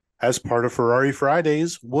As part of Ferrari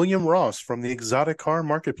Fridays, William Ross from the Exotic Car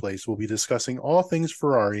Marketplace will be discussing all things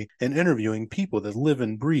Ferrari and interviewing people that live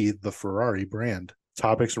and breathe the Ferrari brand.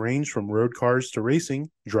 Topics range from road cars to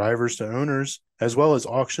racing, drivers to owners, as well as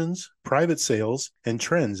auctions, private sales, and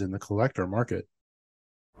trends in the collector market.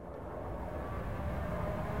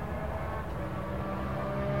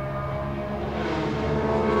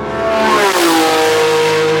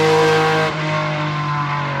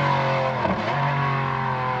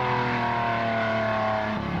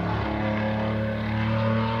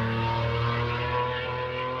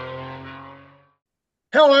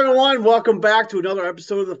 Hello, everyone. Welcome back to another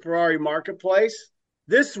episode of the Ferrari Marketplace.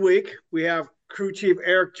 This week, we have Crew Chief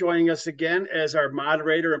Eric joining us again as our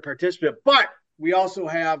moderator and participant, but we also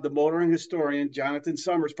have the motoring historian, Jonathan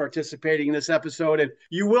Summers, participating in this episode, and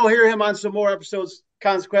you will hear him on some more episodes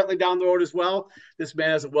consequently down the road as well. This man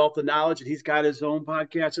has a wealth of knowledge, and he's got his own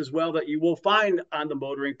podcast as well that you will find on the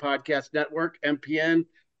Motoring Podcast Network, MPN.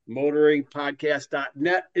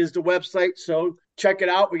 Motoringpodcast.net is the website. So check it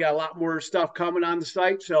out. We got a lot more stuff coming on the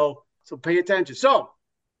site. So pay attention. So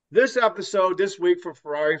this episode this week for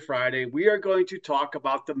Ferrari Friday, we are going to talk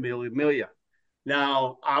about the Miglia.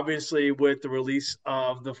 Now, obviously, with the release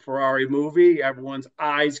of the Ferrari movie, everyone's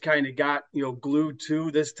eyes kind of got, glued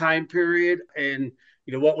to this time period and,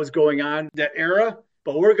 what was going on that era.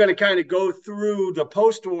 But we're going to kind of go through the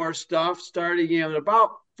post-war stuff starting in about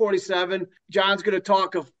 47. John's going to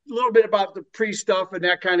talk a little bit about the pre-stuff and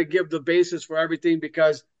that kind of give the basis for everything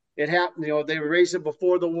because it happened, they were racing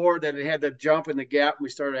before the war, then it had the jump in the gap, and we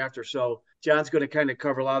started after. So John's going to kind of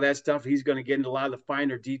cover a lot of that stuff. He's going to get into a lot of the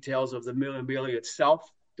finer details of the Mille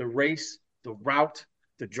itself, the race, the route,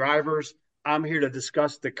 the drivers. I'm here to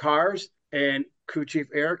discuss the cars, and Crew Chief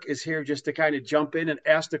Eric is here just to kind of jump in and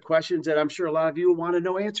ask the questions that I'm sure a lot of you want to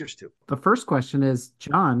know answers to. The first question is,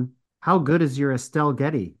 John, how good is your Estelle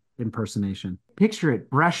Getty impersonation? Picture it,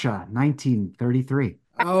 Brescia, 1933.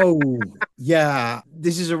 Oh, yeah.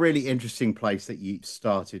 This is a really interesting place that you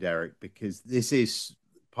started, Eric, because this is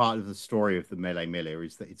part of the story of the Mille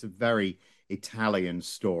is that it's a very Italian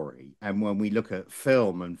story. And when we look at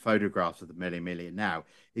film and photographs of the Mille now,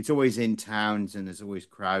 it's always in towns and there's always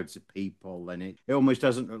crowds of people. And it almost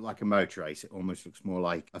doesn't look like a motor race. It almost looks more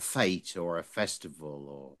like a fete or a festival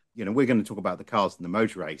or, we're going to talk about the cars and the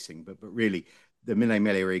motor racing, but really the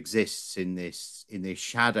Mille exists in this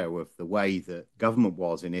shadow of the way that government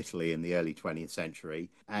was in Italy in the early 20th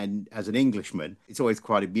century. And as an Englishman, it's always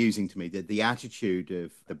quite amusing to me that the attitude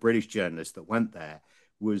of the British journalists that went there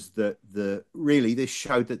was that really this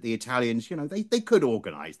showed that the Italians, they could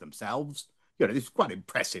organize themselves. It's quite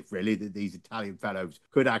impressive, really, that these Italian fellows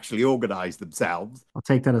could actually organize themselves. I'll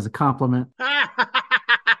take that as a compliment.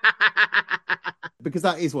 Because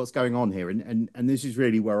that is what's going on here. And this is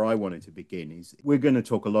really where I wanted to begin. Is we're going to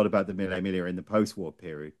talk a lot about the Mille in the post-war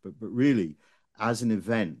period, but really, as an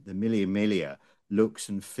event, the Mille looks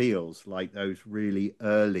and feels like those really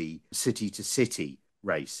early city-to-city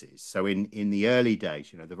races. So in the early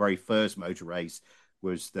days, the very first motor race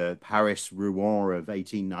was the Paris-Rouen of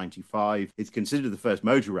 1895. It's considered the first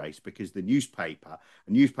motor race because the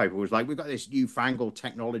newspaper was like, we've got this newfangled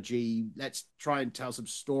technology. Let's try and tell some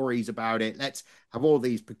stories about it. Let's have all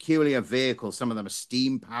these peculiar vehicles. Some of them are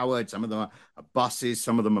steam-powered. Some of them are buses.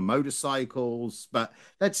 Some of them are motorcycles. But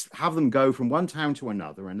let's have them go from one town to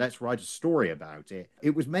another and let's write a story about it.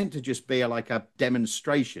 It was meant to just be like a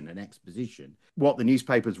demonstration, an exposition. What the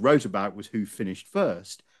newspapers wrote about was who finished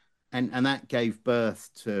first. And that gave birth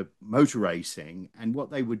to motor racing. And what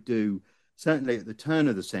they would do, certainly at the turn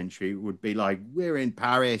of the century, would be like, we're in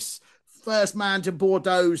Paris, first man to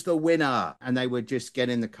Bordeaux's the winner. And they would just get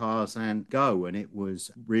in the cars and go. And it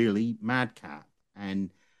was really madcap.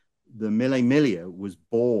 And the Mille was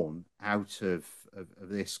born out of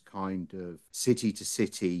this kind of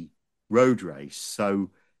city-to-city road race. So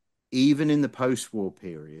even in the post-war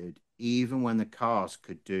period, even when the cars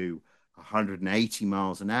could do 180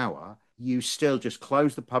 miles an hour, you still just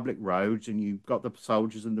close the public roads and you've got the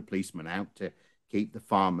soldiers and the policemen out to keep the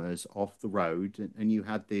farmers off the road. And you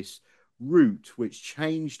had this route which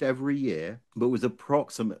changed every year, but was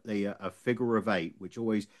approximately a figure of eight, which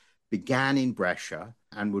always began in Brescia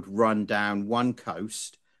and would run down one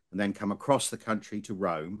coast and then come across the country to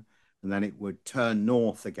Rome. And then it would turn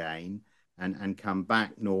north again and come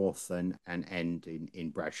back north and end in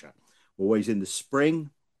Brescia. Always in the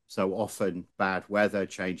spring. So often bad weather,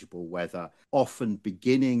 changeable weather, often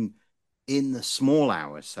beginning in the small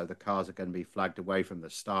hours. So the cars are going to be flagged away from the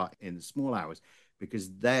start in the small hours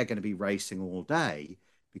because they're going to be racing all day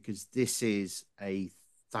because this is a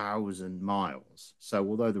 1,000 miles. So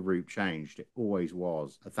although the route changed, it always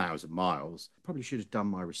was 1,000 miles. Probably should have done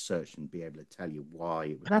my research and be able to tell you why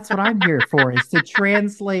it was. That's what I'm here for, is to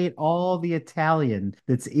translate all the Italian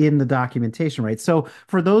that's in the documentation, right? So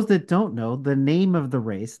for those that don't know, the name of the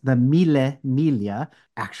race, the Mille Miglia,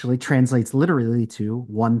 actually translates literally to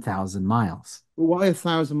 1,000 miles. Well, why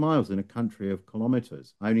 1,000 miles in a country of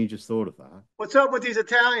kilometers? I only just thought of that. What's up with these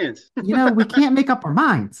Italians? We can't make up our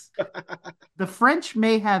minds. The French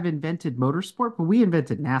may have invented motorsport, but we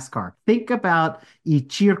invented NASCAR. Think about Il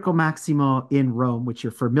Circo Maximo in Rome, which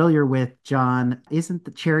you're familiar with, John. Isn't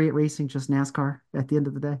the chariot racing just NASCAR at the end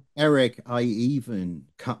of the day? Eric, I even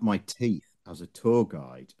cut my teeth as a tour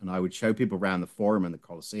guide, and I would show people around the Forum and the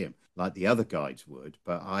Colosseum like the other guides would,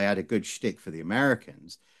 but I had a good shtick for the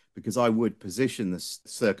Americans because I would position the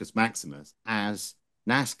Circus Maximus as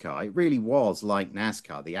NASCAR. It really was like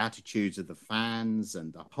NASCAR, the attitudes of the fans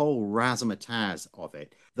and the whole razzmatazz of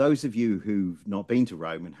it. Those of you who've not been to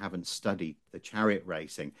Rome and haven't studied the chariot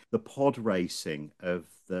racing, the pod racing of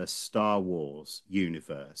the Star Wars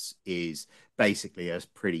universe is basically a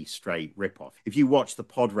pretty straight ripoff. If you watch the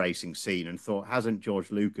pod racing scene and thought, hasn't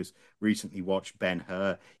George Lucas recently watched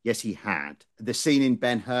Ben-Hur? Yes, he had. The scene in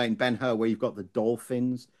Ben-Hur where you've got the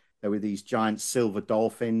dolphins. There were these giant silver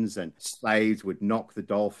dolphins, and slaves would knock the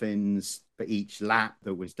dolphins for each lap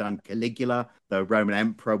that was done. Caligula, the Roman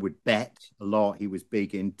emperor, would bet a lot. He was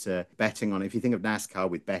big into betting on it. If you think of NASCAR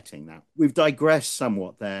with betting now, we've digressed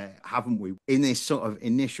somewhat there, haven't we? In this sort of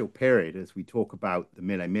initial period, as we talk about the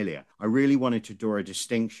Mille Miglia, I really wanted to draw a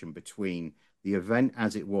distinction between the event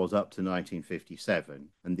as it was up to 1957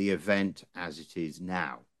 and the event as it is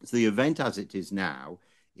now. So the event as it is now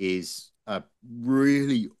is a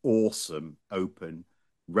really awesome open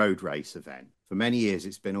road race event. For many years,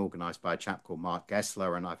 it's been organized by a chap called Mark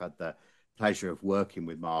Gessler, and I've had the pleasure of working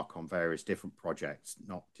with Mark on various different projects,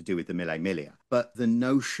 not to do with the Mille Miglia. But the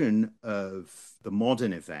notion of the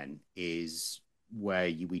modern event is where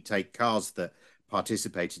we take cars that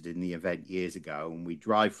participated in the event years ago and we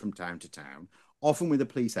drive from town to town, often with a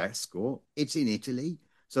police escort. It's in Italy,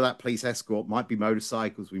 so that police escort might be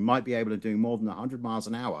motorcycles. We might be able to do more than 100 miles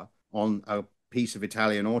an hour on a piece of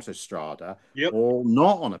Italian autostrada, or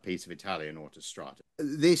not on a piece of Italian autostrada.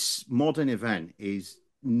 This modern event is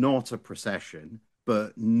not a procession,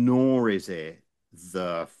 but nor is it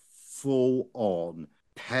the full-on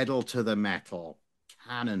pedal to the metal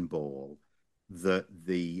cannonball that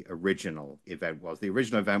the original event was. The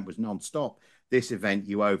original event was non-stop. This event,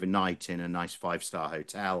 you overnight in a nice 5-star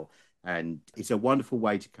hotel, and it's a wonderful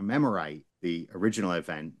way to commemorate the original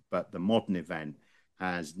event, but the modern event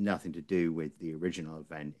has nothing to do with the original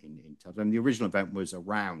event in the original event was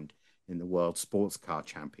around in the World Sports Car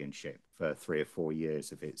Championship for 3 or 4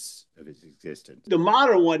 years of its existence. The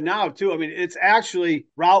modern one now, too, I mean, it's actually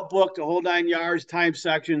route booked, the whole 9 yards, time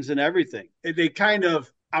sections and everything. They kind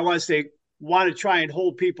of, I want to say, want to try and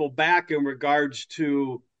hold people back in regards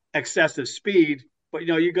to excessive speed. But,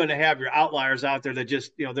 you're going to have your outliers out there that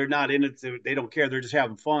just, they're not in it. They don't care. They're just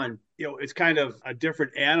having fun. It's kind of a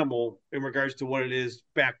different animal in regards to what it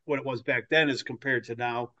was back then as compared to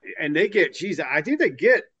now. And they get, I think they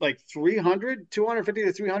get like 250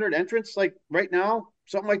 to 300 entrants like right now,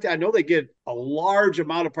 something like that. I know they get a large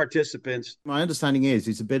amount of participants. My understanding is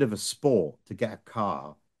it's a bit of a sport to get a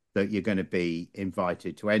car that you're going to be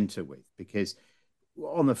invited to enter with, because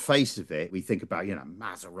on the face of it, we think about,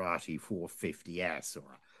 Maserati 450S or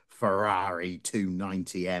a Ferrari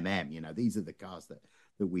 290mm. These are the cars that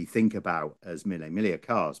we think about as Mille Miglia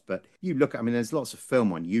cars. But you look, there's lots of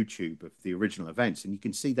film on YouTube of the original events, and you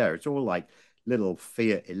can see there, it's all like little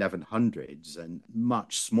Fiat 1100s and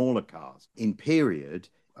much smaller cars. In period,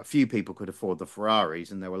 a few people could afford the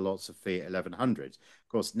Ferraris, and there were lots of Fiat 1100s. Of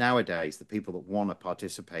course, nowadays, the people that want to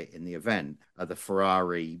participate in the event are the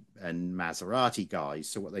Ferrari and Maserati guys.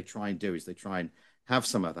 So what they try and do is they try and have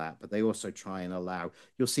some of that, but they also try and allow,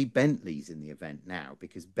 you'll see Bentleys in the event now,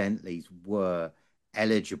 because Bentleys were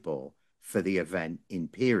eligible for the event in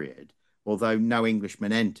period, although no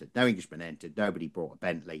Englishmen entered. Nobody brought a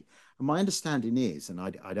Bentley. And my understanding is, and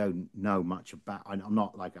I don't know much about, I'm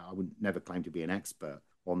not like, I would never claim to be an expert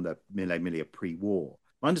on the Mille Miglia pre-war.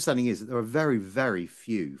 My understanding is that there are very, very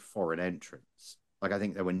few foreign entrants. Like, I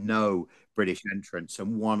think there were no British entrants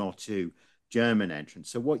and 1 or 2 German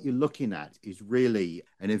entrants. So what you're looking at is really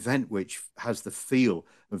an event which has the feel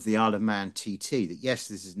of the Isle of Man TT, that yes,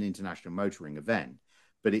 this is an international motoring event,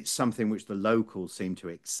 but it's something which the locals seem to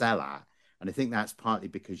excel at. And I think that's partly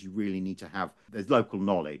because you really need to have the local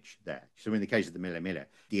knowledge there. So in the case of the Mille Miglia,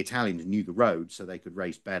 the Italians knew the road, so they could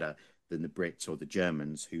race better than the Brits or the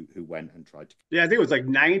Germans who went and tried to. Yeah, I think it was like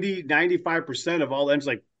 95% of all the engines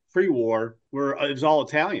like pre-war were it was all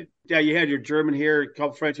Italian. Yeah, you had your German here, a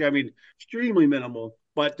couple French. I mean, extremely minimal,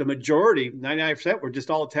 but the majority, 99%, were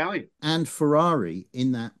just all Italian. And Ferrari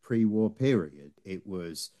in that pre-war period, it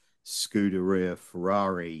was Scuderia,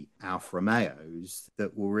 Ferrari, Alfa Romeos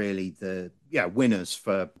that were really the winners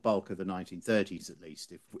for bulk of the 1930s, at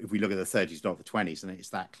least. If we look at the 30s, not the 20s, and it's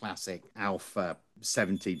that classic Alfa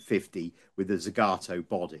 1750 with the Zagato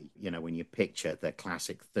body. You know, when you picture the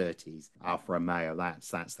classic 30s Alfa Romeo,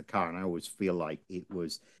 that's the car. And I always feel like it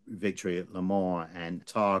was victory at Le Mans and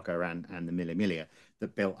Targa and the Mille Miglia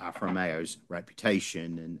that built Alfa Romeo's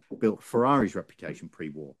reputation and built Ferrari's reputation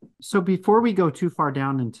pre-war. So before we go too far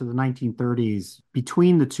down into the 1930s,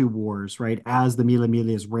 between the two wars, right, as the Mille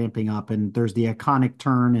Miglia is ramping up and there's the iconic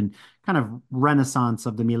turn and kind of renaissance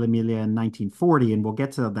of the Mille Miglia in 1940, and we'll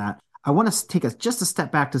get to that. I want to take just a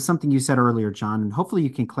step back to something you said earlier, John, and hopefully you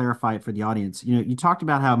can clarify it for the audience. You know, you talked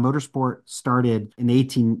about how motorsport started in the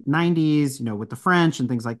 1890s, you know, with the French and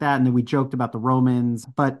things like that. And then we joked about the Romans,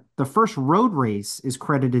 but the first road race is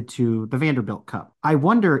credited to the Vanderbilt Cup. I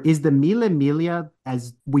wonder, is the Mille Miglia,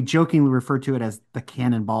 as we jokingly refer to it as the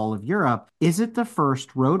Cannonball of Europe, is it the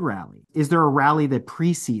first road rally? Is there a rally that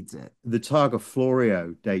precedes it? The Targa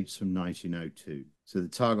Florio dates from 1902. So the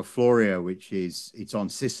Targa Florio, it's on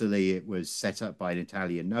Sicily, it was set up by an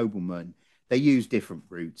Italian nobleman. They use different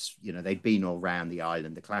routes. You know, they'd been all around the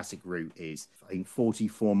island. The classic route is, I think,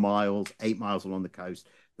 44 miles, 8 miles along the coast,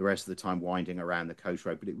 the rest of the time winding around the coast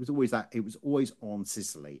road. But it was always on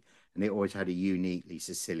Sicily, and it always had a uniquely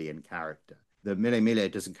Sicilian character. The Mille Miglia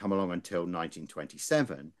doesn't come along until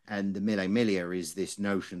 1927, and the Mille Miglia is this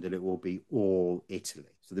notion that it will be all Italy.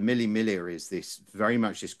 So the Mille Miglia is very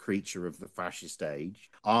much this creature of the fascist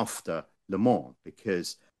age after Le Mans,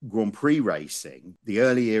 because Grand Prix racing, the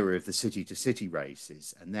early era of the city-to-city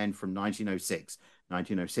races, and then from 1906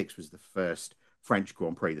 was the first French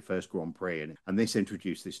Grand Prix, the first Grand Prix, and this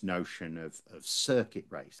introduced this notion of circuit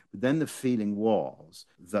race. But then the feeling was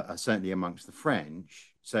that certainly amongst the French,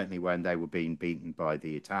 certainly when they were being beaten by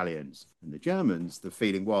the Italians and the Germans, the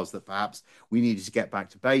feeling was that perhaps we needed to get back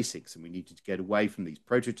to basics and we needed to get away from these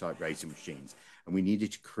prototype racing machines, and we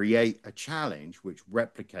needed to create a challenge which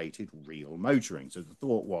replicated real motoring. So the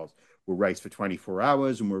thought was, we'll race for 24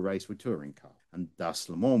 hours and we'll race with touring cars. And thus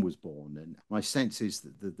Le Mans was born. And my sense is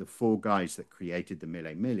that the four guys that created the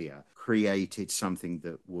Mille Miglia created something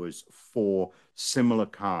that was for similar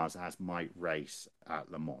cars as might race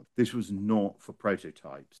at Le Mans. This was not for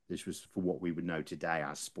prototypes. This was for what we would know today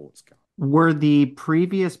as sports cars. Were the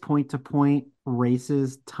previous point-to-point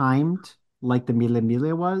races timed like the Mille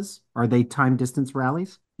Miglia was? Are they time distance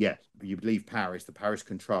rallies? Yes, you leave Paris, the Paris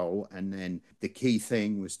control, and then the key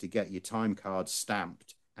thing was to get your time cards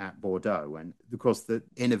stamped at Bordeaux. And of course, the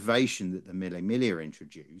innovation that the Mille Miglia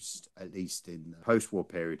introduced, at least in the post-war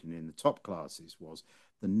period and in the top classes, was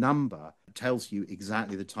the number tells you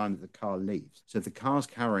exactly the time that the car leaves. So if the car's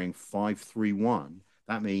carrying 531,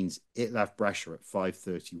 that means it left Brescia at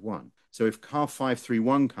 5:31. So if car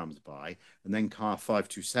 531 comes by and then car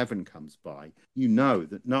 527 comes by, you know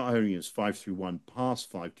that not only is 531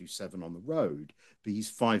 past 527 on the road, but he's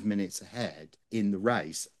 5 minutes ahead in the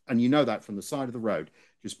race. And you know that from the side of the road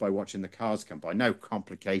just by watching the cars come by. No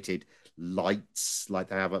complicated lights like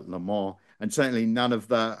they have at Le Mans, and certainly none of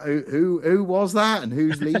the who was that and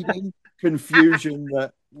who's leading confusion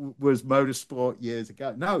that was motorsport years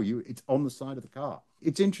ago. No, it's on the side of the car.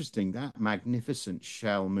 It's interesting, that magnificent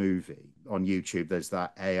Shell movie on YouTube. There's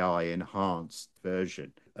that AI enhanced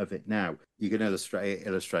version of it now. You can illustrate, it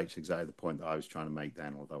illustrates exactly the point that I was trying to make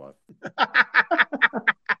then, although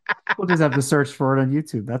We'll just have to search for it on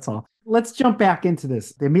YouTube. That's all. Let's jump back into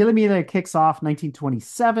this. The Mille Miglia kicks off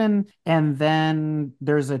 1927, and then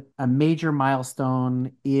there's a major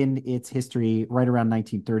milestone in its history right around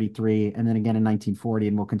 1933, and then again in 1940,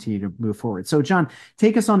 and we'll continue to move forward. So, John,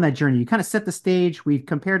 take us on that journey. You kind of set the stage. We've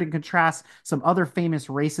compared and contrast some other famous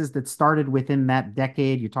races that started within that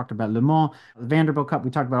decade. You talked about Le Mans, the Vanderbilt Cup. We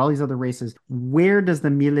talked about all these other races. Where does the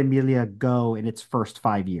Mille Miglia go in its first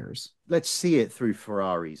 5 years? Let's see it through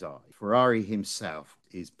Ferrari's eye. Ferrari himself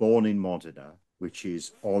is born in Modena, which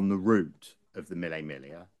is on the route of the Mille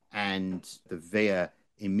Miglia, and the Via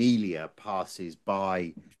Emilia passes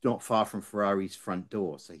by not far from Ferrari's front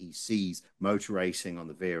door. So he sees motor racing on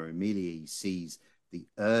the Via Emilia. He sees the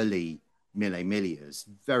early Mille Miglias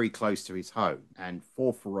very close to his home. And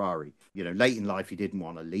for Ferrari, you know, late in life, he didn't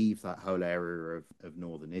want to leave that whole area of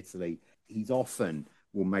northern Italy. He's often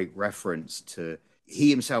will make reference to He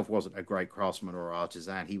himself wasn't a great craftsman or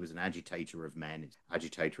artisan. He was an agitator of men.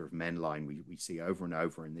 Agitator of men line we see over and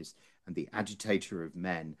over in this. And the agitator of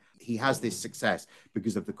men, he has this success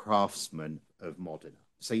because of the craftsman of Modena.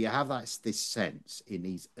 So you have this sense in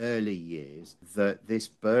these early years that this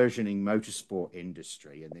burgeoning motorsport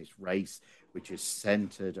industry and this race, which is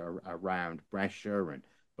centered around Brescia and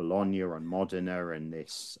Bologna and Modena and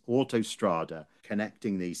this autostrada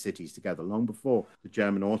connecting these cities together long before the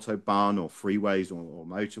German autobahn or freeways or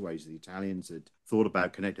motorways the Italians had thought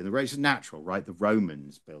about connecting the race. Is natural, right? The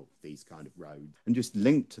Romans built these kind of roads and just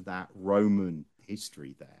linked to that Roman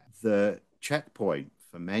history there. The checkpoint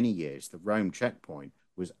for many years, the Rome checkpoint,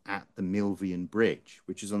 was at the Milvian Bridge,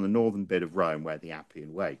 which is on the northern bit of Rome where the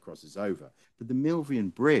Appian Way crosses over. But the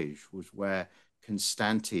Milvian Bridge was where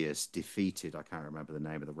Constantius defeated, I can't remember the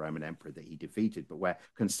name of the Roman emperor that he defeated, but where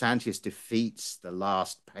Constantius defeats the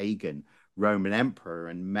last pagan Roman emperor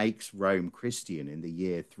and makes Rome Christian in the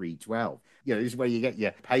year 312. This is where you get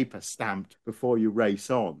your paper stamped before you race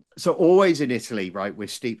on. So always in Italy, right, we're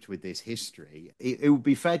steeped with this history. It would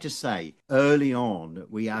be fair to say early on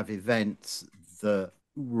we have events that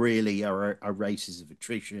really are races of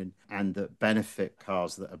attrition and that benefit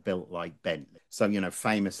cars that are built like Bentley. So,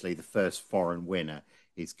 famously, the first foreign winner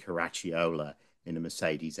is Caracciola in a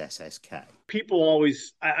Mercedes SSK. People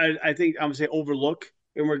always, I think, I would say, overlook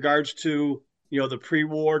in regards to, the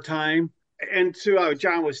pre-war time. And to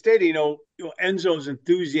John was stating, Enzo's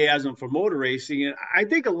enthusiasm for motor racing. And I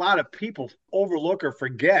think a lot of people overlook or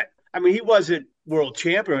forget. I mean, he wasn't world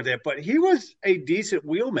champion with that, but he was a decent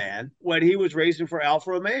wheelman when he was racing for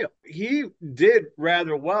Alfa Romeo. He did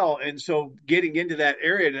rather well. And so getting into that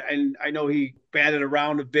area, and I know he batted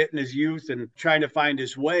around a bit in his youth and trying to find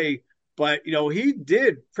his way, but, he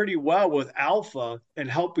did pretty well with Alfa and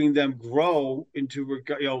helping them grow into,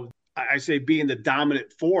 I say being the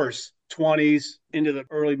dominant force 20s into the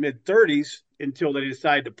early mid 30s until they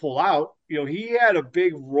decided to pull out. He had a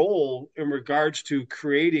big role in regards to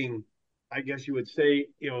creating, I guess you would say,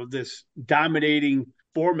 this dominating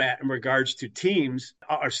format in regards to teams,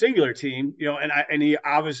 our singular team, and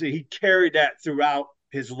he carried that throughout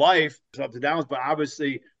his life, ups and downs, but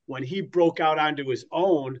obviously when he broke out onto his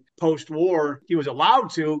own post-war, he was allowed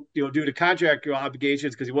to, due to contract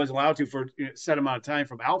obligations, because he wasn't allowed to for a set amount of time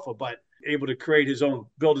from Alfa, but able to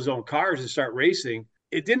build his own cars and start racing.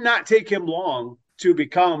 It did not take him long to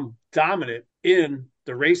become dominant in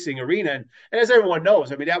the racing arena. And as everyone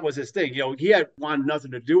knows, I mean, that was his thing. He had wanted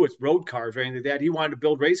nothing to do with road cars or anything like that. He wanted to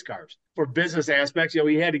build race cars. For business aspects,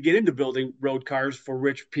 he had to get into building road cars for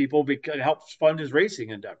rich people because it helps fund his racing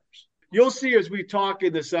endeavors. You'll see as we talk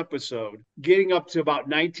in this episode, getting up to about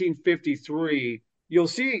 1953, you'll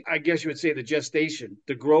see, I guess you would say, the gestation,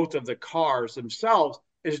 the growth of the cars themselves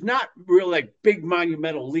is not really like big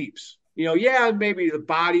monumental leaps. Maybe the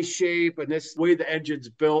body shape and this way the engine's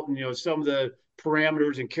built and, some of the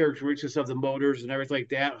parameters and characteristics of the motors and everything like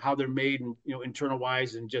that, how they're made and, internal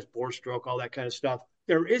wise and just bore stroke, all that kind of stuff.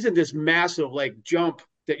 There isn't this massive jump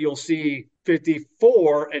that you'll see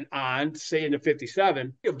 54 and on, say into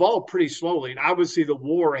 57, evolved pretty slowly. And obviously the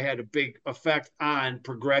war had a big effect on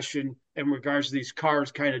progression in regards to these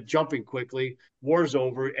cars kind of jumping quickly. War's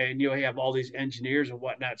over and you have all these engineers and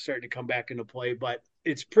whatnot starting to come back into play. But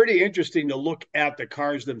it's pretty interesting to look at the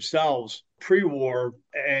cars themselves pre-war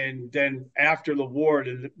and then after the war,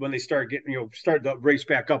 when they start getting, started to race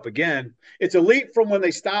back up again. It's a leap from when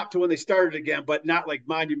they stopped to when they started again, but not like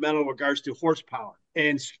monumental in regards to horsepower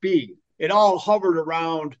and speed. It all hovered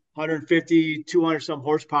around 150, 200 some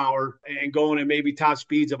horsepower and going at maybe top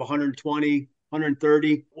speeds of 120,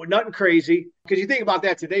 130. Well, nothing crazy. Because you think about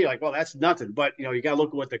that today, you're like, well, that's nothing. But, you got to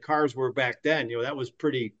look at what the cars were back then. That was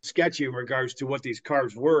pretty sketchy in regards to what these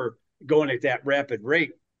cars were going at that rapid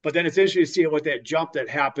rate. But then it's interesting to see what that jump that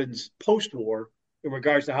happens post-war in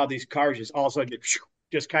regards to how these cars just all of a sudden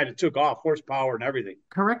just kind of took off horsepower and everything.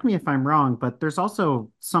 Correct me if I'm wrong, but there's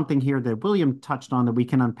also something here that William touched on that we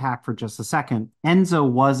can unpack for just a second.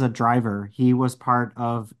 Enzo was a driver. He was part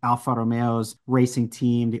of Alfa Romeo's racing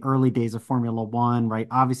team, the early days of Formula One, right?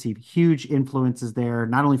 Obviously, huge influences there,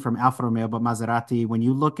 not only from Alfa Romeo, but Maserati. When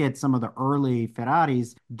you look at some of the early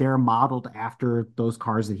Ferraris, they're modeled after those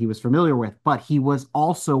cars that he was familiar with. But he was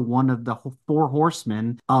also one of the four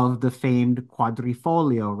horsemen of the famed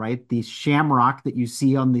Quadrifoglio, right? The shamrock that you see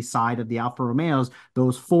see on the side of the Alfa Romeos,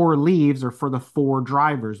 those four leaves are for the four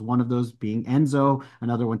drivers, one of those being Enzo,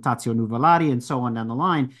 another one Tazio Nuvolari, and so on down the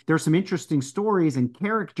line. There's some interesting stories and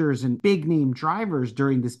characters and big name drivers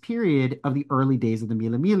during this period of the early days of the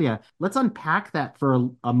Mille Miglia. Let's unpack that for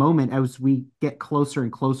a moment as we get closer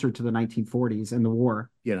and closer to the 1940s and the war.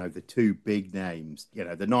 The two big names,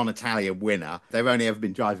 the non-Italian winner, they've only ever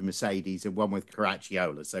been driving Mercedes and one with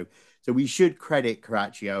Caracciola. So we should credit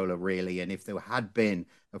Caracciola, really. And if there had been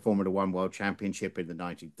a Formula One World Championship in the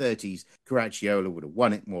 1930s, Caracciola would have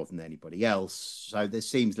won it more than anybody else. So there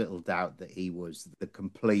seems little doubt that he was the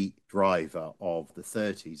complete driver of the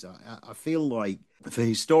 30s. I feel like for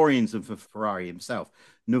historians and for Ferrari himself,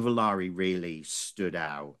 Nuvolari really stood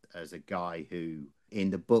out as a guy who, in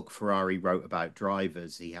the book Ferrari wrote about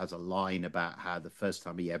drivers, he has a line about how the first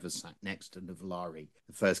time he ever sat next to Nuvolari,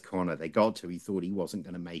 the first corner they got to, he thought he wasn't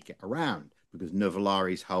going to make it around because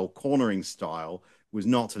Nuvolari's whole cornering style was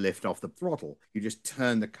not to lift off the throttle. You just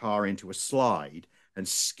turned the car into a slide and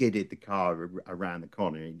skidded the car around the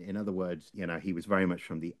corner. In other words, he was very much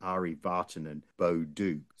from the Ari Vatanen, Bo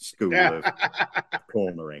Duke school of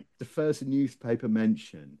cornering. The first newspaper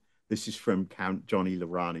mention, this is from Count Johnny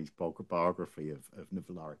Laurani's biography of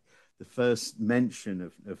Nuvolari. The first mention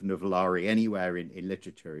of Nuvolari anywhere in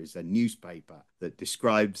literature is a newspaper that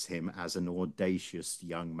describes him as an audacious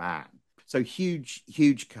young man. So huge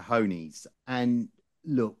cojones. And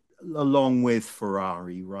look, along with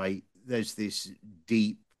Ferrari, right, there's this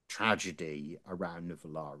deep tragedy around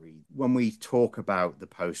Nuvolari. When we talk about the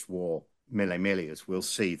post-war Mille Miglias, we'll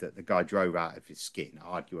see that the guy drove out of his skin,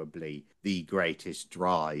 arguably the greatest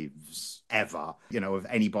drives ever, of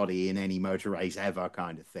anybody in any motor race ever,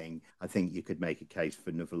 kind of thing. I think you could make a case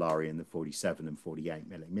for Nuvolari in the 47 and 48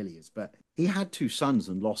 Mille Miglias, but he had two sons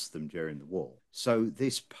and lost them during the war. So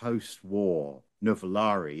this post-war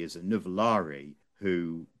Nuvolari is a Nuvolari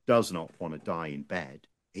who does not want to die in bed.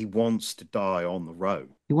 He wants to die on the road.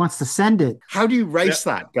 He wants to send it. How do you race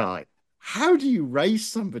that guy? How do you race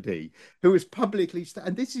somebody who is publicly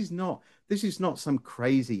and this is not some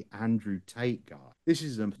crazy Andrew Tate guy. This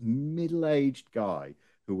is a middle-aged guy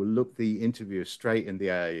who will look the interviewer straight in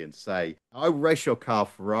the eye and say, "I race your car,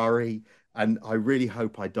 Ferrari, and I really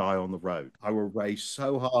hope I die on the road. I will race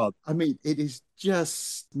so hard." I mean, it is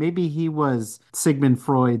just... Maybe he was Sigmund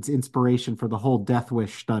Freud's inspiration for the whole Death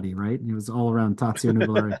Wish study, right? It was all around Tazio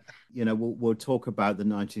Nuvolari. We'll talk about the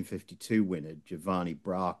 1952 winner, Giovanni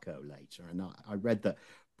Bracco, later. And I read that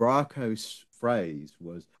Bracco's phrase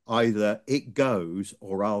was either "it goes"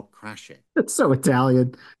 or "I'll crash it." It's so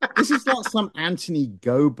Italian. This is not some Anthony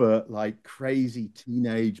Gobert, like crazy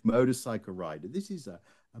teenage motorcycle rider. This is a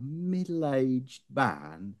middle-aged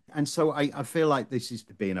man. And so I feel like this is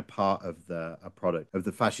being a part of a product of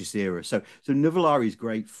the fascist era. So Nuvolari's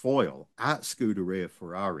great foil at Scuderia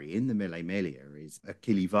Ferrari in the Mille Miglia is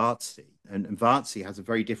Achille Varzi. And Varzi has a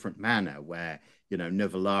very different manner where,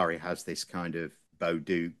 Nuvolari has this kind of Bo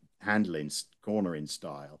Duke handling, cornering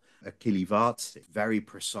style. Achille Varzi, very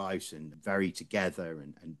precise and very together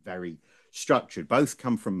and very structured. Both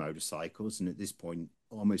come from motorcycles, and at this point,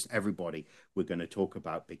 almost everybody we're going to talk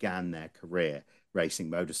about began their career racing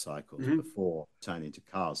motorcycles before turning to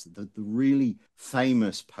cars. The really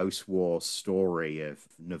famous post-war story of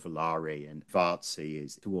Nuvolari and Varzi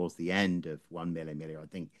is towards the end of one Mille Miglia, I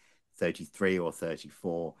think 33 or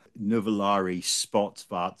 34. Nuvolari spots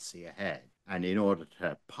Varzi ahead, and in order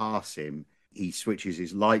to pass him, he switches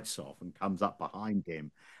his lights off and comes up behind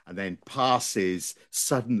him and then passes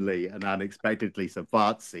suddenly and unexpectedly. So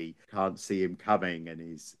Varzi can't see him coming and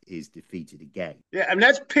is defeated again. Yeah, I mean,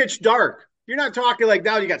 that's pitch dark. You're not talking like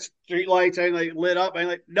now you got street lights and like lit up and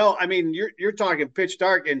like no, I mean you're talking pitch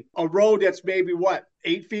dark and a road that's maybe what,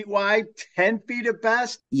 8 feet wide, 10 feet at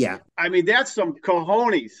best. Yeah. I mean, that's some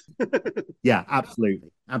cojones. Yeah, absolutely.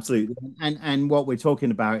 Absolutely. And what we're talking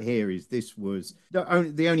about here is this was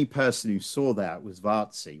the only person who saw that was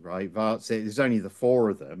Varzi, right? Varzi, there's only the four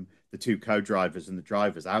of them, the two co-drivers and the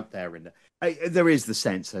drivers out there. There is the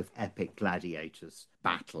sense of epic gladiators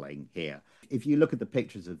battling here. If you look at the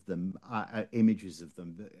pictures of them, images of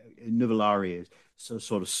them, Nuvolari is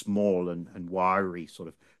sort of small and wiry, sort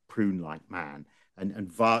of prune-like man.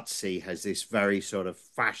 And Varzi has this very sort of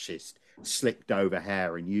fascist, slicked over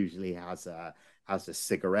hair and usually has a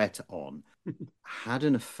cigarette on, had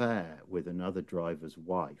an affair with another driver's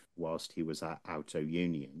wife whilst he was at Auto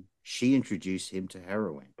Union. She introduced him to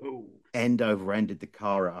heroin. Ooh. End over ended the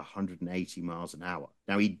car at 180 miles an hour.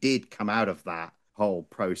 Now, he did come out of that whole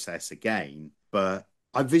process again, but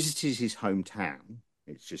I visited his hometown.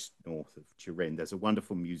 It's just north of Turin. There's a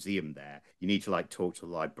wonderful museum there. You need to talk to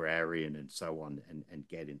the librarian and so on and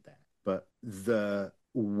get in there. but the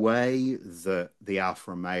way that the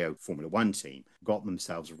Alfa Romeo Formula One team got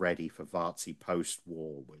themselves ready for Varzi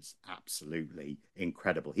post-war was absolutely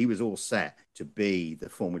incredible. He was all set to be the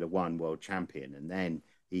Formula One world champion, and then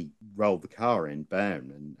he rolled the car in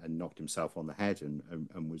Bern and knocked himself on the head and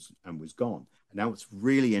was gone. And now what's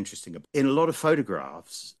really interesting, in a lot of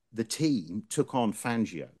photographs, the team took on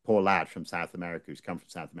Fangio, poor lad from South America who's come from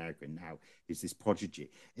South America and now is this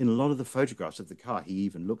prodigy. In a lot of the photographs of the car, he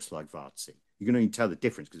even looks like Varzi. You can only tell the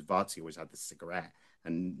difference because Varzi always had the cigarette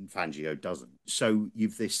and Fangio doesn't. So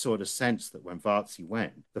you've this sort of sense that when Varzi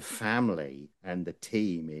went, the family and the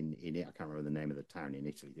team in I can't remember the name of the town in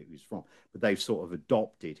Italy that he was from, but they've sort of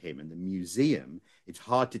adopted him. And the museum, it's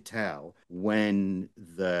hard to tell when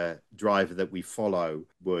the driver that we follow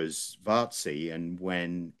was Varzi and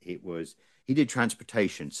when it was. He did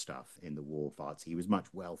transportation stuff in the war, Varzi. He was much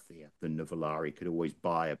wealthier than Nuvolari, could always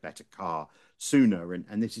buy a better car sooner.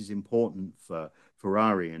 And this is important for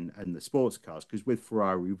Ferrari and the sports cars, because with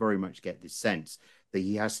Ferrari, we very much get this sense that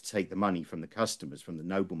he has to take the money from the customers, from the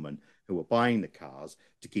noblemen who are buying the cars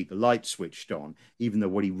to keep the lights switched on, even though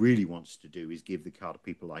what he really wants to do is give the car to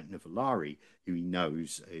people like Nuvolari, who he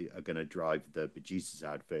knows are going to drive the bejesus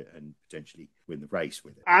out of it and potentially win the race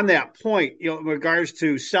with it. On that point, in regards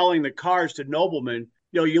to selling the cars to noblemen,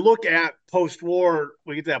 you look at post-war,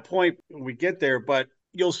 we get to that point when we get there, but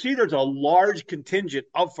you'll see there's a large contingent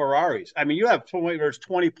of Ferraris. I mean, you have there's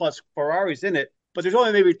 20 plus Ferraris in it, but there's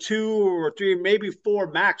only maybe 2 or 3, maybe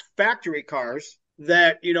 4 max factory cars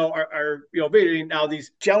that are now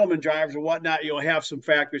these gentleman drivers and whatnot, have some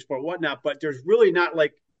factory sport and whatnot, but there's really not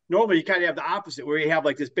like normally you kind of have the opposite where you have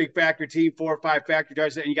like this big factory team, 4 or 5 factory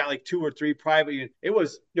drivers, and you got like 2 or 3 private. It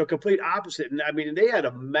was complete opposite, and I mean they had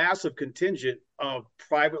a massive contingent of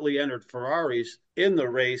privately entered Ferraris in the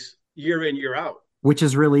race year in year out. Which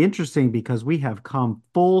is really interesting because we have come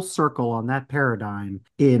full circle on that paradigm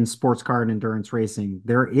in sports car and endurance racing.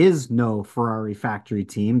 There is no Ferrari factory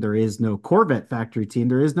team. There is no Corvette factory team.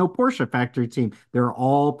 There is no Porsche factory team. They're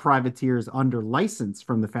all privateers under license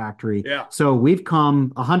from the factory. Yeah. So we've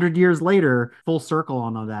come 100 years later, full circle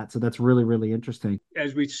on all that. So that's really, really interesting.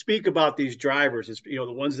 As we speak about these drivers, it's,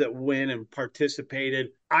 the ones that win and participated,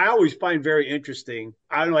 I always find very interesting.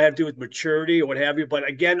 I don't know, have to do with maturity or what have you, but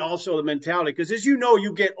again, also the mentality, because as you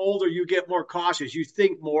get older, you get more cautious. You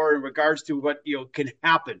think more in regards to what, can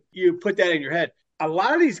happen. You put that in your head. A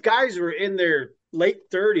lot of these guys were in their late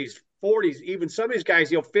 30s, 40s, even some of these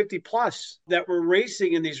guys, 50 plus that were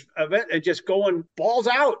racing in these events and just going balls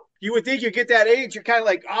out. You would think you get that age, you're kind of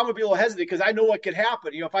like, I'm going to be a little hesitant because I know what could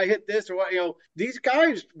happen. If I hit this or what, these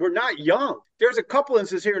guys were not young. There's a couple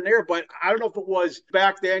instances here and there, but I don't know if it was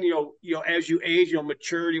back then, as you age,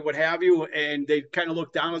 maturity, what have you. And they kind of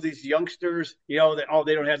looked down at these youngsters, that,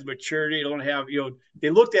 they don't have the maturity. They don't have,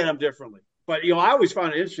 they looked at them differently. But, I always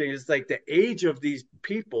found it interesting. It's like the age of these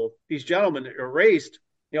people, these gentlemen that are raced,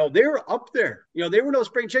 they were up there. They were no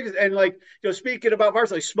spring chickens. And speaking about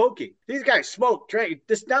varsity, smoking. These guys smoke, drink.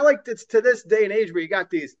 It's not like it's to this day and age where you got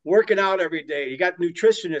these working out every day. You got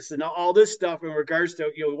nutritionists and all this stuff in regards to,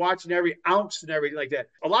 watching every ounce and everything like that.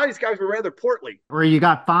 A lot of these guys were rather portly. Or you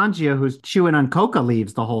got Fangio who's chewing on coca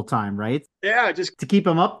leaves the whole time, right? Yeah, just to keep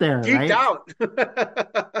him up there, geeked right?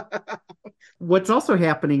 out. What's also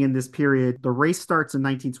happening in this period, the race starts in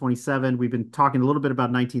 1927. We've been talking a little bit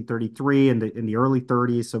about 1933 and in the early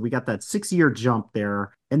 30s. So we got that 6-year jump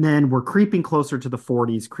there. And then we're creeping closer to the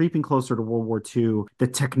 40s, creeping closer to World War II. The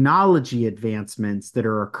technology advancements that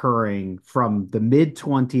are occurring from the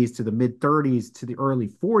mid-20s to the mid-30s to the early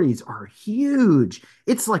 40s are huge.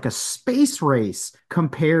 It's like a space race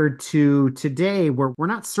compared to today, where we're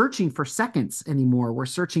not searching for seconds anymore. We're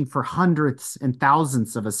searching for hundredths and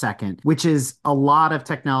thousandths of a second, which is a lot of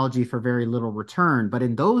technology for very little return. But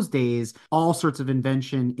in those days, all sorts of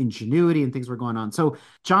invention, ingenuity, and things were going on. So,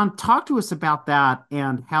 John, talk to us about that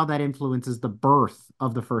and how that influences the birth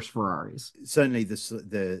of the first Ferraris. Certainly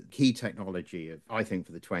the key technology, I think,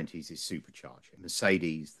 for the 20s is supercharging.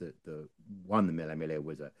 Mercedes, that won the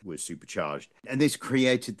Mille was supercharged. And this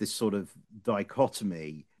created this sort of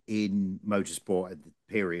dichotomy in motorsport at the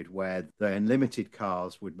period where the unlimited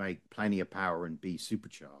cars would make plenty of power and be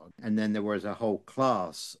supercharged. And then there was a whole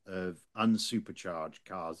class of unsupercharged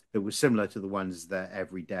cars that were similar to the ones that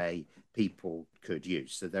everyday people could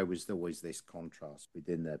use. So there was always this contrast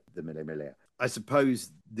within the Mille. I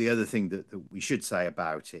suppose the other thing that we should say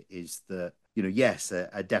about it is that, yes,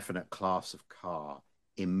 a definite class of car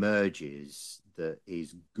emerges that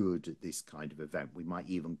is good at this kind of event. We might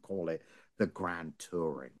even call it the Grand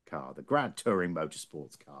Touring car, the Grand Touring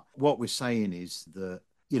motorsports car. What we're saying is that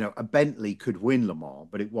a Bentley could win Le Mans,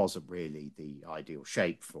 but it wasn't really the ideal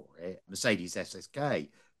shape for it. Mercedes SSK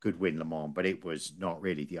could win Le Mans, but it was not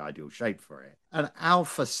really the ideal shape for it. An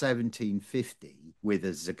Alpha 1750 with a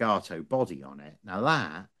Zagato body on it. Now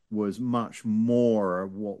that was much more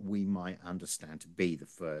what we might understand to be the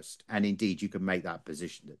first. And indeed, you can make that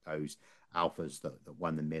position that those Alphas that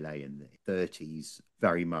won the Mille in the 30s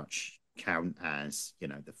very much count as,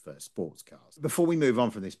 the first sports cars. Before we move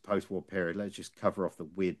on from this post-war period, let's just cover off the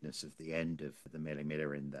weirdness of the end of the Mille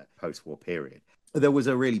in the post-war period. There was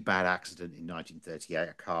a really bad accident in 1938.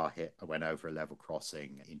 A car went over a level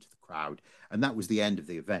crossing into the crowd, and that was the end of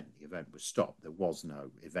the event. The event was stopped. There was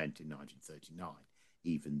no event in 1939,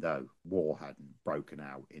 even though war hadn't broken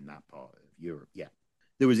out in that part of Europe yet.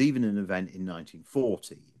 There was even an event in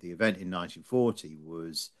 1940. The event in 1940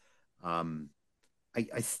 was,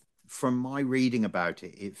 from my reading about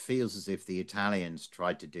it, it feels as if the Italians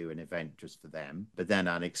tried to do an event just for them, but then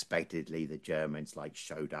unexpectedly the Germans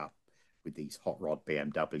showed up with these hot rod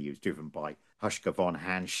BMWs driven by Huschke von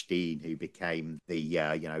Hanstein, who became the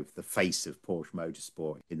the face of Porsche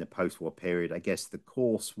Motorsport in the post-war period. I guess the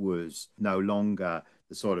course was no longer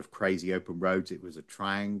the sort of crazy open roads; it was a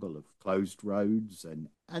triangle of closed roads, and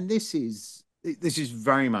this is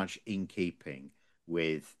very much in keeping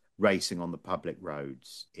with racing on the public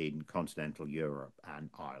roads in continental Europe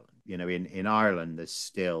and Ireland. In Ireland, there's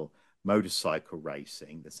still motorcycle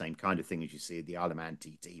racing, the same kind of thing as you see at the Isle of Man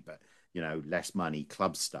TT, but less money,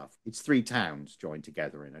 club stuff. It's three towns joined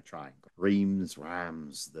together in a triangle. Reims,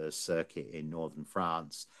 Rams, the circuit in northern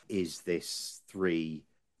France is this three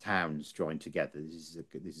towns joined together. This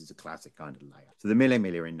is a classic kind of layout. So the Mille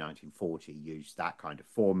Miglia in 1940 used that kind of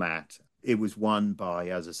format. It was won by,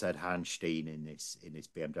 as I said, Hanstein in this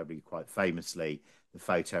BMW quite famously. The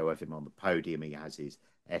photo of him on the podium, he has his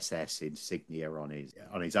SS insignia on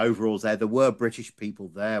his overalls there. There were British people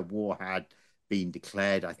there. War had been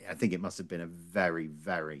declared. I think it must have been a very,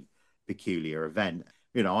 very peculiar event.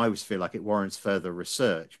 I always feel like it warrants further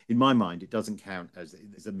research. In my mind, it doesn't count as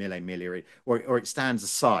a Mille Miglia, or it stands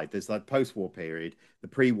aside. There's post-war period, the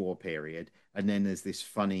pre-war period, and then there's this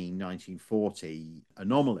funny 1940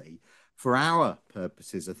 anomaly. For our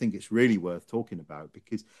purposes, I think it's really worth talking about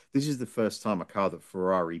because this is the first time a car that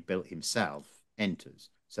Ferrari built himself enters.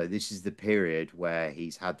 So this is the period where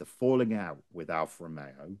he's had the falling out with Alfa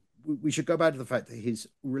Romeo. We should go back to the fact that his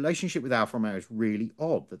relationship with Alfa Romeo is really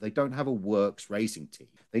odd, that they don't have a works racing team.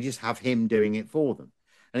 They just have him doing it for them.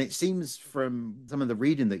 And it seems from some of the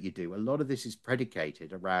reading that you do, a lot of this is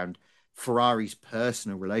predicated around Ferrari's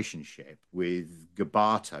personal relationship with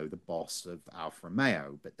Gabarto, the boss of Alfa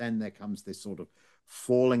Romeo. But then there comes this sort of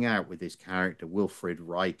falling out with his character, Wilfried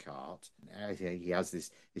Reichardt. He has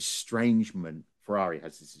this estrangement. Ferrari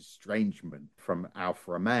has this estrangement from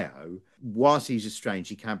Alfa Romeo. Whilst he's estranged,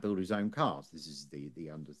 he can't build his own cars. This is the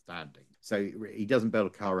understanding. So he doesn't build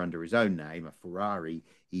a car under his own name, a Ferrari.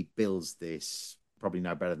 He builds this, probably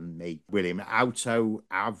no better than me, William, Auto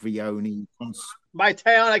Avioni. My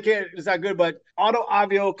town, it's not good, but Auto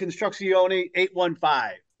Avio Construzione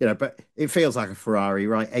 815. But it feels like a Ferrari,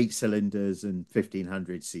 right? 8 cylinders and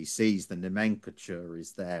 1500 cc's. The nomenclature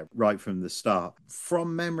is there right from the start.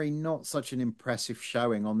 From memory, not such an impressive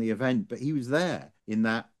showing on the event, but he was there in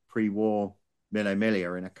that pre-war Mille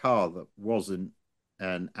Miglia in a car that wasn't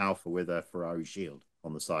an Alfa with a Ferrari shield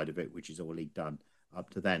on the side of it, which is all he'd done up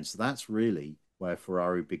to then. So that's really where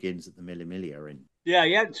Ferrari begins at the Mille Miglia. Yeah,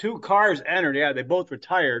 he had two cars entered. Yeah, they both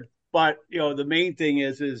retired. But, the main thing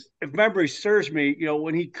is if memory serves me,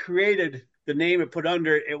 when he created the name and put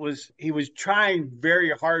under it, he was trying very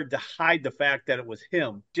hard to hide the fact that it was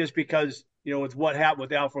him, just because, with what happened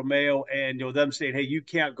with Alfa Romeo and, them saying, hey, you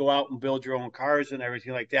can't go out and build your own cars and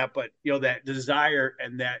everything like that. But, that desire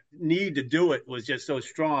and that need to do it was just so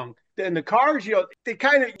strong. And the cars, they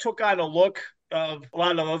kind of took on a look of a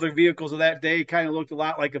lot of other vehicles of that day. Kind of looked a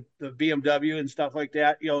lot like the BMW and stuff like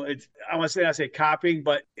that. I want to say copying,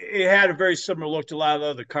 but it had a very similar look to a lot of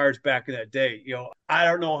other cars back in that day. I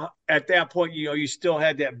don't know, at that point, you still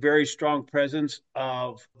had that very strong presence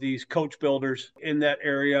of these coach builders in that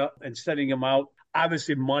area and setting them out.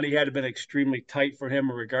 Obviously, money had been extremely tight for him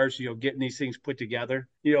in regards to, getting these things put together.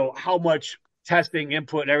 How much testing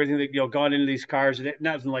input and everything that gone into these cars, and it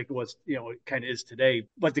nothing like what's it kind of is today.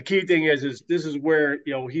 But the key thing is this is where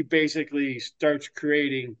he basically starts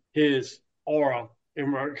creating his aura,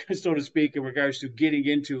 so to speak, in regards to getting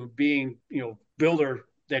into being builder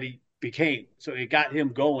that he became. So it got him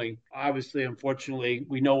going. Obviously, unfortunately,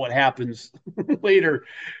 we know what happens later,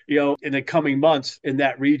 in the coming months in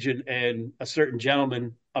that region, and a certain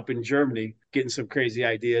gentleman up in Germany getting some crazy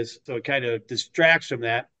ideas. So it kind of distracts from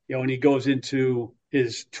that. And he goes into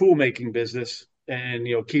his tool making business and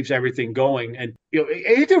keeps everything going. And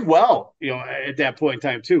he did well, at that point in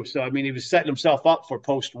time too. So I mean, he was setting himself up for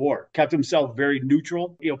post-war, kept himself very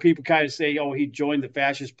neutral. People kind of say, oh, he joined the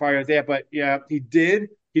fascists prior to that, but yeah, he did.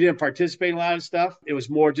 He didn't participate in a lot of stuff. It was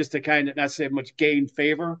more just to kind of not say much gain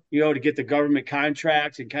favor, to get the government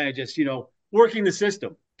contracts and kind of just, working the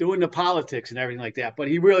system, doing the politics and everything like that. But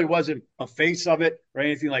he really wasn't a face of it or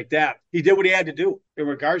anything like that. He did what he had to do in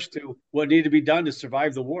regards to what needed to be done to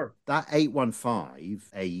survive the war. That 815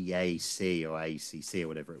 AAC or ACC or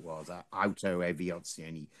whatever it was, Auto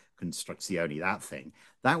Aviazioni Costruzioni, that thing,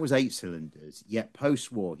 that was 8 cylinders. Yet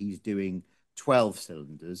post-war, he's doing 12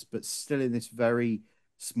 cylinders, but still in this very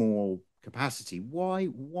small capacity. Why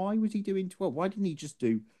was he doing 12? Why didn't he just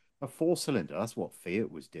do a 4-cylinder? That's what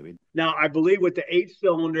Fiat was doing. Now, I believe with the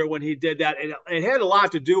 8-cylinder, when he did that, it had a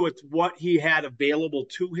lot to do with what he had available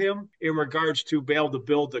to him in regards to be able to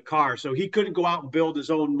build the car. So he couldn't go out and build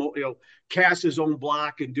his own, cast his own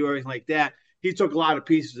block and do everything like that. He took a lot of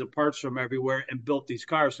pieces of parts from everywhere and built these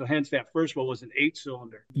cars. So hence that first one was an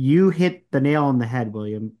 8-cylinder. You hit the nail on the head,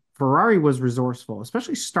 William. Ferrari was resourceful,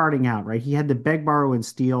 especially starting out, right? He had to beg, borrow, and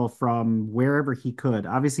steal from wherever he could.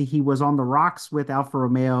 Obviously, he was on the rocks with Alfa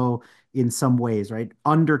Romeo in some ways, right?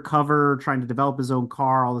 Undercover, trying to develop his own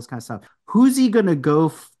car, all this kind of stuff. Who's he going to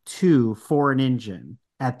go to for an engine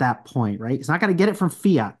at that point, right? He's not going to get it from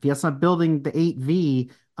Fiat. Fiat's not building the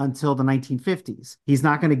 8V until the 1950s. He's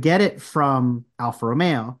not going to get it from Alfa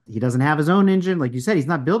Romeo. He doesn't have his own engine. Like you said, he's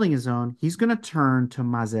not building his own. He's going to turn to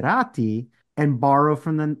Maserati and borrow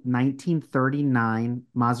from the 1939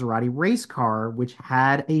 Maserati race car, which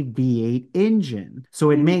had a V8 engine. So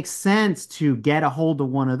it makes sense to get a hold of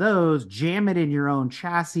one of those, jam it in your own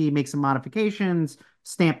chassis, make some modifications,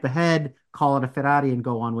 stamp the head, call it a Ferrari, and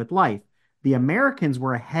go on with life. The Americans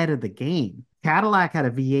were ahead of the game. Cadillac had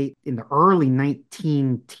a V8 in the early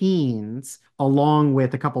 19 teens, along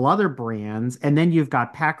with a couple other brands. And then you've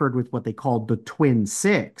got Packard with what they called the Twin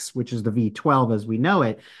Six, which is the V12 as we know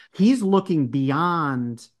it. He's looking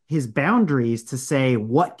beyond his boundaries to say,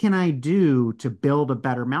 what can I do to build a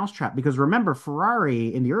better mousetrap? Because remember,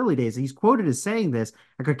 Ferrari in the early days, he's quoted as saying this,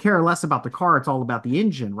 I could care less about the car. It's all about the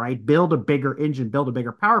engine, right? Build a bigger engine, build a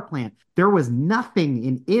bigger power plant. There was nothing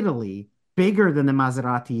in Italy bigger than the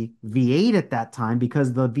Maserati V8 at that time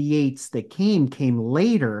because the V8s that came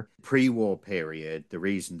later. Pre-war period, the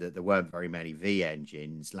reason that there weren't very many V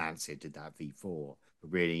engines, Lancia did that V4,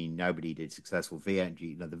 but really nobody did successful V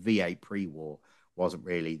engine. The V8 pre-war wasn't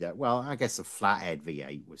really that. Well, I guess the flathead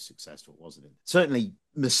V8 was successful, wasn't it? Certainly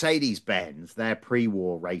Mercedes-Benz, their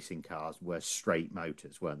pre-war racing cars were straight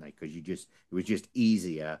motors, weren't they? Because it was just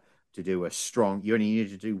easier to do you only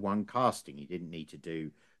needed to do one casting. You didn't need to do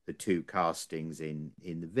the 2 castings in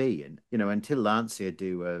the V. And, until Lancia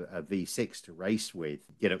do a V6 to race with,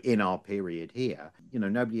 in our period here,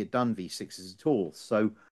 nobody had done V6s at all. So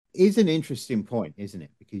it's an interesting point, isn't it?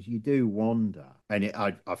 Because you do wonder, and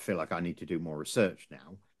I feel like I need to do more research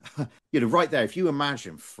now. Right there, if you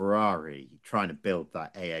imagine Ferrari trying to build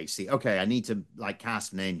that AAC, okay, I need to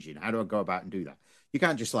cast an engine. How do I go about and do that? You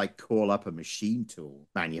can't just call up a machine tool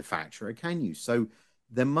manufacturer, can you? So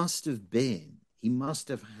he must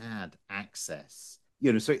have had access,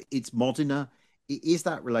 so it's Modena. It is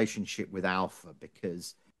that relationship with Alfa,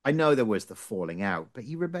 because I know there was the falling out, but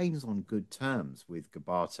he remains on good terms with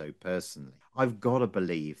Gabarto personally. I've got to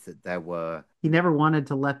believe that he never wanted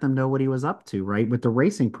to let them know what he was up to, right, with the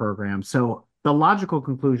racing program. So the logical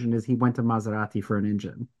conclusion is he went to Maserati for an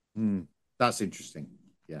engine. That's interesting.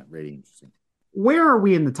 Yeah, really interesting. Where are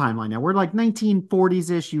we in the timeline now? We're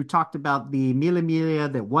 1940s-ish. You talked about the Mille Miglia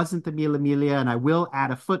that wasn't the Mille Miglia, and I will add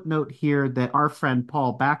a footnote here that our friend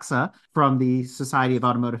Paul Baxa from the Society of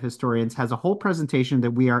Automotive Historians has a whole presentation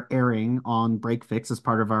that we are airing on Break Fix as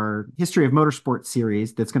part of our History of Motorsport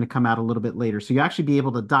series that's going to come out a little bit later. So you actually be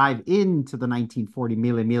able to dive into the 1940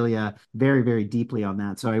 Mille Miglia very, very deeply on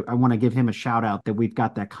that. So I want to give him a shout out that we've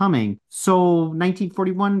got that coming. So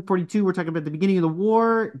 1941, 42, we're talking about the beginning of the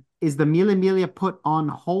war. Is the Mille Miglia put on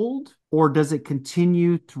hold, or does it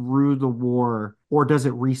continue through the war, or does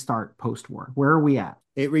it restart post-war? Where are we at?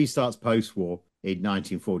 It restarts post-war in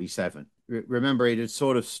 1947. Remember, it had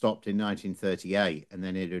sort of stopped in 1938, and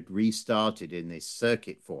then it had restarted in this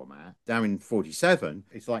circuit format. Down in 47,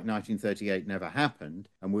 it's like 1938 never happened,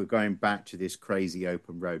 and we're going back to this crazy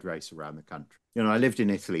open road race around the country. I lived in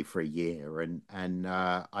Italy for a year, and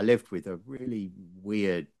I lived with a really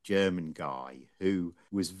weird German guy who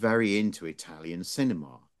was very into Italian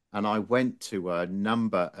cinema. and I went to a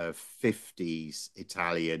number of 50s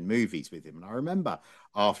Italian movies with him. And I remember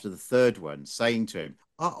after the third one saying to him,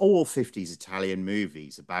 are all 50s Italian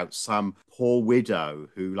movies about some poor widow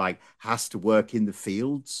who like has to work in the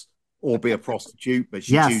fields or be a prostitute, but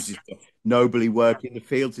she Yes. chooses to nobly work in the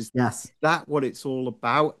fields? Is Yes. that what it's all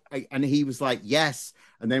about? And he was like, yes.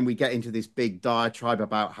 And then we get into this big diatribe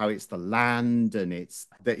about how it's the land and it's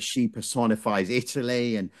that she personifies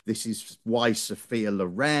Italy. And this is why Sophia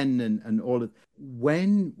Loren and all of.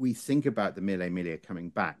 When we think about the Mille Miglia coming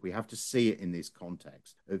back, we have to see it in this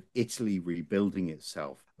context of Italy rebuilding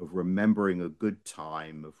itself, of remembering a good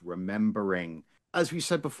time, of remembering, as we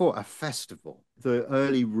said before, a festival. The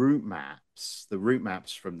early the route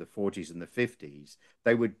maps from the 40s and the 50s,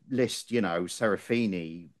 they would list,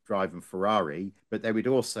 Serafini driving Ferrari, but they would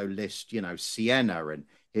also list, Siena, and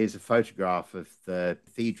here's a photograph of the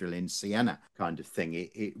cathedral in Siena kind of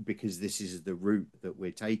thing, because this is the route that we're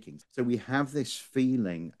taking. So we have this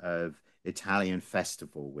feeling of Italian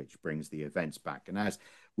festival, which brings the events back. And as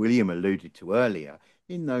William alluded to earlier,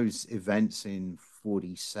 in those events in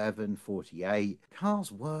 47, 48,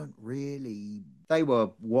 cars weren't really, they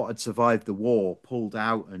were what had survived the war, pulled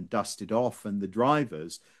out and dusted off, and the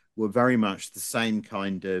drivers were very much the same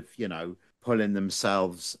kind of, pulling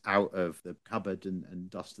themselves out of the cupboard and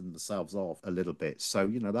dusting themselves off a little bit. So,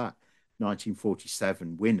 that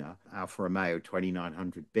 1947 winner, Alfa Romeo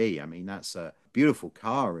 2900B, I mean, that's a beautiful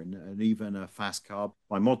car and even a fast car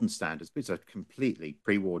by modern standards, but it's a completely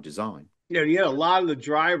pre-war design. You had a lot of the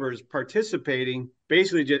drivers participating,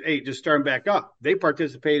 basically just starting back up. They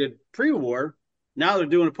participated pre-war. Now they're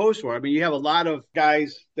doing a post-war. I mean, you have a lot of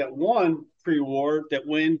guys that won pre-war that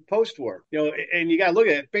win post-war. And you got to look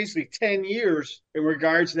at it, basically 10 years in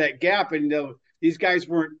regards to that gap. And these guys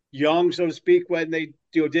weren't young, so to speak, when they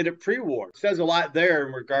did it pre-war. It says a lot there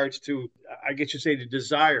in regards to, I guess you say, the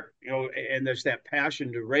desire, and there's that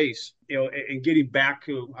passion to race, and getting back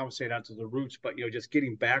to, I would say not to the roots, but, just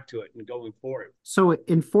getting back to it and going for it. So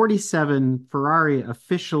in 47, Ferrari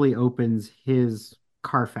officially opens his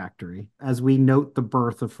car factory. As we note the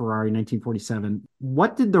birth of Ferrari 1947,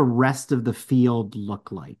 what did the rest of the field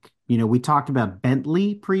look like? We talked about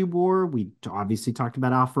Bentley pre-war. We obviously talked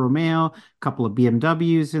about Alfa Romeo, a couple of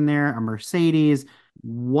BMWs in there, a Mercedes.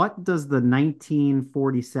 What does the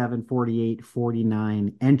 1947, 48,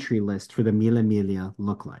 49 entry list for the Mille Miglia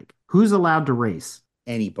look like? Who's allowed to race?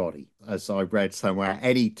 Anybody, as I read somewhere,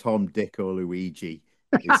 any Tom, Dick, or Luigi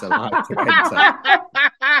is allowed to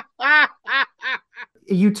enter.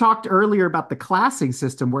 You talked earlier about the classing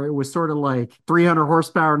system where it was sort of like 300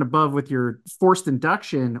 horsepower and above with your forced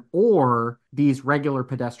induction, or these regular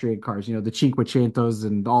pedestrian cars, the Cinquecentos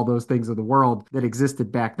and all those things of the world that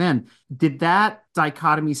existed back then. Did that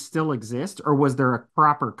dichotomy still exist, or was there a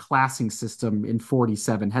proper classing system in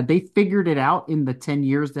 47? Had they figured it out in the 10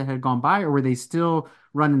 years that had gone by, or were they still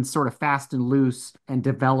running sort of fast and loose and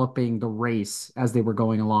developing the race as they were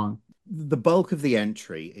going along? The bulk of the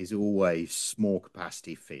entry is always small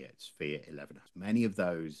capacity Fiats, Fiat 11. Many of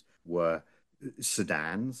those were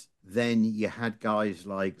sedans. Then you had guys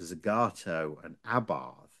like Zagato and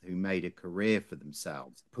Abarth who made a career for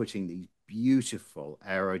themselves, putting these beautiful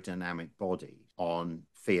aerodynamic bodies on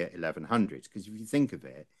Fiat 1100s. Because if you think of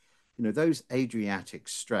it, those Adriatic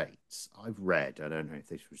Straits, I've read, I don't know if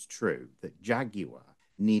this was true, that Jaguar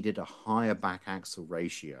needed a higher back axle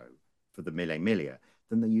ratio for the Mille Miglia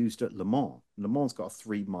than they used at Le Mans. Le Mans got a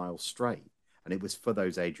 3-mile straight, and it was for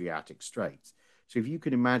those Adriatic Straits. So if you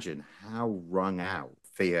can imagine how wrung out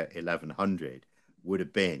Fiat 1100 would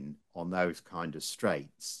have been on those kind of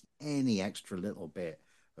straights, any extra little bit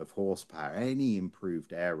of horsepower, any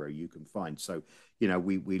improved aero you can find. So,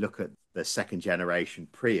 we look at the second generation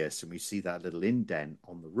Prius and we see that little indent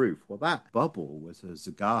on the roof. Well, that bubble was a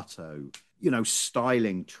Zagato,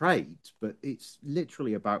 styling trait, but it's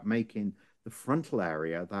literally about making the frontal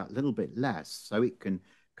area that little bit less so it can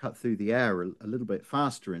cut through the air a little bit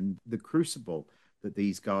faster. And the crucible that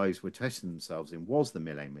these guys were testing themselves in was the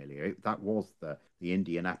Mille Miglia. That was the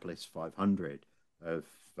Indianapolis 500 of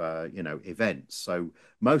events. So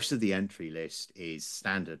most of the entry list is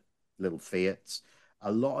standard little Fiats.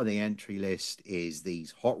 A lot of the entry list is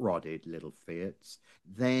these hot-rodded little Fiats.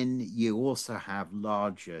 Then you also have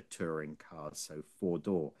larger touring cars, so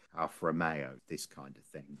four-door Alfa Romeo, this kind of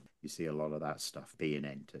thing. You see a lot of that stuff being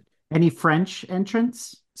entered. Any French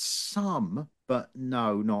entrants? Some, but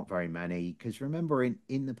no, not very many. Because remember,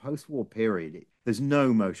 in the post-war period, there's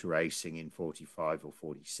no motor racing in 45 or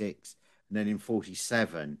 46. And then in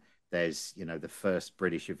 47, there's, the first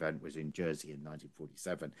British event was in Jersey in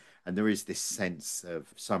 1947. And there is this sense of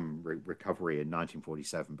some recovery in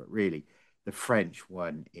 1947, but really, the French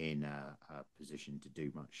weren't in a position to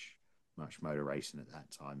do much motor racing at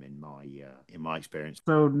that time in my experience.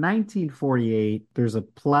 So 1948, there's a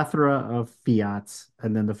plethora of Fiats,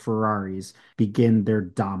 and then the Ferraris begin their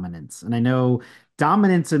dominance. And I know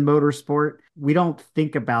dominance in motorsport, we don't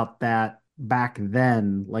think about that back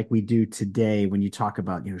then like we do today when you talk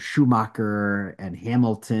about, Schumacher and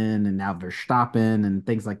Hamilton and now Verstappen and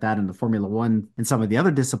things like that in the Formula One and some of the other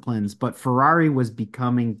disciplines. But Ferrari was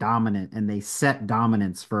becoming dominant, and they set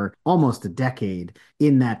dominance for almost a decade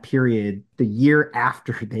in that period, the year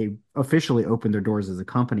after they officially opened their doors as a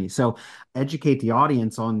company. So educate the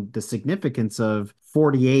audience on the significance of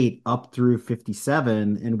 48 up through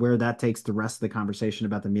 57 and where that takes the rest of the conversation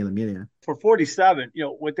about the Mille Miglia. For 47,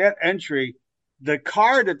 with that entry, the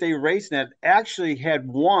car that they raced in actually had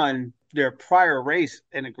won their prior race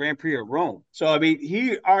in the Grand Prix of Rome. So, I mean,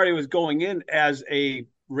 he already was going in as a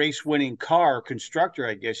race winning car constructor,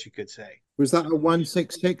 I guess you could say. Was that a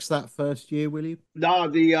 166 that first year, William? No,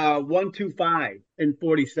 the 125 in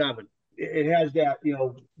 47. It has that,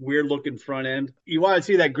 weird looking front end. You want to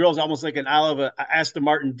see that grill's almost like an Aston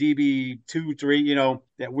Martin DB2-3,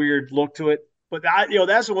 that weird look to it. But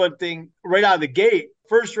that's the one thing right out of the gate.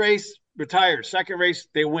 First race, retires. Second race,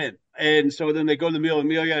 they win. And so then they go to the Mille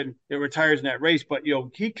Miglia and it retires in that race. But,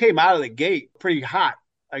 he came out of the gate pretty hot,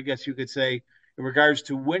 I guess you could say, in regards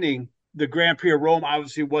to winning. The Grand Prix of Rome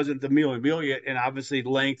obviously wasn't the Mille Miglia, and obviously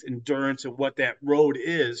length, endurance, and what that road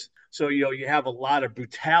is. So, you have a lot of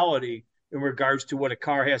brutality in regards to what a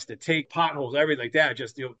car has to take, potholes, everything like that.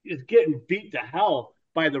 Just, it's getting beat to hell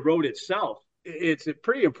by the road itself. It's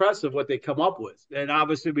pretty impressive what they come up with. And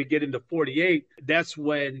obviously we get into 48. That's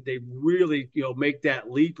when they really, make that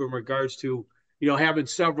leap in regards to, having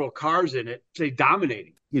several cars in it, say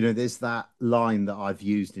dominating. There's that line that I've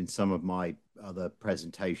used in some of my other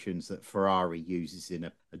presentations that Ferrari uses in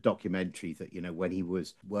a documentary that, when he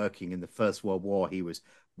was working in the First World War, he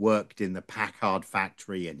worked in the Packard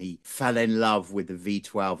factory and he fell in love with the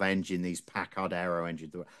V12 engine, these Packard aero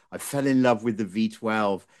engines. I fell in love with the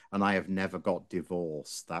V12 and I have never got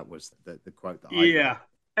divorced. That was the quote that I read.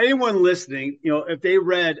 Anyone listening, if they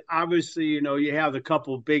read, obviously, you have a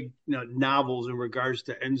couple of big novels in regards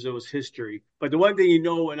to Enzo's history. But the one thing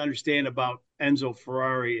and understand about Enzo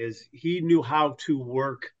Ferrari is he knew how to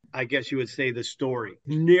work, I guess you would say, the story,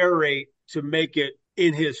 narrate to make it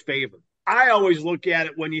in his favor. I always look at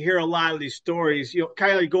it when you hear a lot of these stories,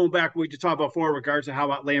 kind of like going back what we just talked about before in regards to how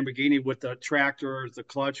about Lamborghini with the tractors, the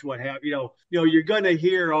clutch, what have you're going to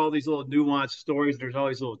hear all these little nuanced stories. There's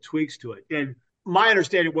always little tweaks to it. And my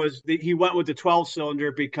understanding was that he went with the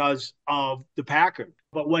 12-cylinder because of the Packard.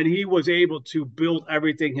 But when he was able to build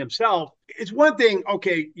everything himself, it's one thing,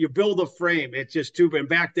 okay, you build a frame. It's just tube. And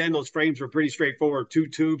back then, those frames were pretty straightforward. 2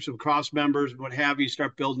 tubes, some cross members, and what have you,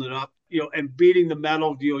 start building it up, and beating the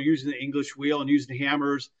metal, using the English wheel and using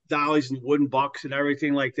hammers, dollies and wooden bucks and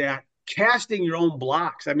everything like that. Casting your own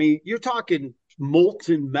blocks. I mean, you're talking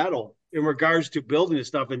molten metal in regards to building this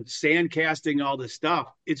stuff and sand casting all this stuff.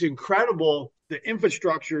 It's incredible the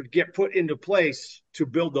infrastructure to get put into place to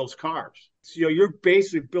build those cars. So, you're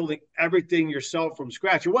basically building everything yourself from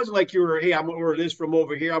scratch. It wasn't like you were, hey, I'm going to order this from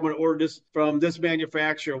over here. I'm going to order this from this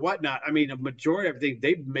manufacturer, whatnot. I mean, a majority of everything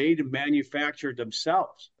they've made and manufactured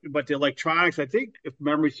themselves. But the electronics, I think, if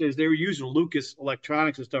memory says, they were using Lucas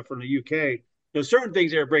Electronics and stuff from the UK. Certain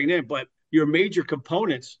things they were bringing in, but your major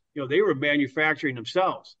components, they were manufacturing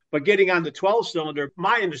themselves. But getting on the 12-cylinder,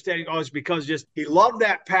 my understanding is because just he loved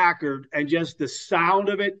that Packard and just the sound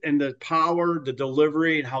of it and the power, the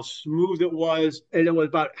delivery, and how smooth it was. And it was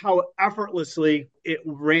about how effortlessly it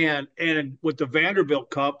ran. And with the Vanderbilt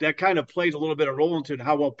Cup, that kind of played a little bit of role into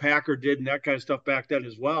how well Packard did and that kind of stuff back then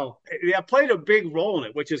as well. That played a big role in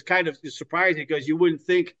it, which is kind of surprising because you wouldn't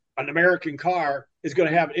think an American car is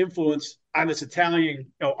going to have influence on this Italian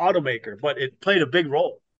automaker, but it played a big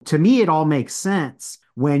role. To me, it all makes sense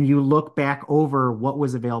when you look back over what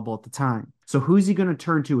was available at the time. So who's he going to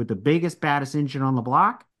turn to with the biggest, baddest engine on the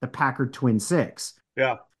block? The Packard Twin 6.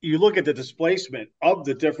 Yeah. You look at the displacement of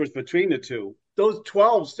the difference between the two. Those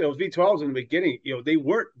V12s in the beginning, they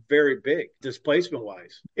weren't very big displacement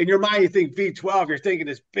wise. In your mind, you think V12, you're thinking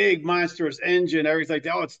this big monstrous engine, everything like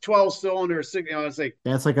that. Oh, it's 12-cylinder, it's like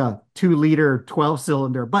that's like a 2-liter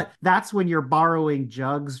 12-cylinder. But that's when you're borrowing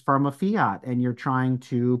jugs from a Fiat and you're trying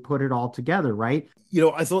to put it all together, right?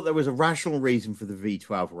 I thought there was a rational reason for the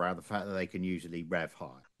V12 around the fact that they can usually rev high.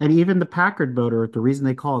 And even the Packard motor, the reason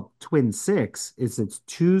they call it Twin 6 is it's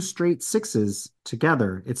 2 straight 6s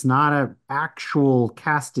together. It's not an actual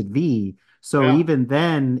casted V. So Yeah. even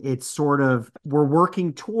then, it's sort of, we're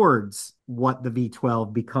working towards what the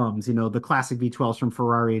V12 becomes, the classic V12s from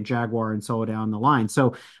Ferrari and Jaguar and so down the line.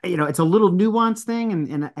 So, it's a little nuanced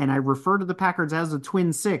thing. And I refer to the Packards as a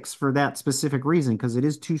twin six for that specific reason, because it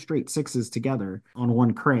is two straight sixes together on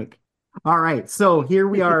one crank. All right, so here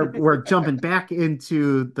we are. We're jumping back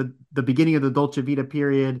into the beginning of the Dolce Vita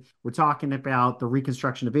period. We're talking about the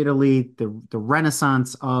reconstruction of Italy, the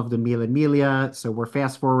renaissance of the Mille Miglia. So we're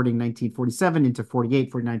fast forwarding 1947 into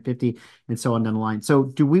 48, 49, 50, and so on down the line. So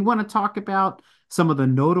do we want to talk about some of the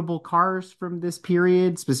notable cars from this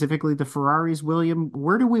period, specifically the Ferraris, William?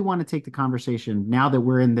 Where do we want to take the conversation now that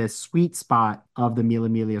we're in this sweet spot of the Mille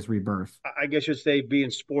Miglia's rebirth? I guess you'd say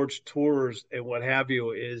being sports tours and what have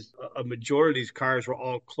you is a majority of these cars were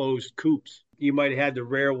all closed coupes. You might have had the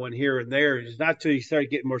rare one here and there. It's not till you start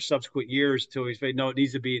getting more subsequent years till you say, no, it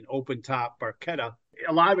needs to be an open top Barchetta.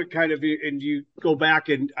 A lot of it kind of, and you go back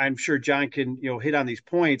and I'm sure John can, hit on these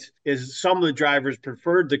points, is some of the drivers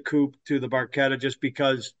preferred the coupe to the Barchetta just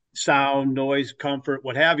because sound, noise, comfort,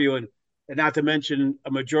 what have you. And not to mention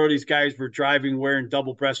a majority of these guys were driving wearing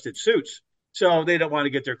double-breasted suits. So they don't want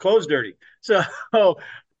to get their clothes dirty. So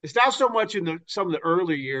it's not so much in some of the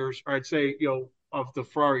early years, or I'd say, of the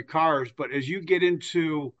Ferrari cars, but as you get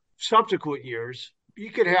into subsequent years, you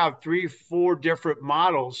could have 3, 4 different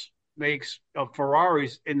models makes of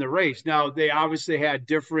Ferraris in the race. Now they obviously had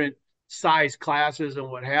different size classes and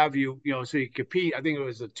what have you, so you compete. I think it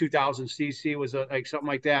was a 2000 cc was like something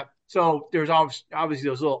like that. So there's obviously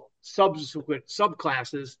those little subsequent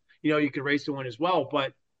subclasses, you could race the one as well.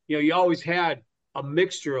 But you always had a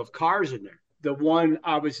mixture of cars in there. The one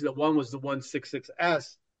was the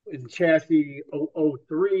 166S in chassis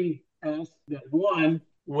 003S that won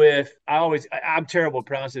with, I'm terrible at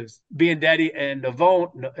pronouncing this, Biandetti and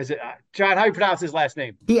Navone. Is it, John, how do you pronounce his last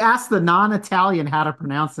name? He asked the non-Italian how to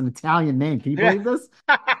pronounce an Italian name. Can you believe this?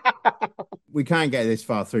 We can't get this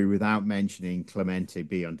far through without mentioning Clemente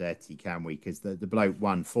Biondetti, can we? Because the bloke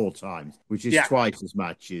won 4 times, which is twice as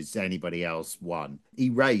much as anybody else won. He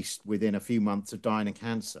raced within a few months of dying of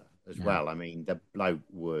cancer as well. I mean, the bloke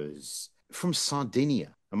was from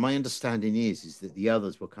Sardinia. And my understanding is that the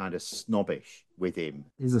others were kind of snobbish with him.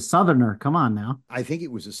 He's a Southerner. Come on now. I think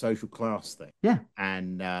it was a social class thing. Yeah.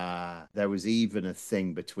 And there was even a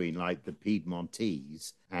thing between like the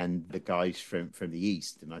Piedmontese and the guys from the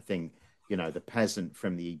East. And I think, the peasant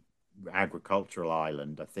from the agricultural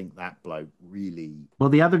island, I think that bloke really... Well,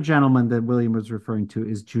 the other gentleman that William was referring to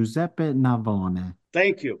is Giuseppe Navone.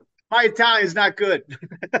 Thank you. My Italian's not good.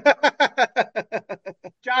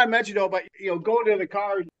 John mentioned, but going to the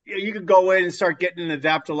car, you could go in and start getting and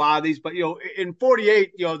adapt to a lot of these. But in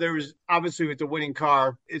 48, there was obviously with the winning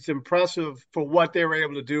car, it's impressive for what they were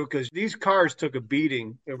able to do because these cars took a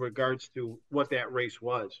beating in regards to what that race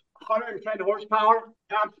was. 110 horsepower,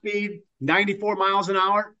 top speed, 94 miles an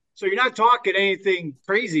hour. So you're not talking anything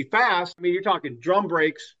crazy fast. I mean, you're talking drum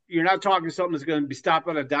brakes. You're not talking something that's going to be stopped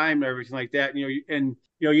on a dime and everything like that.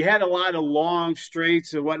 You had a lot of long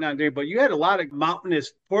straights and whatnot there, but you had a lot of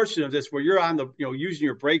mountainous portion of this where you're on the, using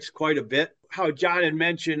your brakes quite a bit. How John had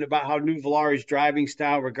mentioned about how Nuvolari's driving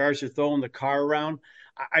style regards to throwing the car around.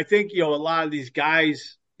 I think, a lot of these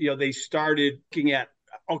guys, they started looking at,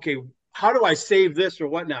 okay, how do I save this or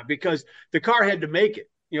whatnot? Because the car had to make it.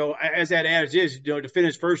 As that adage is, to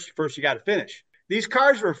finish first you got to finish. These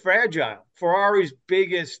cars were fragile. Ferrari's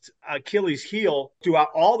biggest Achilles heel throughout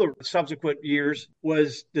all the subsequent years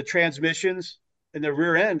was the transmissions and the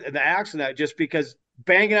rear end and the axle, that just because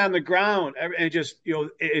banging on the ground, and it just,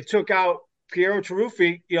 it took out Piero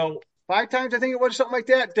Taruffi, 5 times, I think it was, something like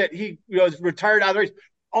that, that he was retired out of the race.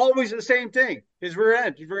 Always the same thing. His rear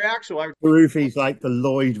end, his rear axle. Taruffi's like the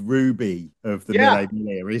Lloyd Ruby of the Mille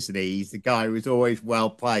Miglia, isn't he? He's the guy who's always well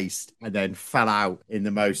placed and then fell out in the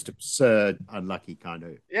most absurd, unlucky kind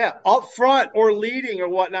of. Yeah, up front or leading or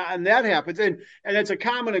whatnot, and that happens. And it's a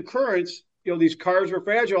common occurrence. These cars are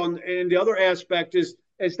fragile. And the other aspect is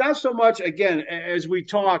it's not so much, again, as we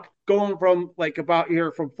talk, going from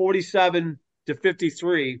from 47 to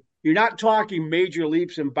 53. You're not talking major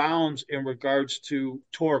leaps and bounds in regards to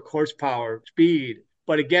torque, horsepower, speed,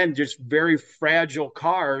 but again, just very fragile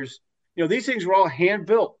cars. These things were all hand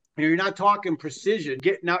built. You're not talking precision,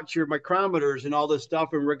 getting out your micrometers and all this stuff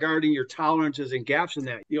and regarding your tolerances and gaps in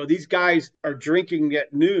that. These guys are drinking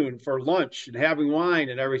at noon for lunch and having wine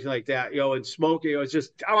and everything like that, and smoking. It's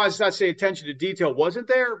just, I want to not say attention to detail wasn't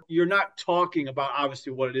there. You're not talking about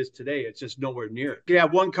obviously what it is today. It's just nowhere near it. You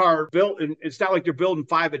have one car built, and it's not like they're building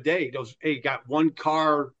 5 a day. You got one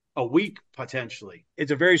car a week potentially.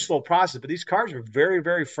 It's a very slow process, but these cars are very,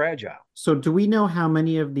 very fragile. So do we know how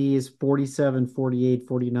many of these 47, 48,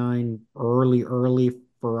 49 early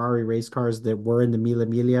Ferrari race cars that were in the Mille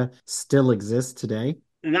Miglia still exist today?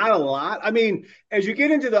 Not a lot. I mean, as you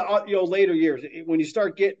get into the later years, when you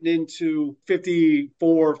start getting into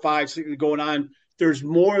 54, 5, 6 going on, there's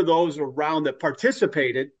more of those around that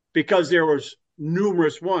participated because there was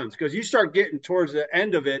numerous ones. Because you start getting towards the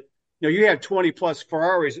end of it, you have 20 plus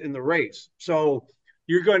Ferraris in the race. So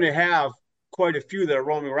you're going to have quite a few that are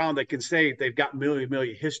roaming around that can say they've got million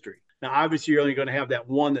history. Now, obviously, you're only going to have that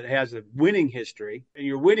one that has a winning history. And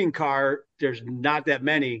your winning car, there's not that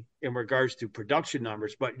many in regards to production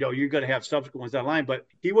numbers, but you're going to have subsequent ones online. But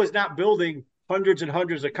he was not building hundreds and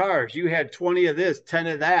hundreds of cars. You had 20 of this, 10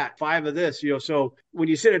 of that, 5 of this, So when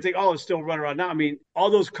you sit and think, oh, it's still running around now, I mean, all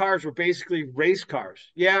those cars were basically race cars.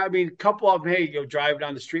 Yeah, I mean, a couple of them, hey, drive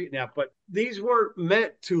down the street now, but these were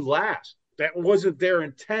meant to last. That wasn't their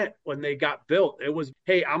intent when they got built. It was,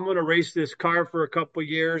 hey, I'm going to race this car for a couple of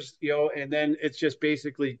years, and then it's just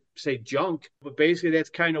basically say junk. But basically, that's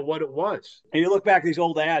kind of what it was. And you look back at these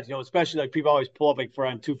old ads, especially like people always pull up like for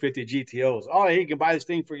on 250 GTOs. Oh, hey, you can buy this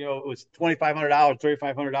thing for, it was $2,500,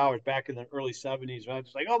 $3,500 back in the early 70s. Right?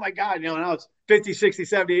 It's like, oh my God, now it's 50, 60,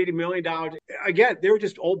 70, $80 million. Again, they were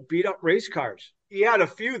just old beat up race cars. You had a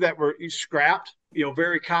few that were scrapped,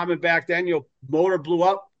 very common back then. Motor blew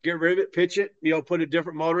up. Get rid of it, pitch it, put a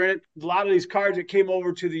different motor in it. A lot of these cars that came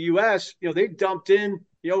over to the U.S., they dumped in,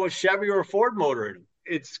 a Chevy or a Ford motor in them.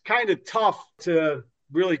 It's kind of tough to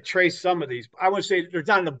really trace some of these. I wouldn't say there's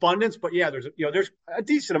not an abundance, but yeah, there's a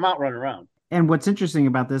decent amount running around. And what's interesting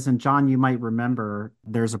about this, and John, you might remember,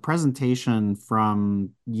 there's a presentation from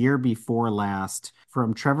year before last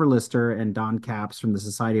from Trevor Lister and Don Capps from the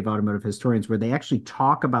Society of Automotive Historians, where they actually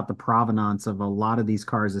talk about the provenance of a lot of these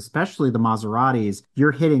cars, especially the Maseratis.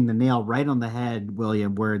 You're hitting the nail right on the head,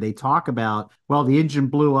 William, where they talk about, well, the engine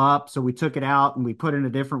blew up, so we took it out and we put in a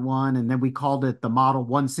different one, and then we called it the Model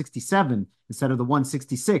 167 instead of the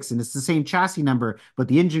 166. And it's the same chassis number, but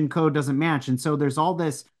the engine code doesn't match. And so there's all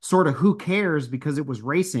this sort of who cares because it was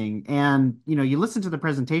racing. And, you listen to the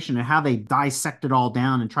presentation and how they dissect it all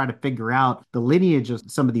down and try to figure out the lineage of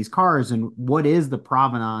some of these cars and what is the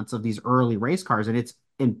provenance of these early race cars.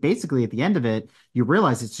 And basically at the end of it, you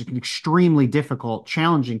realize it's an extremely difficult,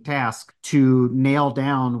 challenging task to nail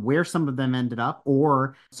down where some of them ended up,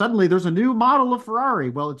 or suddenly there's a new model of Ferrari.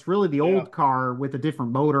 Well, it's really the old car with a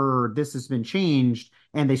different motor, or this has been changed,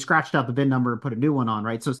 and they scratched out the VIN number and put a new one on,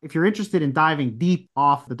 right? So if you're interested in diving deep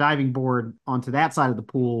off the diving board onto that side of the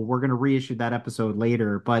pool, we're going to reissue that episode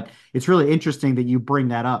later. But it's really interesting that you bring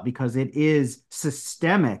that up because it is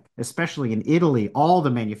systemic, especially in Italy, all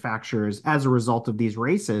the manufacturers as a result of these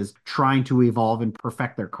races trying to evolve and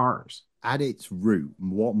perfect their cars. At its root,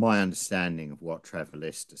 what my understanding of what Trevor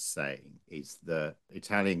Lister's saying is that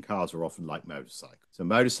Italian cars are often like motorcycles. So a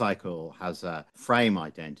motorcycle has a frame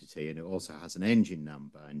identity and it also has an engine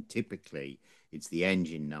number. And typically it's the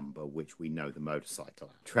engine number which we know the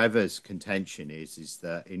motorcycle at. Trevor's contention is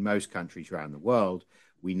that in most countries around the world,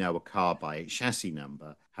 we know a car by its chassis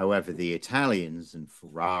number. However, the Italians and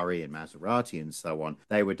Ferrari and Maserati and so on,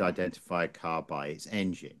 they would identify a car by its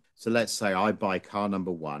engine. So let's say I buy car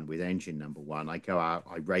number 1 with engine number 1. I go out,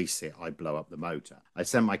 I race it, I blow up the motor. I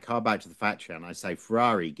send my car back to the factory and I say,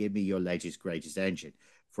 Ferrari, give me your latest, greatest engine.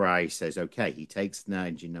 Ferrari says, okay. He takes the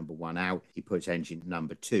engine number 1 out. He puts engine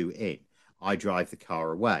number 2 in. I drive the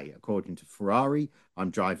car away. According to Ferrari,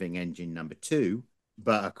 I'm driving engine number 2.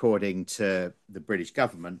 But according to the British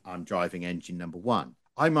government, I'm driving engine number 1.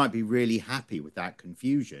 I might be really happy with that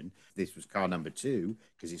confusion. If this was car number 2,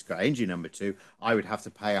 because it's got engine number 2, I would have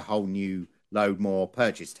to pay a whole new load more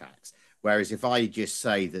purchase tax. Whereas if I just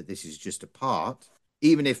say that this is just a part,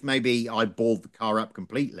 even if maybe I balled the car up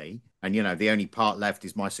completely and, the only part left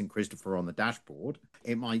is my St. Christopher on the dashboard,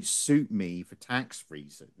 it might suit me for tax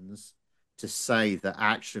reasons to say that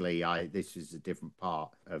actually this is a different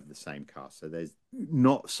part of the same car. So there's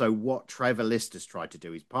not, so what Trevor Lister's tried to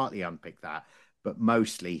do is partly unpick that, but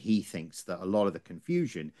mostly he thinks that a lot of the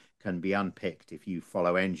confusion can be unpicked if you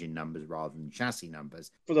follow engine numbers rather than chassis numbers.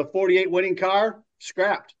 For the 48 winning car,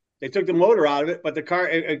 scrapped. They took the motor out of it, but the car,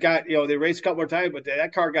 it got, they raced a couple more times, but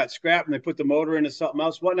that car got scrapped and they put the motor into something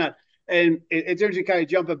else, whatnot. And it's interesting kind of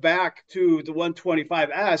jumping back to the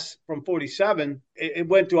 125S from 47. It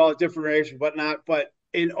went through all the different races and whatnot. But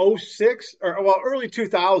in 06, early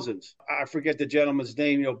 2000s, I forget the gentleman's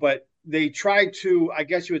name, but they tried to, I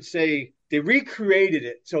guess you would say, they recreated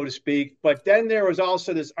it, so to speak. But then there was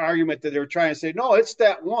also this argument that they were trying to say, no, it's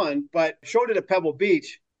that one, but showed it at Pebble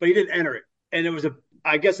Beach, but he didn't enter it. And it was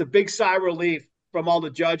a big sigh of relief from all the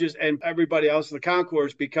judges and everybody else in the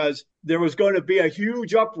concourse because there was going to be a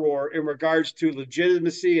huge uproar in regards to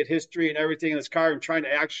legitimacy and history and everything in this car and trying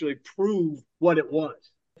to actually prove what it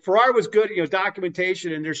was. Ferrari was good,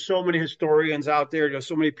 documentation, and there's so many historians out there. There's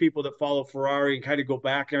so many people that follow Ferrari and kind of go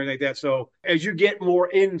back and everything like that. So as you get more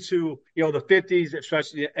into, the 50s,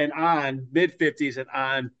 especially and on, mid 50s and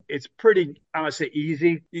on, it's pretty, I would say,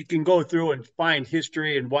 easy. You can go through and find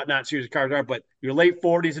history and whatnot, see what the cars are. But your late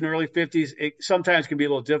 40s and early 50s, it sometimes can be a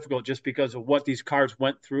little difficult just because of what these cars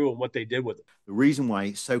went through and what they did with them. The reason why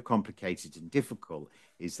it's so complicated and difficult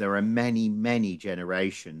is there are many, many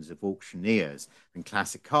generations of auctioneers and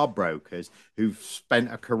classic car brokers who've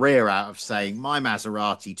spent a career out of saying my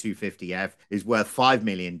Maserati 250F is worth $5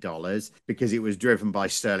 million because it was driven by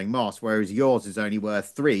Sterling Moss, whereas yours is only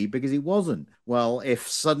worth $3 because it wasn't. Well, if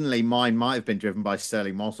suddenly mine might have been driven by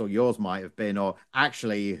Sterling Moss or yours might have been, or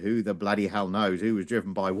actually who the bloody hell knows who was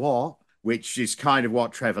driven by what, which is kind of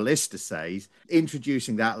what Trevor Lister says,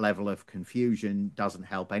 introducing that level of confusion doesn't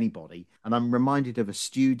help anybody. And I'm reminded of a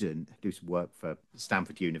student who used to work for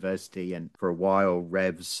Stanford University, and for a while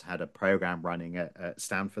Revs had a program running at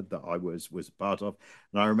Stanford that I was part of.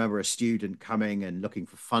 And I remember a student coming and looking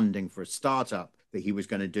for funding for a startup that he was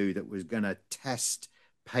going to do that was going to test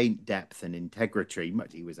paint depth and integrity.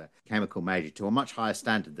 He was a chemical major, to a much higher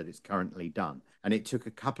standard than it's currently done. And it took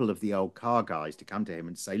a couple of the old car guys to come to him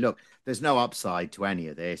and say, look, there's no upside to any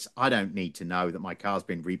of this. I don't need to know that my car's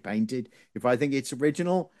been repainted if I think it's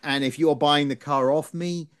original. And if you're buying the car off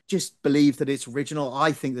me, just believe that it's original.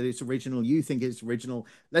 I think that it's original. You think it's original.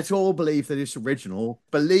 Let's all believe that it's original.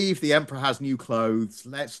 Believe the emperor has new clothes.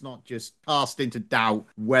 Let's not just cast into doubt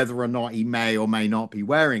whether or not he may or may not be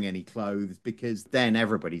wearing any clothes, because then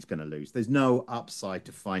everybody's going to lose. There's no upside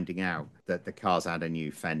to finding out that the car's had a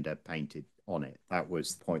new fender painted on it. That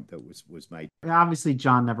was the point that was made. Obviously,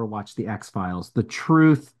 John never watched the X-Files. The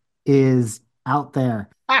truth is out there.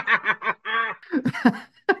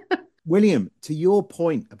 William, to your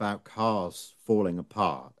point about cars falling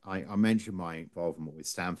apart, I mentioned my involvement with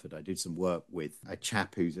Stanford. I did some work with a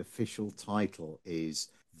chap whose official title is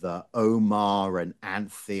the Omar and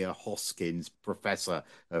Anthea Hoskins Professor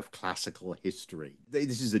of Classical History.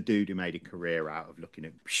 This is a dude who made a career out of looking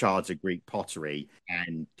at shards of Greek pottery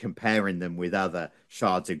and comparing them with other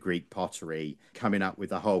shards of Greek pottery, coming up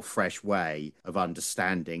with a whole fresh way of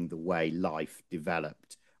understanding the way life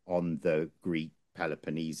developed on the Greek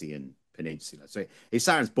Peloponnesian Peninsula. So it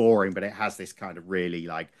sounds boring, but it has this kind of really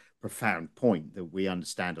profound point that we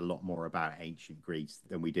understand a lot more about ancient Greece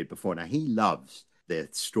than we did before. Now, he loves the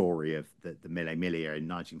story of the Mille Miglia in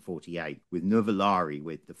 1948 with Nuvolari,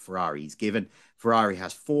 with the Ferrari. Ferrari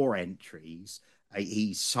has 4 entries.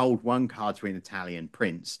 He sold one car to an Italian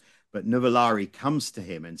prince, but Nuvolari comes to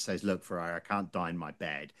him and says, look, Ferrari, I can't die in my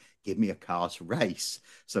bed. Give me a car to race.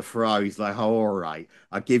 So Ferrari's like, oh, all right,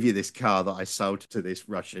 I'll give you this car that I sold to this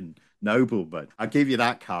Russian nobleman. I'll give you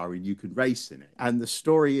that car and you can race in it. And the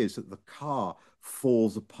story is that the car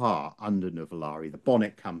falls apart under Nuvolari. The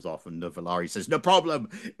bonnet comes off and Nuvolari says, no problem,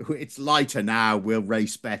 it's lighter now, we'll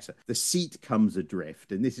race better. The seat comes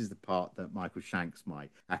adrift, and this is the part that Michael Shanks, my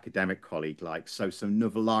academic colleague, likes. So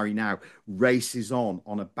Nuvolari now races on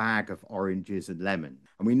a bag of oranges and lemon.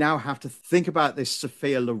 And we now have to think about this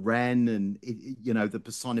Sophia Loren and, the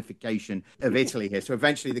personification of Italy here. So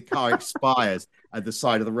eventually the car expires at the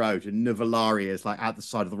side of the road, and Nuvolari is at the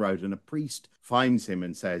side of the road, and a priest finds him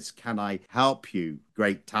and says, can I help you,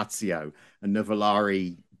 great Tazio? And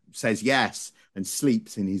Nuvolari says yes and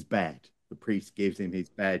sleeps in his bed. The priest gives him his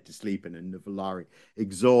bed to sleep in, and Nuvolari,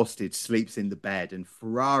 exhausted, sleeps in the bed. And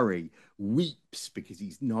Ferrari weeps because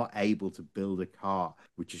he's not able to build a car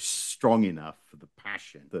which is strong enough for the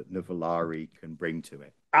passion that Nuvolari can bring to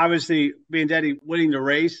it. Obviously, being Daddy winning the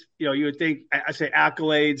race, you would think, I say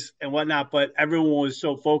accolades and whatnot, but everyone was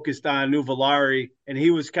so focused on Nuvolari, and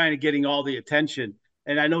he was kind of getting all the attention.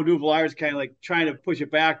 And I know Nuvolari was kind of trying to push it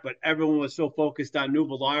back, but everyone was so focused on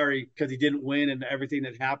Nuvolari because he didn't win and everything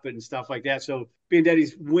that happened and stuff like that. So being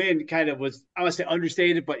Daddy's win kind of was, I would say,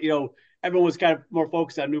 understated, but everyone was kind of more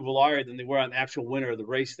focused on Nuvolari than they were on the actual winner of the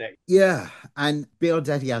race day. Yeah, and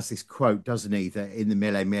Biondetти has this quote, doesn't he, that in the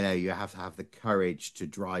Mille Miglia you have to have the courage to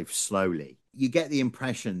drive slowly. You get the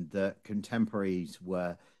impression that contemporaries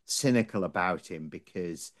were cynical about him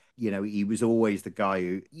because, he was always the guy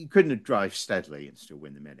who, you couldn't drive steadily and still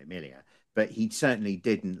win the Mille Miglia. But he certainly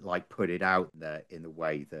didn't put it out there in the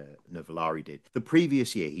way that Nuvolari did. The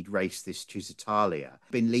previous year, he'd raced this Cisitalia,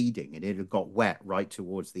 been leading, and it had got wet right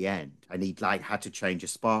towards the end. And he'd had to change a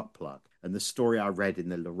spark plug. And the story I read in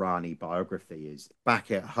the Lorani biography is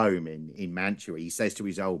back at home in Mantua, he says to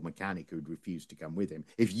his old mechanic who'd refused to come with him,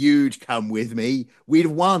 if you'd come with me, we'd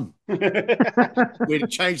have won. We'd have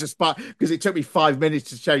changed the spark because it took me 5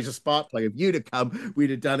 minutes to change the spark plug. If you'd have come,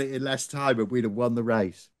 we'd have done it in less time and we'd have won the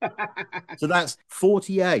race. So that's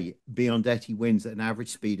 48. Biondetti wins at an average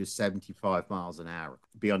speed of 75 miles an hour.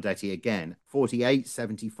 Biondetti again,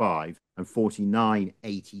 48.75 and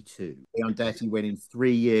 49.82. Biondetti winning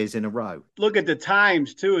 3 years in a row. Look at the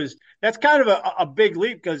times too. That's kind of a big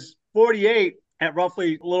leap because 48 at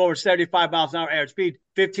roughly a little over 75 miles an hour average speed,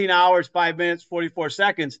 15 hours, 5 minutes, 44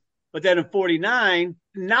 seconds. But then in 49,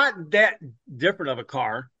 not that different of a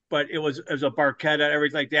car, but it was a Barchetta,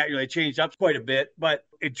 everything like that. They changed up quite a bit, but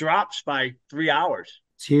it drops by 3 hours.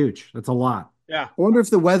 It's huge. That's a lot. Yeah. I wonder if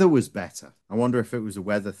the weather was better. I wonder if it was a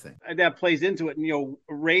weather thing. And that plays into it. And,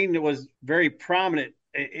 rain was very prominent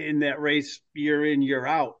in that race year in, year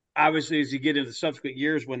out. Obviously, as you get into subsequent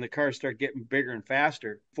years when the cars start getting bigger and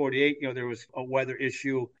faster, 48, there was a weather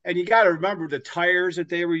issue. And you got to remember the tires that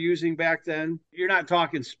they were using back then. You're not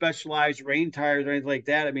talking specialized rain tires or anything like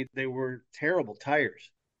that. I mean, they were terrible tires.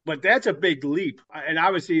 But that's a big leap. And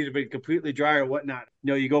obviously, it'd been completely dry or whatnot.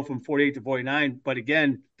 You go from 48 to 49. But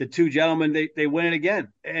again, the two gentlemen, they win it again.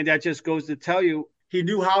 And that just goes to tell you, he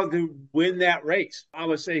knew how to win that race. I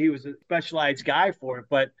would say he was a specialized guy for it.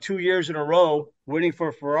 But 2 years in a row, winning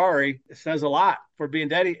for Ferrari says a lot for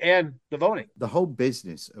Biondetti and Livoni. The whole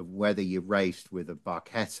business of whether you raced with a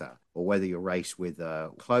Barchetta or whether you race with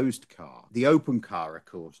a closed car, the open car, of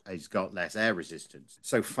course, has got less air resistance.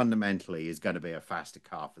 So fundamentally is going to be a faster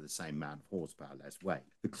car for the same amount of horsepower, less weight.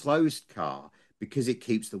 The closed car, because it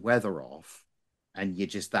keeps the weather off, and you're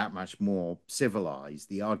just that much more civilized,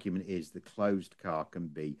 the argument is the closed car can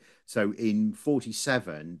be. So in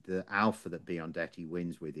 47, the Alfa that Biondetti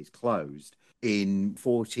wins with is closed. In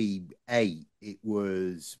 48, it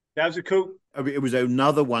was... That was a coupe. It was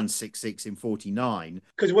another 166 in 49.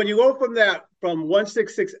 Because when you go from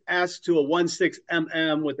 166S to a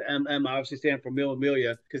 16mm, with the MM obviously standing for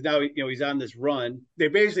Miglia, because now he's on this run. They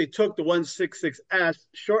basically took the 166S,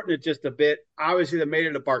 shortened it just a bit. Obviously, they made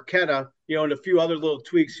it a Barchetta, and a few other little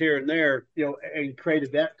tweaks here and there, and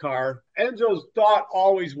created that car. Enzo's thought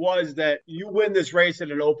always was that you win this race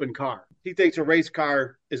in an open car. He thinks a race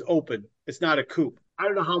car is open. It's not a coupe. I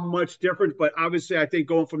don't know how much different, but obviously I think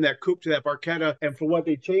going from that coupe to that Barchetta and for what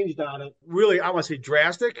they changed on it, really, I want to say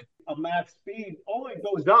drastic. A max speed only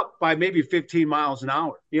goes up by maybe 15 miles an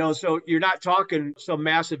hour. So you're not talking some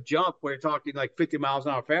massive jump where you're talking like 50 miles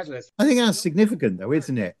an hour faster. I think that's significant though,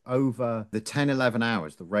 isn't it? Over the 10, 11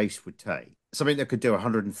 hours the race would take. Something that could do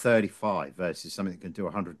 135 versus something that can do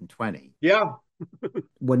 120. Yeah.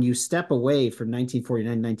 When you step away from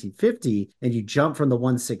 1949, 1950, and you jump from the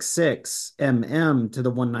 166 mm to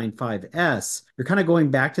the 195S, you're kind of going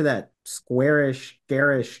back to that squarish,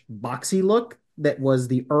 garish, boxy look that was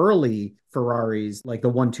the early Ferraris, like the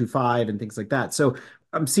 125 and things like that. So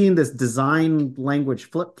I'm seeing this design language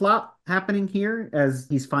flip-flop happening here as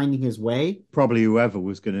he's finding his way. Probably whoever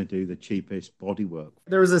was going to do the cheapest bodywork.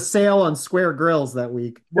 There was a sale on square grills that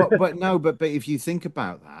week. But if you think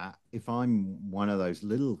about that, if I'm one of those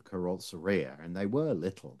little carrozzeria, and they were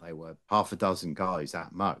little, they were half a dozen guys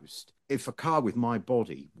at most. If a car with my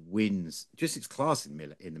body wins just its class in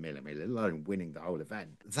the Mille, let alone winning the whole event,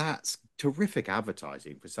 that's terrific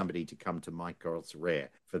advertising for somebody to come to my carrozzeria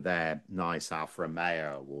for their nice Alfa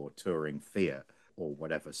Romeo or touring Fiat or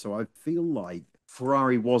whatever. So I feel like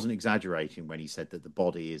Ferrari wasn't exaggerating when he said that the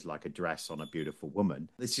body is like a dress on a beautiful woman.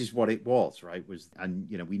 This is what it was, right?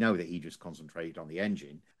 We know that he just concentrated on the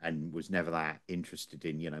engine and was never that interested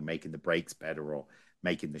in, making the brakes better or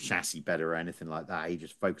making the chassis better or anything like that. He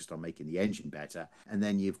just focused on making the engine better. And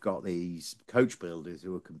then you've got these coach builders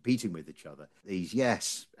who are competing with each other. These,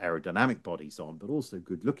 yes, aerodynamic bodies on, but also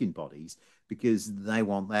good-looking bodies, because they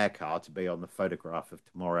want their car to be on the photograph of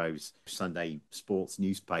tomorrow's Sunday sports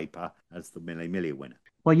newspaper as the Mille winner.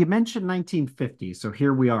 Well, you mentioned 1950, so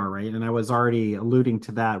here we are, right? And I was already alluding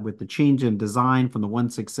to that with the change in design from the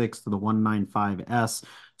 166 to the 195S.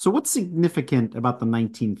 So what's significant about the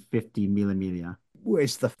 1950 Mille?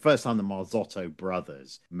 It's the first time the Marzotto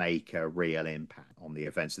brothers make a real impact on the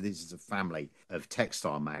event. So this is a family of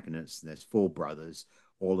textile magnates. There's 4 brothers,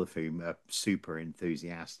 all of whom are super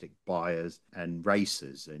enthusiastic buyers and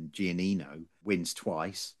racers. And Giannino wins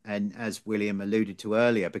twice. And as William alluded to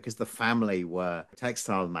earlier, because the family were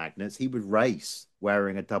textile magnates, he would race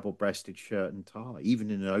wearing a double-breasted shirt and tie,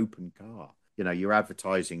 even in an open car. You're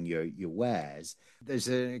advertising your wares. There's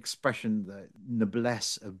an expression that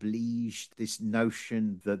noblesse oblige, this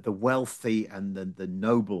notion that the wealthy and the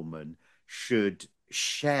nobleman should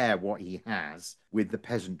share what he has with the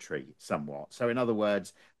peasantry somewhat. So in other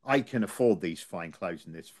words, I can afford these fine clothes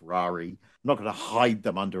in this Ferrari. I'm not going to hide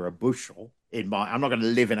them under a bushel. I'm not going to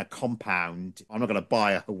live in a compound. I'm not going to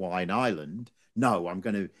buy a Hawaiian island. No, I'm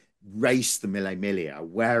going to race the Mille Miglia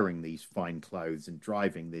wearing these fine clothes and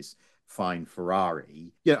driving this fine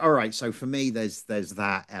Ferrari. Yeah, all right. So for me, there's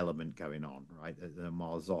that element going on, right? The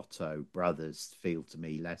Marzotto brothers feel to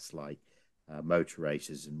me less like motor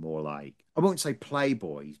racers and more like, I won't say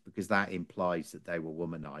playboys, because that implies that they were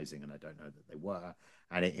womanizing, and I don't know that they were.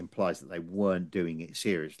 And it implies that they weren't doing it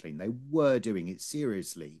seriously. And they were doing it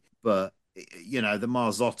seriously. But, you know, the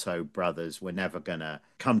Marzotto brothers were never going to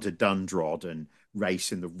come to Dundrod and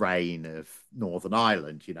race in the rain of Northern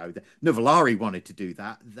Ireland. You know, the Nuvolari wanted to do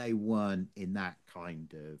that. They weren't in that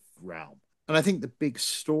kind of realm. And I think the big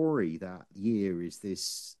story that year is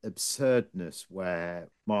this absurdness where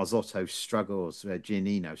Marzotto struggles, where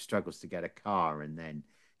Giannino struggles to get a car and then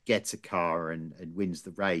gets a car and wins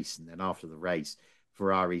the race. And then after the race,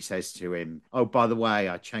 Ferrari says to him, oh, by the way,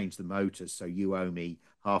 I changed the motor, so you owe me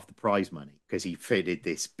half the prize money, because he fitted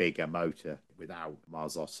this bigger motor without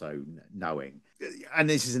Marzotto knowing. And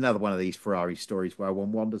this is another one of these Ferrari stories where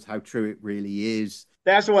one wonders how true it really is.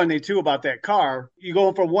 That's the one thing too about that car. You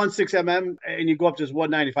go from 16mm and you go up to this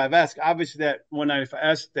 195S. Obviously, that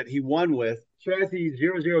 195S that he won with, chassis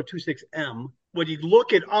 0026M. When you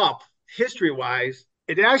look it up history-wise,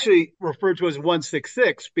 it actually referred to as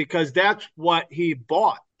 166 because that's what he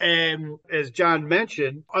bought. And as John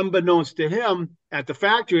mentioned, unbeknownst to him, at the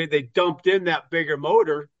factory, they dumped in that bigger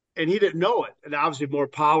motor and he didn't know it. And obviously more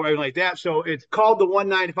power and like that. So it's called the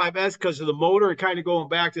 195S because of the motor and kind of going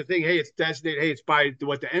back to the thing, hey, it's designated, hey, it's by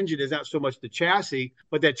what the engine is, not so much the chassis.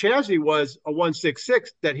 But that chassis was a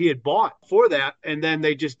 166 that he had bought for that. And then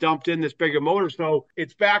they just dumped in this bigger motor. So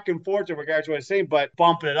it's back and forth in regards to what I'm saying, but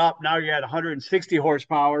bumping it up. Now you're at 160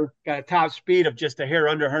 horsepower, got a top speed of just a hair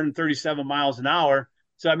under 137 miles an hour.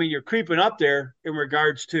 So, I mean, you're creeping up there in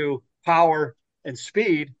regards to power and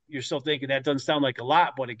speed. You're still thinking that doesn't sound like a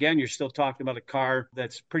lot, but again, you're still talking about a car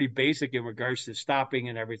that's pretty basic in regards to stopping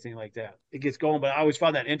and everything like that. It gets going, but I always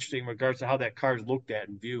found that interesting in regards to how that car is looked at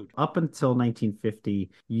and viewed. Up until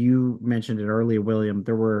 1950, you mentioned it earlier, William,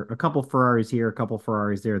 there were a couple Ferraris here, a couple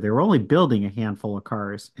Ferraris there. They were only building a handful of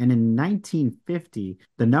cars. And in 1950,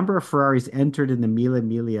 the number of Ferraris entered in the Mille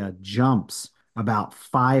Miglia jumps about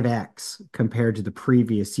 5x compared to the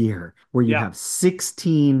previous year, where you have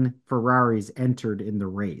 16 Ferraris entered in the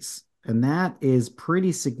race. And that is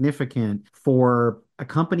pretty significant for a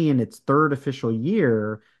company in its third official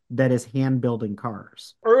year that is hand building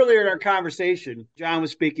cars. Earlier in our conversation, John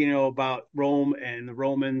was speaking, about Rome and the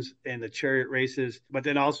Romans and the chariot races, but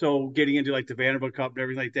then also getting into like the Vanderbilt Cup and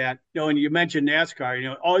everything like that. And you mentioned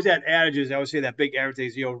NASCAR, always that adages. I always say that big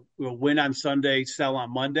advertise, we'll win on Sunday, sell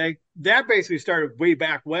on Monday. That basically started way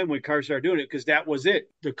back when cars started doing it, because that was it.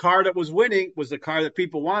 The car that was winning was the car that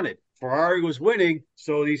people wanted. Ferrari was winning.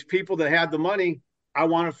 So these people that had the money, I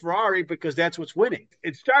want a Ferrari because that's what's winning.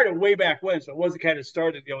 It started way back when. So it wasn't kind of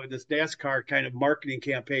started, in this NASCAR kind of marketing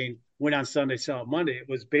campaign, win on Sunday, sell on Monday. It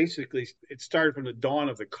was basically, it started from the dawn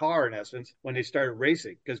of the car, in essence, when they started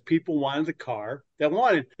racing, because people wanted the car that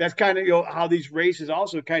wanted. That's kind of, how these races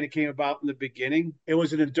also kind of came about in the beginning. It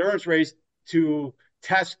was an endurance race to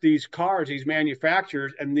test these cars, these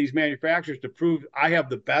manufacturers, and these manufacturers to prove I have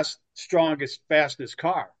the best, strongest, fastest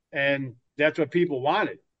car. And that's what people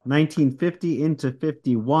wanted. 1950 into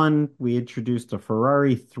 51, we introduced a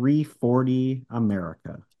Ferrari 340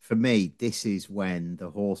 America. For me, this is when the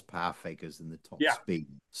horsepower figures and the top speed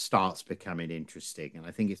starts becoming interesting. And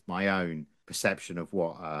I think it's my own perception of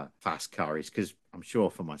what a fast car is, because I'm sure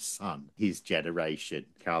for my son, his generation,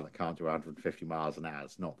 a car that can't do 150 miles an hour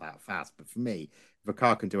is not that fast. But for me, if a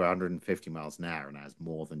car can do 150 miles an hour and has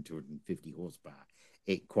more than 250 horsepower,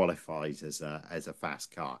 it qualifies as a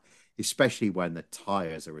fast car, especially when the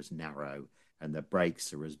tires are as narrow and the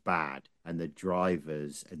brakes are as bad and the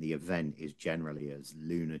drivers and the event is generally as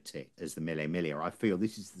lunatic as the Mille Miglia. I feel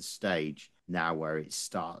this is the stage now where it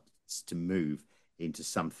starts to move into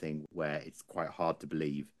something where it's quite hard to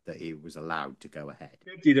believe that it was allowed to go ahead.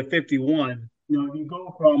 50 to 51, you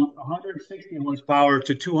go from 160 horsepower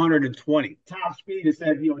to 220. Top speed is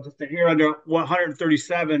said, just a hair under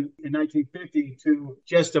 137 in 1950 to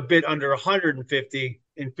just a bit under 150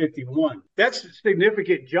 in 51. That's a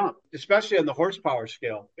significant jump, especially on the horsepower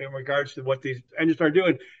scale in regards to what these engines are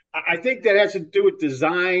doing. I think that has to do with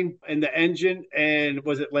design and the engine. And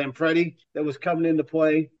was it Lampretti that was coming into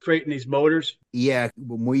play, creating these motors? Yeah,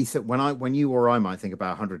 when you or I might think about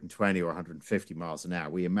 120 or 150 miles an hour,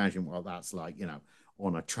 we imagine what that's like,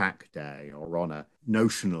 on a track day or on a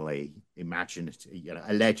notionally imaginative,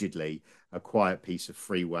 allegedly a quiet piece of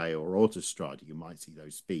freeway or autostrada, you might see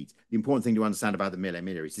those speeds. The important thing to understand about the Mille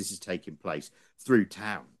Miglia is this is taking place through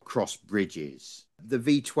town, across bridges. The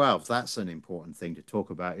V12, that's an important thing to talk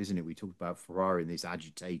about, isn't it? We talked about Ferrari and this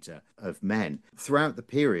agitator of men. Throughout the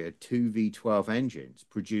period, two V12 engines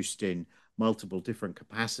produced in multiple different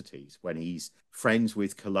capacities. When he's friends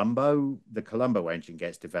with Colombo, the Colombo engine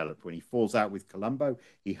gets developed. When he falls out with Colombo,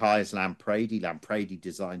 he hires Lampredi. Lampredi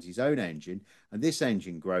designs his own engine, and this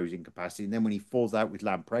engine grows in capacity. And then when he falls out with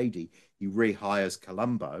Lampredi, he rehires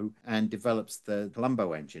Colombo and develops the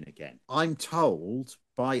Colombo engine again. I'm told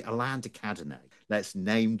by Alain de Cadenet. Let's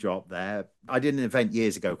name drop there. I did an event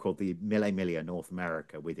years ago called the Mille Miglia North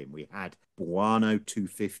America with him. We had Buono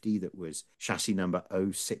 250 that was chassis number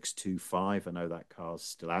 0625. I know that car's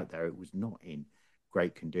still out there. It was not in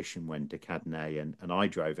great condition when de Cadenet and I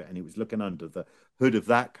drove it, and he was looking under the hood of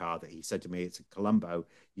that car that he said to me, it's a Colombo.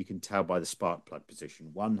 You can tell by the spark plug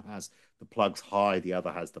position. One has the plugs high, the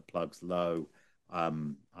other has the plugs low.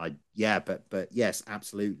 But yes,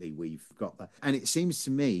 absolutely, we've got that. And it seems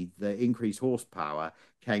to me the increased horsepower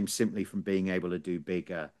came simply from being able to do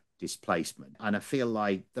bigger displacement. And I feel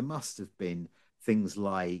like there must have been things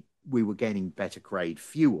like we were getting better grade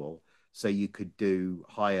fuel, so you could do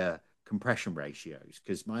higher compression ratios.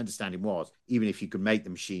 Because my understanding was, even if you could make the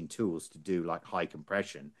machine tools to do like high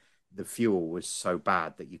compression, the fuel was so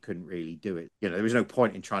bad that you couldn't really do it. There was no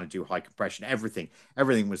point in trying to do high compression. Everything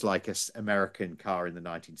was like an American car in the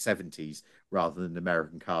 1970s rather than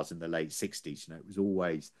American cars in the late 60s. It was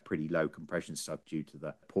always pretty low compression stuff due to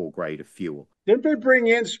the poor grade of fuel. Didn't they bring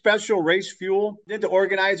in special race fuel? Did the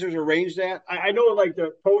organizers arrange that? I know, like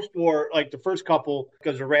the post-war, like the first couple,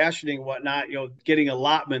 because of rationing and whatnot, getting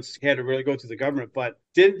allotments had to really go to the government. But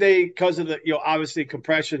didn't they, because of the, obviously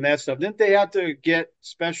compression, that stuff, didn't they have to get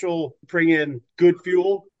bring in good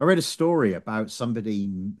fuel? I read a story about somebody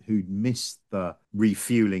who'd missed the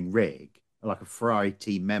refueling rig, like a Ferrari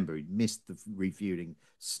team member who'd missed the refueling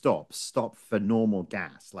stop for normal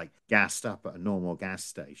gas, like gassed up at a normal gas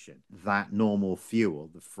station. That normal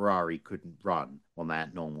fuel, the Ferrari couldn't run on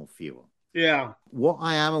that normal fuel. Yeah. What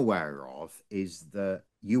I am aware of is that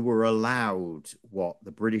you were allowed what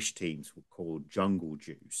the British teams would call jungle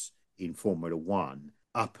juice in Formula One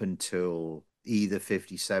up until either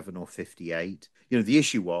 57 or 58. The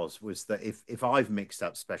issue was that if I've mixed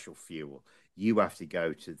up special fuel, you have to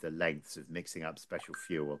go to the lengths of mixing up special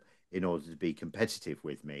fuel in order to be competitive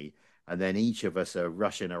with me. And then each of us are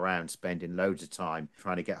rushing around, spending loads of time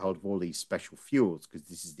trying to get hold of all these special fuels, because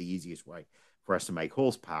this is the easiest way for us to make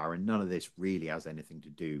horsepower. And none of this really has anything to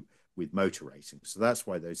do with motor racing. So that's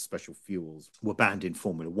why those special fuels were banned in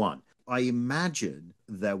Formula One. I imagine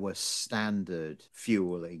there were standard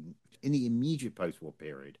fueling in the immediate post-war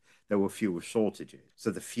period. There were fuel shortages, so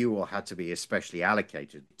the fuel had to be especially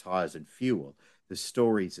allocated, tires and fuel. The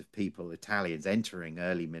stories of people, Italians, entering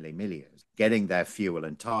early Mille Miglias, getting their fuel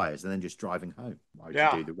and tires, and then just driving home. Why would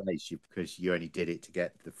you do the race? Because you only did it to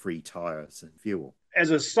get the free tires and fuel.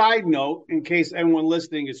 As a side note, in case anyone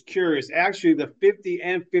listening is curious, actually the 50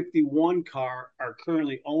 and 51 car are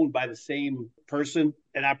currently owned by the same person.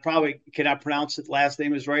 And I probably cannot pronounce it. Last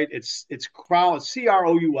name is right. It's Crowl,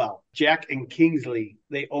 Croul. Jack and Kingsley.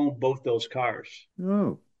 They own both those cars.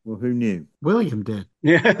 Oh, well, who knew? William did.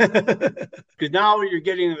 Yeah. Because now you're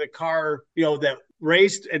getting the car, that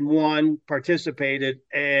raced and won, participated,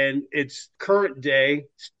 and its current day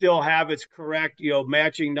still have its correct,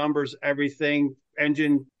 matching numbers, everything,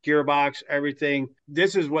 engine, gearbox, everything.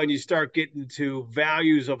 This is when you start getting to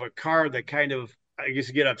values of a car that kind of, I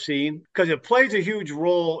guess, get obscene, because it plays a huge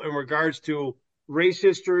role in regards to race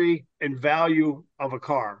history and value of a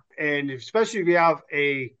car. And especially if you have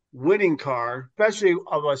a winning car, especially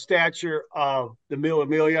of a stature of the Mille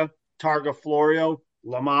Miglia, Targa Florio,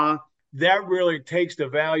 Le Mans, that really takes the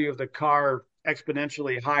value of the car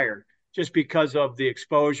exponentially higher, just because of the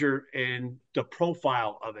exposure and the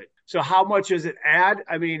profile of it. So how much does it add?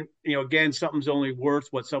 I mean, again, something's only worth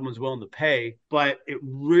what someone's willing to pay, but it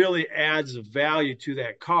really adds value to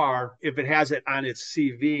that car if it has it on its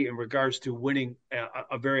CV in regards to winning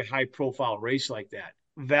a very high profile race like that.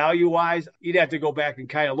 Value wise, you'd have to go back and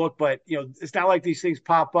kind of look, but it's not like these things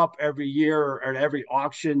pop up every year or at every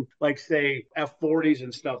auction, like say F40s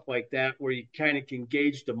and stuff like that, where you kind of can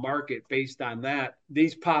gauge the market based on that.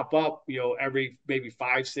 These pop up, every maybe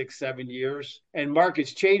 5, 6, 7 years, and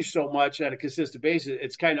markets change so much on a consistent basis.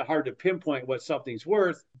 It's kind of hard to pinpoint what something's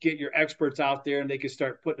worth. Get your experts out there and they can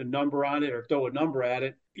start putting a number on it or throw a number at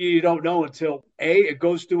it. You don't know until it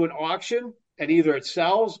goes through an auction, and either it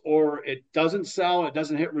sells or it doesn't sell, it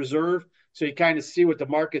doesn't hit reserve. So you kind of see what the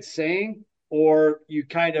market's saying. or you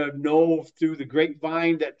kind of know through the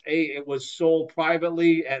grapevine that, hey, it was sold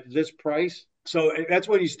privately at this price. So that's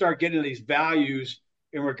when you start getting these values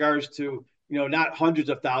in regards to, not hundreds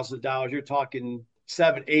of thousands of dollars. You're talking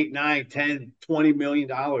 7, 8, 9, 10, $20 million,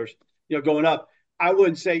 going up. I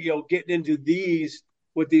wouldn't say, getting into these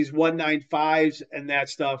with these 195s and that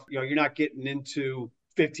stuff, you're not getting into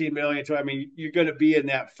 15 million. So, I mean, you're going to be in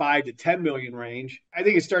that 5 to 10 million range. I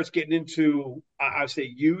think it starts getting into, I would say,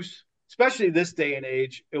 use, especially this day and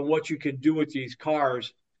age, and what you can do with these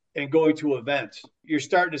cars and going to events. You're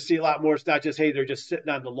starting to see a lot more. It's not just, hey, they're just sitting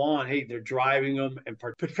on the lawn. Hey, they're driving them and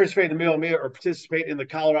participating in the Mille Miglia or participate in the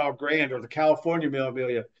Colorado Grand or the California Mille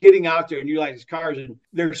Miglia, getting out there and utilizing these cars. And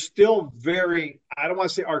they're still very, I don't want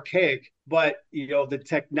to say archaic, but, the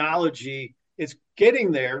technology is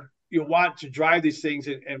getting there. You want to drive these things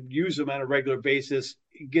and use them on a regular basis.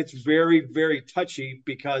 It gets very, very touchy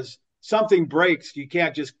because something breaks. You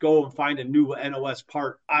can't just go and find a new NOS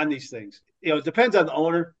part on these things. It depends on the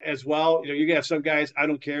owner as well. You can have some guys, I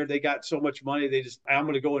don't care. They got so much money. I'm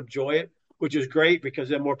going to go enjoy it, which is great because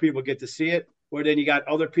then more people get to see it. Where then you got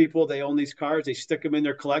other people, they own these cars, they stick them in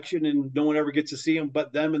their collection and no one ever gets to see them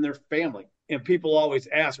but them and their family. And people always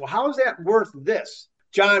ask, well, how is that worth this?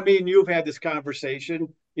 John, me and you have had this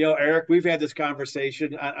conversation. Eric, we've had this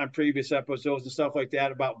conversation on previous episodes and stuff like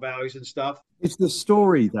that about values and stuff. It's the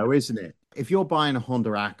story, though, isn't it? If you're buying a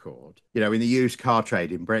Honda Accord, in the used car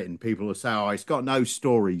trade in Britain, people will say, oh, it's got no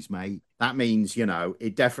stories, mate. That means,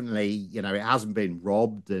 it definitely, it hasn't been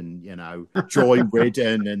robbed and,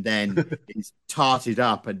 joy-ridden and then it's tarted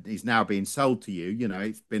up and is now being sold to you.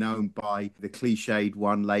 It's been owned by the cliched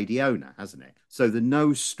one lady owner, hasn't it? So the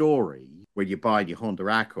no story, when you're buying your Honda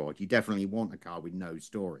Accord, you definitely want a car with no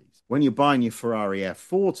stories. When you're buying your Ferrari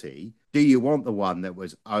F40, do you want the one that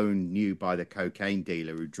was owned new by the cocaine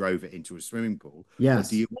dealer who drove it into a swimming pool? Yes. Or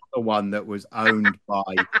do you want the one that was owned by,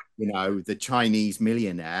 the Chinese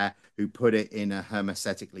millionaire who put it in a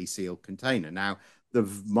hermetically sealed container? Now, the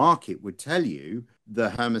market would tell you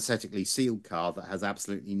the hermetically sealed car that has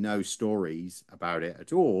absolutely no stories about it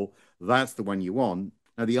at all, that's the one you want.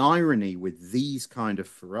 Now, the irony with these kind of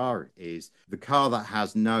Ferrari is the car that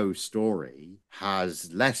has no story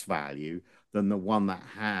has less value than the one that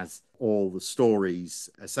has all the stories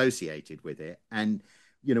associated with it. And,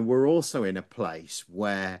 we're also in a place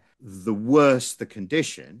where the worse the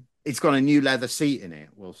condition, it's got a new leather seat in it.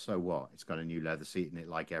 Well, so what? It's got a new leather seat in it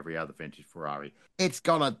like every other vintage Ferrari. It's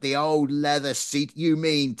got the old leather seat. You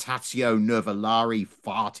mean Tazio Nuvolari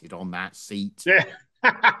farted on that seat? Yeah.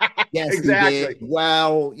 Yes, exactly. He did.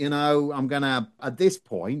 Well, I'm going to, at this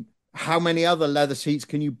point, how many other leather seats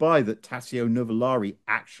can you buy that Tazio Nuvolari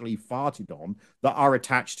actually farted on that are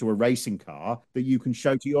attached to a racing car that you can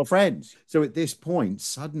show to your friends? So at this point,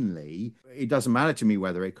 suddenly, it doesn't matter to me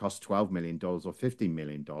whether it costs $12 million or $15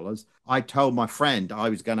 million. I told my friend I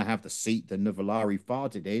was going to have the seat that Nuvolari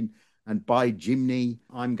farted in, and by Jimny,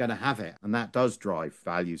 I'm going to have it. And that does drive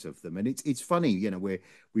values of them. And it's funny,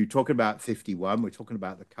 we're talking about 51. We're talking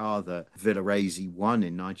about the car that Villaresi won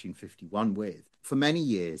in 1951 with. For many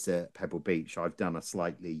years at Pebble Beach, I've done a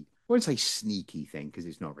slightly, I won't say sneaky thing because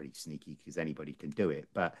it's not really sneaky because anybody can do it,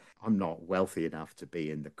 but I'm not wealthy enough to be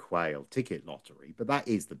in the Quail ticket lottery. But that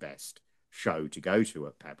is the best show to go to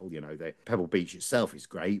at Pebble. The Pebble Beach itself is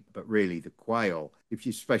great, but really the Quail,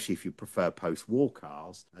 especially if you prefer post-war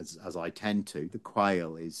cars, as I tend to, the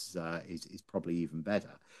Quail is probably even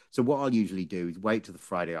better. So what I'll usually do is wait till the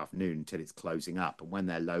Friday afternoon until it's closing up, and when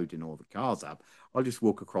they're loading all the cars up, I'll just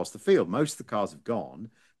walk across the field. Most of the cars have gone,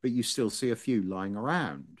 but you still see a few lying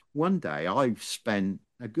around. One day I've spent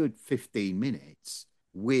a good 15 minutes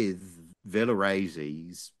with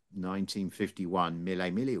Villaresi's 1951 Mille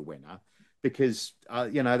Miglia winner, because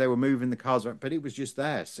they were moving the cars around, but it was just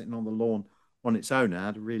there sitting on the lawn on its own. I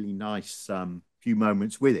had a really nice few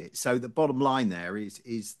moments with it. So the bottom line there is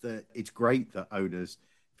that it's great that owners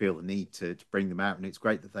feel the need to bring them out, and it's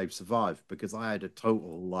great that they've survived, because I had a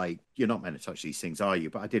total, you're not meant to touch these things, are you?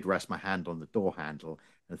 But I did rest my hand on the door handle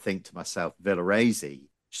and think to myself, Villaresi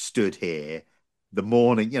stood here the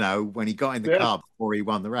morning, when he got in the car before he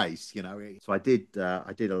won the race, So I did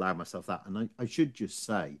allow myself that. And I should just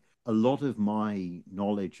say, a lot of my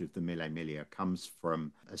knowledge of the Mille Miglia comes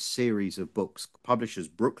from a series of books, publishers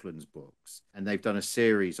Brooklands Books, and they've done a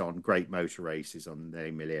series on great motor races, on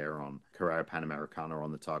Mille Miglia, on Carrera Panamericana,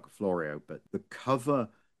 on the Targa Florio. But the cover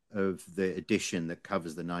of the edition that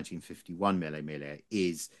covers the 1951 Mille Miglia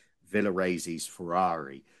is Villaresi's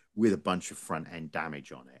Ferrari with a bunch of front end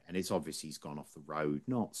damage on it. And it's obviously he's gone off the road,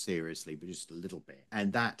 not seriously, but just a little bit.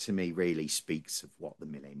 And that to me really speaks of what the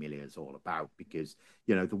Mille Miglia is all about, because,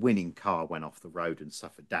 you know, the winning car went off the road and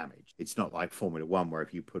suffered damage. It's not like Formula One where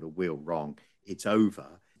if you put a wheel wrong, it's over.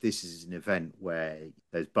 This is an event where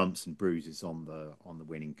there's bumps and bruises on the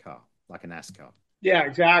winning car, like a NASCAR. Yeah,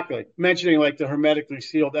 exactly. Mentioning like the hermetically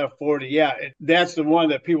sealed F40. Yeah, that's the one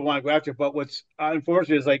that people want to go after. But what's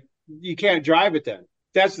unfortunate is like you can't drive it then.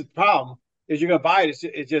 That's the problem. Is you're going to buy it.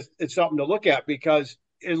 It's something to look at because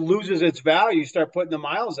it loses its value. You start putting the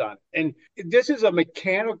miles on it. And this is a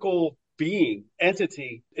mechanical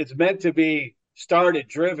entity. It's meant to be started,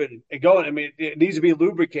 driven, and going. I mean, it needs to be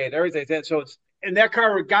lubricated, everything like that. So it's, and that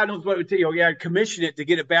car, God knows what it would take. You got to commission it to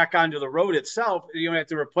get it back onto the road itself. You don't have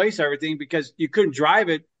to replace everything because you couldn't drive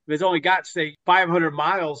it. If it's only got, say, 500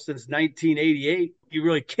 miles since 1988, you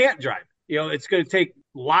really can't drive it. You know, it's going to take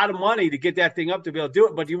a lot of money to get that thing up to be able to do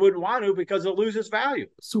it, but you wouldn't want to because it'll lose its value.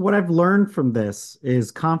 So what I've learned from this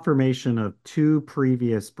is confirmation of two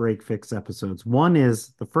previous break fix episodes. One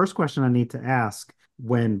is the first question I need to ask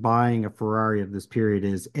when buying a Ferrari of this period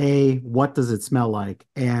is A, what does it smell like?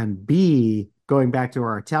 And B, going back to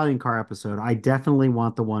our Italian car episode, I definitely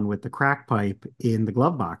want the one with the crack pipe in the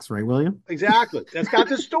glove box, right, William? Exactly. That's got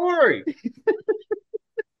the story.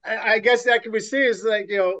 I guess that can be seen as like,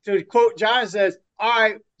 you know, to quote John says, all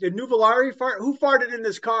right, did Nuvolari fart? Who farted in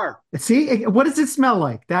this car? See, what does it smell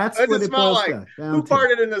like? That's what what it boils like? down Who to.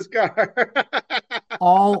 farted in this car?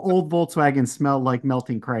 All old Volkswagens smell like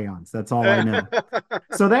melting crayons. That's all I know.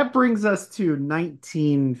 So that brings us to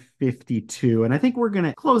 1952. And I think we're going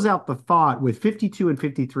to close out the thought with 52 and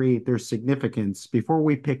 53, their significance before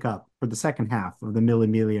we pick up for the second half of the Mille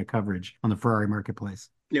Miglia coverage on the Ferrari marketplace.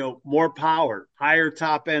 You know, more power, higher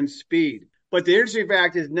top end speed. But the interesting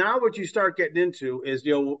fact is now what you start getting into is,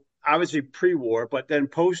 you know, obviously pre-war, but then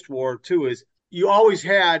post-war too, is you always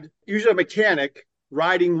had usually a mechanic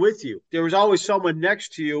riding with you. There was always someone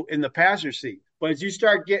next to you in the passenger seat. But as you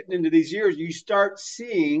start getting into these years, you start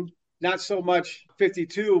seeing not so much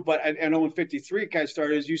 52, but I know when 53 kind of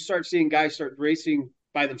started, is you start seeing guys start racing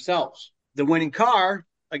by themselves. The winning car,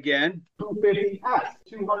 again, 250S,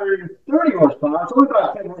 230 horsepower. It's only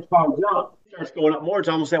about 10 horsepower jump. It starts going up more. It's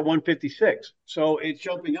almost at 156. So it's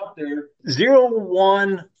jumping up there.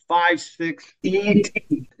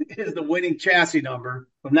 0156ET is the winning chassis number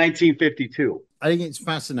of 1952. I think it's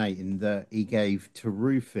fascinating that he gave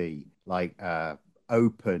Taruffi like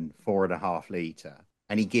open 4.5 litre,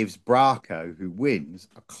 and he gives Bracco, who wins,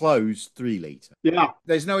 a closed 3 litre. Yeah.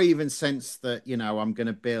 There's no even sense that, you know, I'm going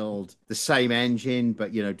to build the same engine,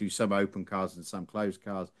 but, you know, do some open cars and some closed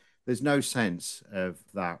cars. There's no sense of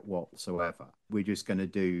that whatsoever. We're just going to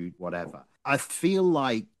do whatever. I feel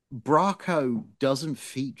like Bracco doesn't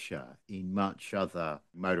feature in much other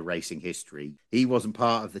motor racing history. He wasn't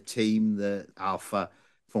part of the team, the Alpha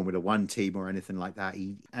Formula One team or anything like that.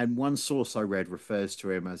 And one source I read refers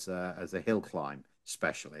to him as a hill climb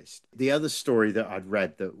specialist. The other story that I'd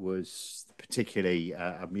read that was particularly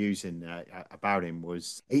amusing about him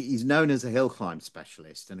was he's known as a hill climb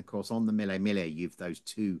specialist. And of course, on the Mille Miglia, you've those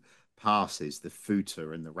two passes, the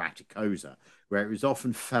Futa and the Raticosa, where it was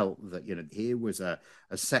often felt that, you know, here was a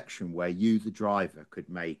section where you, the driver, could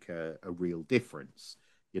make a real difference.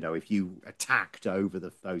 You know, if you attacked over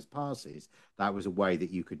those passes, that was a way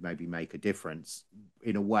that you could maybe make a difference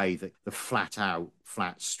in a way that the flat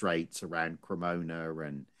straights around Cremona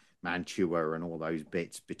and Mantua and all those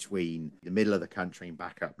bits between the middle of the country and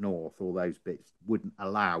back up north, all those bits wouldn't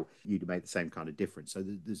allow you to make the same kind of difference. So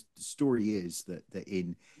the story is that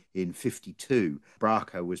in 52,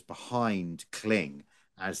 Bracco was behind Kling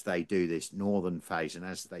as they do this northern phase, and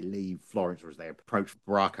as they leave Florence, or as they approach,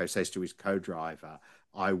 Bracco says to his co-driver,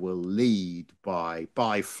 I will lead by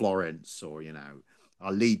Florence, or, you know,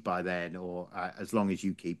 I'll lead by then, or as long as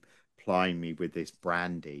you keep plying me with this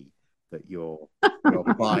brandy that you're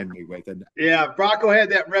plying me with. And yeah, Bracco had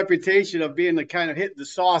that reputation of being the kind of hitting the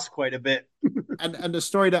sauce quite a bit. and the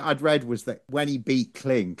story that I'd read was that when he beat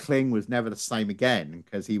Kling was never the same again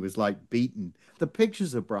because he was like beaten. The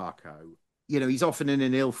pictures of Bracco, you know, he's often in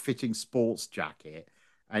an ill-fitting sports jacket,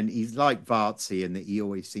 and he's like Varzi in that he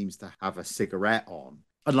always seems to have a cigarette on.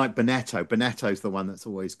 Unlike Bonetto's the one that's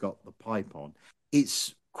always got the pipe on.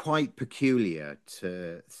 It's quite peculiar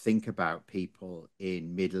to think about people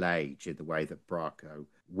in middle age in the way that Bracco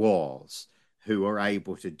was, who are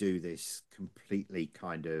able to do this completely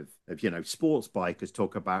kind of, you know, sports bikers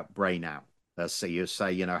talk about brain out. So you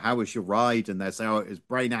say, you know, how was your ride? And they say, oh, it was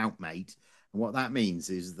brain out, mate. And what that means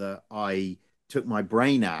is that I took my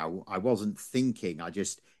brain out. I wasn't thinking. I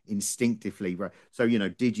just instinctively. So,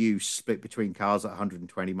 did you split between cars at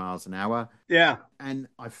 120 miles an hour? Yeah. And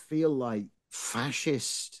I feel like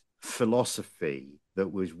fascist philosophy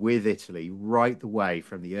that was with Italy right the way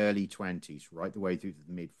from the early 20s, right the way through to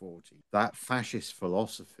the mid 40s, that fascist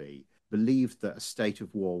philosophy believed that a state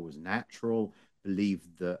of war was natural,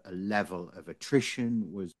 believed that a level of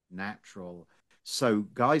attrition was natural. So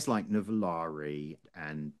guys like Nuvolari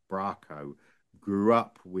and Bracco grew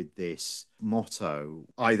up with this motto,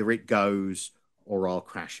 either it goes or I'll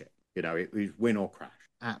crash it. It was win or crash.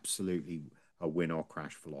 Absolutely a win or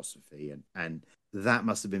crash philosophy. And that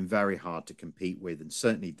must have been very hard to compete with. And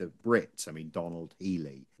certainly the Brits, I mean, Donald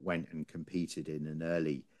Healey went and competed in an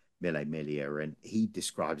early Mille Miglia, and he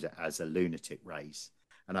describes it as a lunatic race.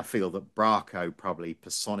 And I feel that Bracco probably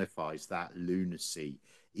personifies that lunacy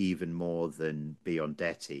even more than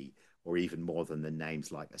Biondetti, or even more than the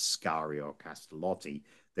names like Ascari or Castellotti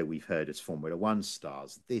that we've heard as Formula One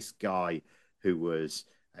stars. This guy who was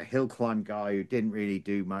a hill climb guy who didn't really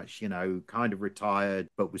do much, kind of retired,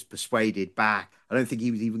 but was persuaded back. I don't think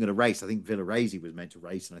he was even going to race. I think Villaresi was meant to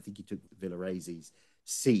race, and I think he took Villaresi's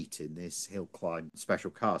seat in this hill climb special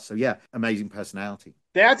car. So yeah, amazing personality.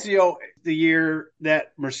 That's the year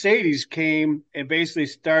that Mercedes came and basically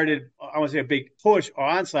started, I want to say, a big push or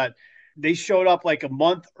onslaught. They showed up like a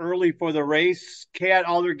month early for the race,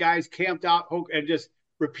 all their guys camped out and just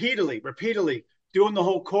repeatedly doing the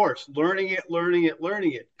whole course, learning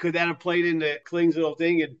it. Could that have played into Kling's little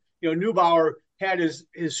thing? And, Neubauer had his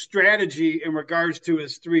strategy in regards to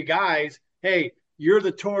his three guys. Hey, you're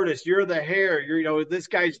the tortoise, you're the hare, this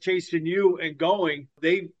guy's chasing you and going.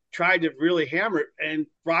 They tried to really hammer it, and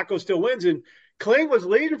Rocco still wins. And Kling was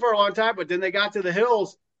leading for a long time, but then they got to the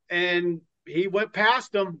hills and he went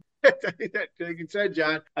past them. Like you said,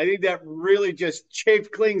 John, I think that really just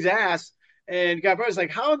chafed Kling's ass. And got was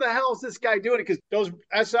like, how the hell is this guy doing it? Because those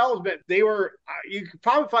SLs, they were, you could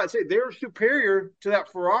probably say they were superior to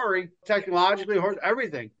that Ferrari technologically,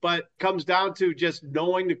 everything. But it comes down to just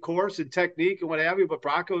knowing the course and technique and what have you. But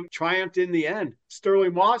Bracco triumphed in the end.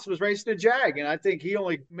 Sterling Moss was racing a Jag, and I think he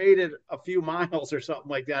only made it a few miles or something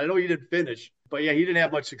like that. I know he didn't finish, but yeah, he didn't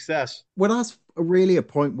have much success. Well, that's really a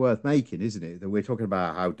point worth making, isn't it? That we're talking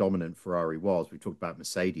about how dominant Ferrari was. We talked about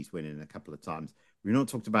Mercedes winning a couple of times. We've not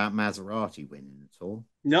talked about Maserati winning at all.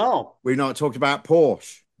 No. We've not talked about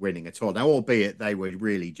Porsche winning at all. Now, albeit they were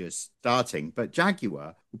really just starting, but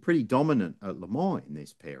Jaguar were pretty dominant at Le Mans in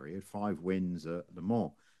this period. 5 wins at Le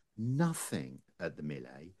Mans. Nothing at the Mille.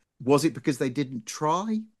 Was it because they didn't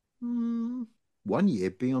try? 1 year,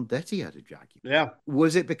 Biondetti had a Jaguar. Yeah.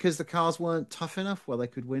 Was it because the cars weren't tough enough where they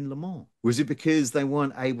could win Le Mans? Was it because they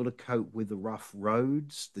weren't able to cope with the rough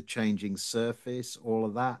roads, the changing surface, all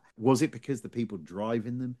of that? Was it because the people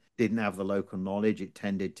driving them didn't have the local knowledge? It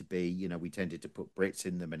tended to be, we tended to put Brits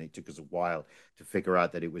in them, and it took us a while to figure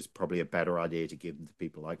out that it was probably a better idea to give them to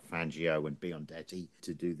people like Fangio and Biondetti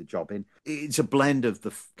to do the job in. It's a blend of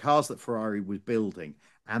the cars that Ferrari was building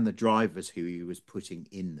and the drivers who he was putting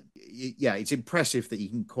in them. Yeah, it's impressive that you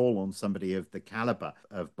can call on somebody of the caliber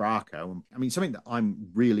of Bracco. I mean, something that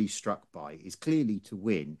I'm really struck by is clearly to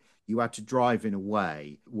win, you had to drive in a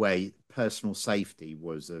way where personal safety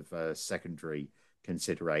was of a secondary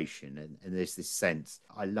consideration. And there's this sense,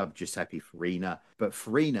 I love Giuseppe Farina, but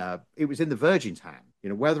Farina, it was in the Virgin's hand.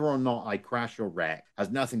 Whether or not I crash or wreck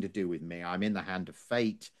has nothing to do with me. I'm in the hand of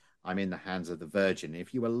fate. I'm in the hands of the Virgin.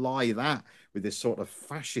 If you ally that with this sort of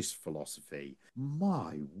fascist philosophy,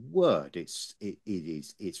 my word, it's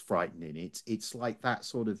frightening. It's like that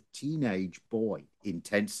sort of teenage boy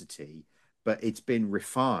intensity, but it's been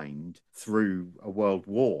refined through a world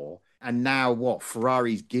war. And now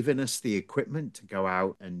Ferrari's given us the equipment to go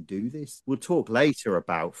out and do this. We'll talk later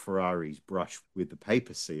about Ferrari's brush with the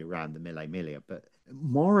papacy around the Mille Miglia, but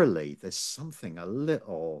morally, there's something a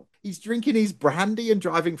little... He's drinking his brandy and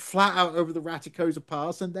driving flat out over the Raticosa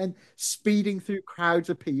Pass and then speeding through crowds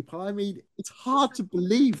of people. I mean, it's hard to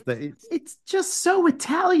believe that it's just so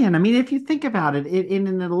Italian. I mean, if you think about it, in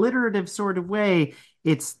an alliterative sort of way,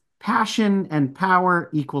 it's passion and power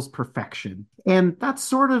equals perfection. And that's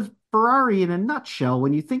sort of Ferrari in a nutshell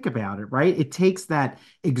when you think about it, right? It takes that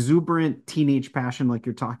exuberant teenage passion like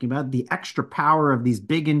you're talking about, the extra power of these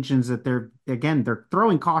big engines that they're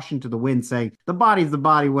throwing caution to the wind, saying the body's the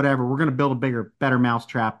body, whatever, we're going to build a better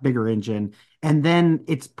mousetrap, bigger engine. And then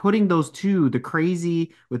it's putting those two, the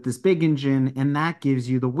crazy with this big engine, and that gives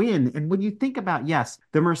you the win. And when you think about, yes,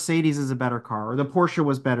 the Mercedes is a better car, or the Porsche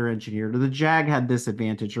was better engineered, or the Jag had this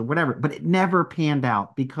advantage, or whatever, but it never panned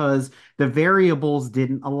out because the variables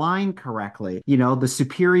didn't align correctly. The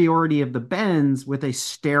superiority of the Benz with a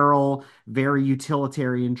sterile, very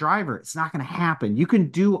utilitarian driver. It's not going to happen. You can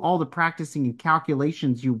do all the practicing and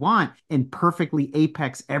calculations you want and perfectly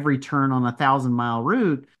apex every turn on a 1,000-mile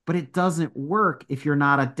route, but it doesn't work if you're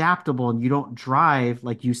not adaptable and you don't drive,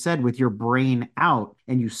 like you said, with your brain out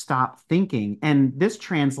and you stop thinking. And this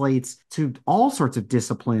translates to all sorts of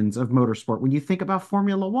disciplines of motorsport. When you think about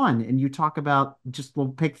Formula One and you talk about, just we'll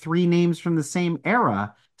pick three names from the same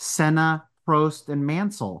era: Senna, Prost, and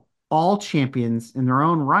Mansell, all champions in their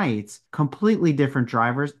own rights, completely different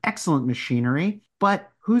drivers, excellent machinery, but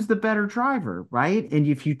who's the better driver, right? And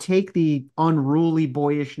if you take the unruly,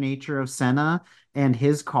 boyish nature of Senna and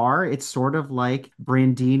his car, it's sort of like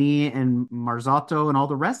Brandini and Marzotto and all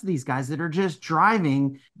the rest of these guys that are just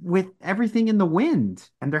driving with everything in the wind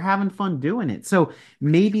and they're having fun doing it. So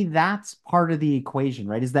maybe that's part of the equation,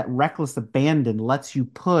 right? Is that reckless abandon lets you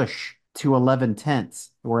push to 11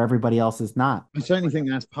 tenths where everybody else is not. I certainly think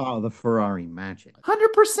that's part of the Ferrari magic.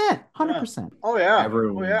 100%. 100%. Oh, yeah.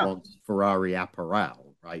 Everyone Oh, yeah. wants Ferrari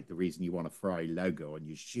apparel, right? The reason you want a Ferrari logo on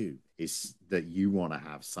your shoe is that you want to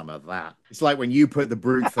have some of that. It's like when you put the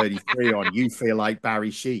Brute 33 on, you feel like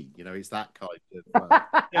Barry Sheene. You know, it's that kind of.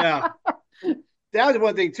 Yeah. That was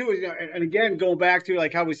one thing too. And again, going back to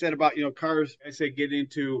like how we said about, cars, I say get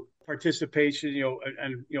into participation,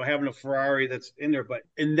 and having a Ferrari that's in there. But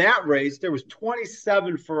in that race, there was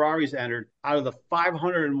 27 Ferraris entered out of the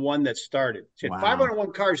 501 that started. So wow.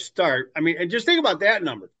 501 cars start. I mean, and just think about that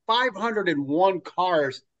number. 501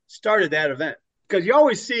 cars started that event. Because you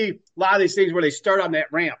always see a lot of these things where they start on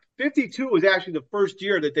that ramp. 52 was actually the first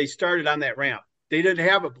year that they started on that ramp. They didn't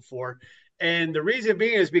have it before. And the reason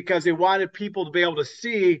being is because they wanted people to be able to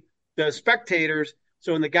see the spectators.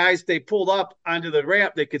 So when the guys, they pulled up onto the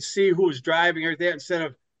ramp, they could see who was driving or that instead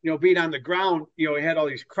of, being on the ground, we had all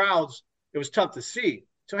these crowds. It was tough to see.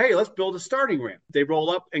 So, hey, let's build a starting ramp. They roll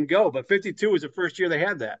up and go. But 52 was the first year they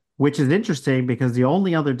had that. Which is interesting because the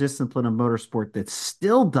only other discipline of motorsport that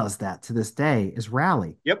still does that to this day is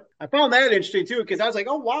rally. Yep. I found that interesting, too, because I was like,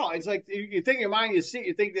 oh, wow. It's like you think in your mind, you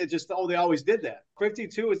think that just, they always did that.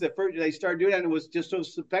 52 was the first they started doing that. And it was just so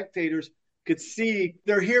spectators could see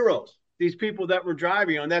their heroes, these people that were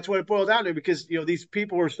driving. And that's what it boiled down to because, these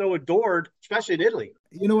people were so adored, especially in Italy.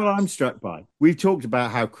 You know what I'm struck by? We've talked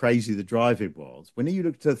about how crazy the driving was. When you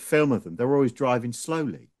look at the film of them, they were always driving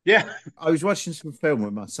slowly. Yeah. I was watching some film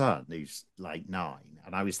with my son, who's like 9,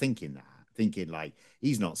 and I was thinking like,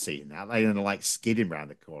 he's not seeing that. They're like skidding around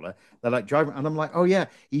the corner. They're like driving. And I'm like, oh, yeah,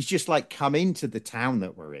 he's just like come into the town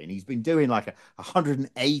that we're in. He's been doing like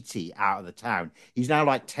 180 out of the town. He's now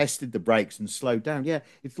like tested the brakes and slowed down. Yeah,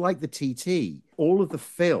 it's like the TT. All of the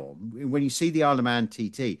film, when you see the Isle of Man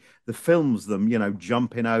TT, the film's them,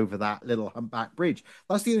 jumping over that little humpback bridge.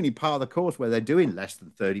 That's the only part of the course where they're doing less than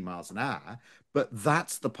 30 miles an hour. But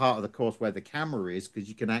that's the part of the course where the camera is because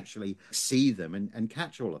you can actually see them and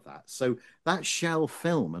catch all of that. So that shell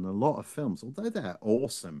film and a lot of films, although they're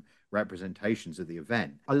awesome representations of the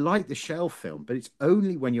event, I like the shell film, but it's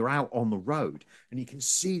only when you're out on the road and you can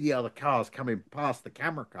see the other cars coming past the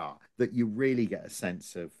camera car that you really get a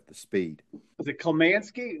sense of the speed. Was it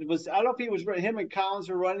Klimanski? I don't know if he was him and Collins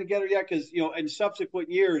were running together yet because in subsequent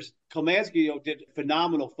years, Klimanski did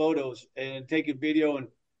phenomenal photos and taking video, and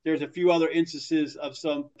there's a few other instances of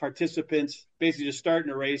some participants basically just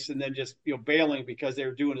starting a race and then just bailing because they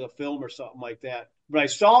were doing a film or something like that. But I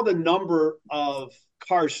saw the number of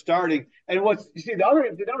cars starting, and the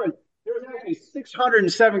number there was actually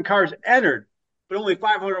 607 cars entered, but only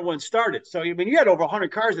 501 started. So you had over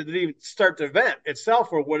 100 cars that didn't even start the event itself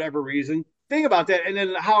for whatever reason. Think about that, and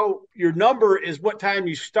then how your number is what time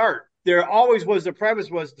you start. There always was the premise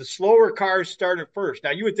was the slower cars started first. Now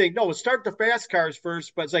you would think, no, let's start the fast cars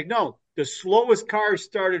first, but it's like, no, the slowest cars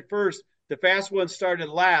started first. The fast ones started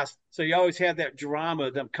last. So you always had that drama,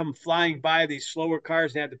 them come flying by these slower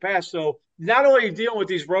cars and had to pass. So not only are you dealing with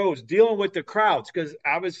these roads, dealing with the crowds, because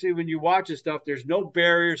obviously when you watch this stuff, there's no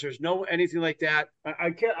barriers, there's no anything like that. I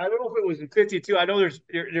don't know if it was in 52. I know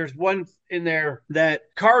there's one in there that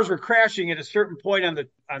cars were crashing at a certain point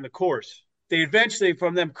on the course. They eventually,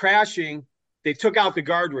 from them crashing, they took out the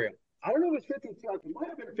guardrail. I don't know if it's 52. It might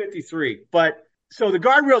have been 53. But so the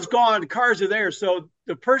guardrail's gone. The cars are there. So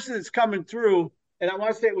the person that's coming through, and I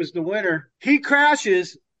want to say it was the winner, he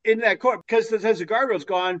crashes in that court because since the guardrail's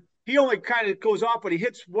gone, he only kind of goes off, but he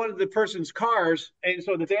hits one of the person's cars. And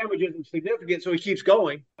so the damage isn't significant. So he keeps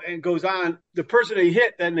going and goes on. The person he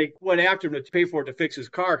hit, then they went after him to pay for it to fix his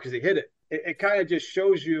car because he hit it. It kind of just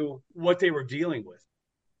shows you what they were dealing with.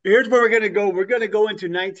 Here's where we're going to go. We're going to go into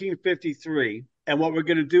 1953. And what we're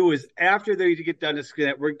going to do is after they get done,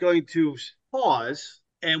 we're going to pause.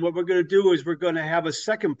 And what we're going to do is we're going to have a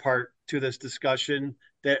second part to this discussion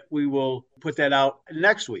that we will put that out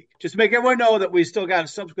next week. Just to make everyone know that we still got a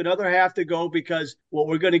subsequent other half to go, because what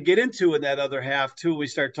we're going to get into in that other half too, we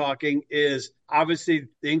start talking, is obviously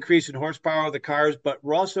the increase in horsepower of the cars, but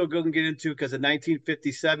we're also going to get into, because of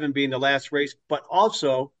 1957 being the last race, but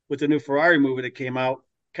also with the new Ferrari movie that came out,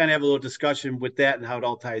 kind of have a little discussion with that and how it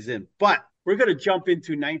all ties in. But we're going to jump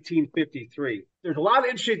into 1953. There's a lot of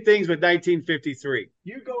interesting things with 1953.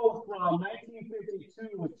 You go from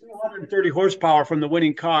 1952 with 230 horsepower from the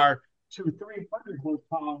winning car to 300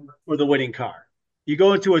 horsepower for the winning car. You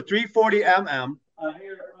go into a 340 mm,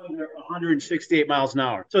 under 168 miles an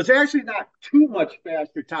hour. So it's actually not too much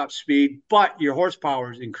faster top speed, but your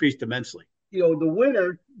horsepower is increased immensely. The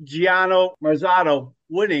winner, Giano Marzotto,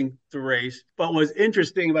 winning the race. But what's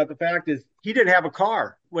interesting about the fact is he didn't have a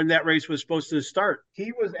car when that race was supposed to start.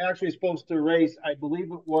 He was actually supposed to race, I believe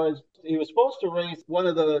he was supposed to race one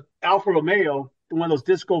of the Alfa Romeo, one of those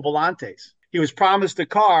Disco Volantes. He was promised a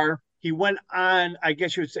car. He went on, I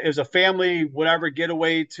guess it was a family, whatever,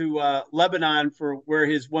 getaway to Lebanon, for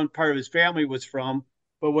where one part of his family was from.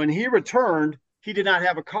 But when he returned, he did not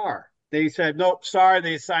have a car. They said, nope, sorry,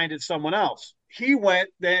 they assigned it to someone else. He went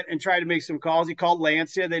then and tried to make some calls. He called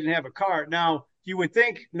Lancia. They didn't have a car. Now, you would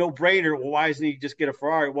think, no brainer, well, why doesn't he just get a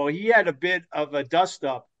Ferrari? Well, he had a bit of a dust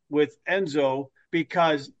up with Enzo,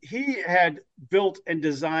 because he had built and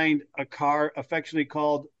designed a car affectionately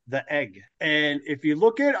called the Egg. And if you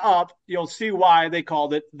look it up, you'll see why they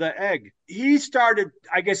called it the Egg. He started,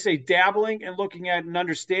 I guess, dabbling and looking at and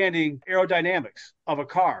understanding aerodynamics of a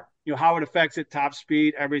car. How it affects it, top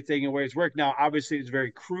speed, everything, and where it's worked. Now, obviously, it's very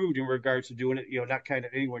crude in regards to doing it, not kind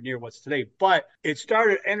of anywhere near what's today. But it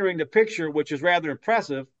started entering the picture, which is rather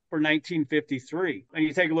impressive for 1953. And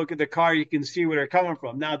you take a look at the car, you can see where they're coming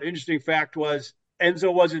from. Now, the interesting fact was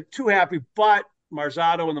Enzo wasn't too happy, but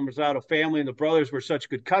Marzotto and the Marzotto family and the brothers were such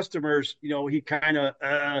good customers, he kind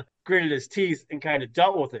of gritted his teeth and kind of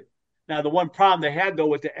dealt with it. Now, the one problem they had, though,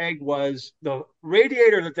 with the Egg was the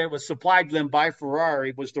radiator that was supplied to them by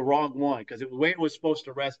Ferrari was the wrong one, because the way it was supposed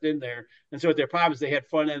to rest in there. And so what their problem is, they had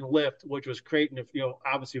front-end lift, which was creating,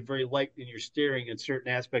 obviously very light in your steering in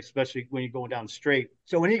certain aspects, especially when you're going down straight.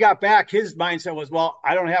 So when he got back, his mindset was, well,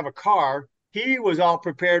 I don't have a car. He was all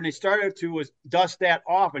prepared, and he started to dust that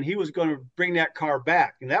off, and he was going to bring that car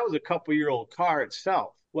back. And that was a couple-year-old car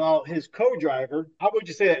itself. Well, his co-driver, how would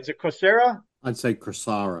you say that? Is it Cosera? I'd say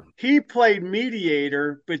Cressara. He played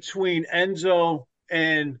mediator between Enzo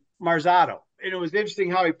and Marzotto. And it was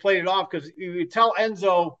interesting how he played it off, because you would tell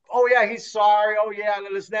Enzo, oh, yeah, he's sorry. Oh, yeah,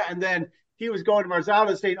 this, that. And then he was going to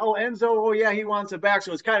Marzotto saying, oh, Enzo, oh, yeah, he wants it back.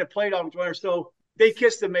 So it's kind of played off. So they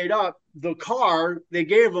kissed and made up. The car they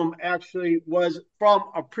gave him actually was from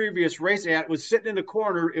a previous race. It was sitting in the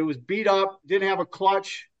corner. It was beat up, didn't have a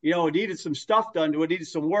clutch. It needed some stuff done to it, needed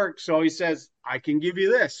some work. So he says, I can give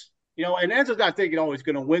you this. And Enzo's not thinking, oh, he's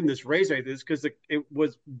going to win this race like this, because it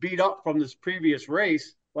was beat up from this previous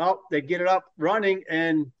race. Well, they get it up running,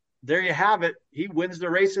 and there you have it. He wins the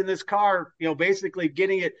race in this car, basically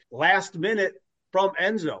getting it last minute from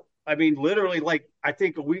Enzo. I mean, literally, I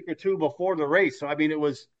think a week or two before the race. So, it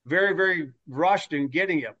was very, very rushed in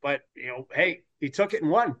getting it. But, hey, he took it and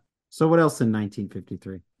won. So what else in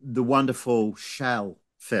 1953? The wonderful Shell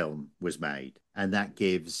film was made, and that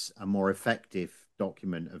gives a more effective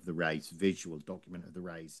document of the race, visual document of the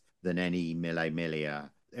race, than any Mille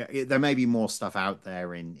Miglia. There may be more stuff out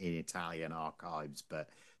there in Italian archives, but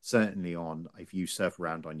certainly if you surf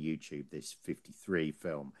around on YouTube, this 53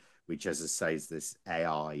 film, which, as I say, is this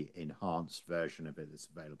AI enhanced version of it that's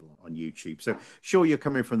available on YouTube. So sure, you're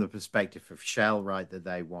coming from the perspective of Shell, right, that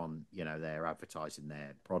they want, they're advertising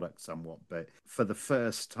their product somewhat, but for the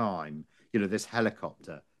first time, this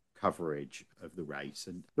helicopter coverage of the race,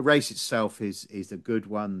 and the race itself is a good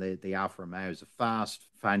one. The Alfa Romeos are fast.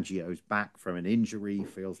 Fangio's back from an injury,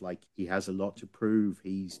 feels like he has a lot to prove.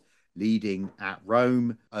 He's leading at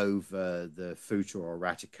Rome over the Futa or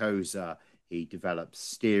Raticosa. He develops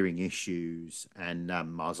steering issues, and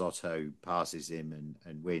Marzotto passes him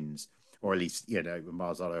and wins. Or at least,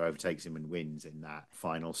 Marzotto overtakes him and wins in that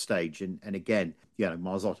final stage. And again,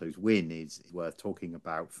 Marzotto's win is worth talking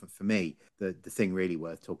about. For me, the thing really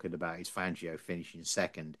worth talking about is Fangio finishing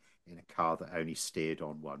second in a car that only steered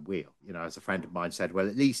on one wheel. As a friend of mine said, well,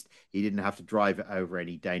 at least he didn't have to drive it over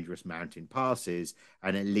any dangerous mountain passes,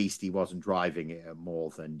 and at least he wasn't driving it at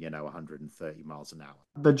more than, 130 miles an hour.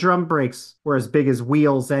 The drum brakes were as big as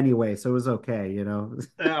wheels anyway, so it was okay,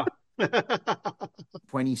 Yeah.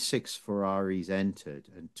 26 Ferraris entered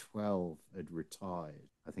and 12 had retired,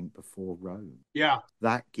 I think, before Rome. Yeah.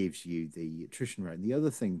 That gives you the attrition rate. And the other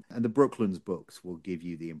thing, and the Brooklands books will give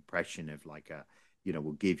you the impression of like a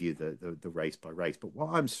will give you the race by race. But what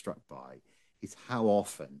I'm struck by is how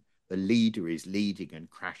often the leader is leading and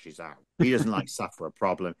crashes out. He doesn't like suffer a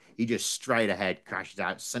problem. He just straight ahead crashes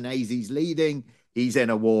out. Senezi's leading. He's in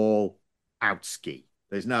a wall, out ski.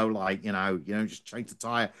 There's no just change the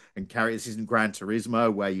tire and carry. This isn't Gran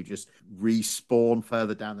Turismo where you just respawn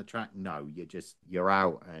further down the track. No, you're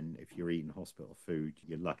out. And if you're eating hospital food,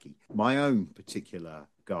 you're lucky. My own particular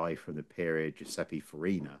guy from the period, Giuseppe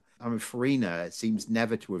Farina. I mean, Farina seems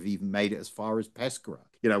never to have even made it as far as Pescara,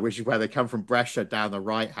 which is where they come from Brescia down the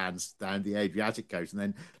right hand, down the Adriatic coast, and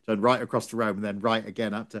then turn right across to Rome, and then right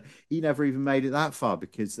again up to. He never even made it that far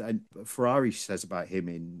because, and Ferrari says about him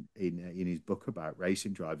in his book about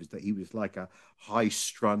racing drivers that he was like a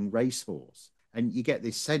high-strung racehorse, and you get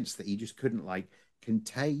this sense that he just couldn't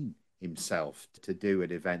contain himself to do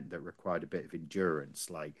an event that required a bit of endurance,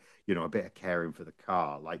 a bit of caring for the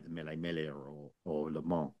car, like the Mille Miglia or Le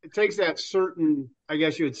Mans. It takes that certain, I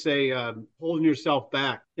guess you would say, holding yourself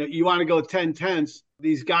back. You want to go 10/10ths.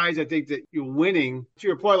 These guys, I think that you're winning. To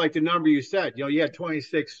your point, like the number you said, you had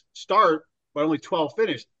 26 start, but only 12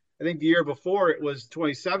 finished. I think the year before it was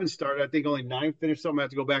 27 started. I think only 9 finished. Something I have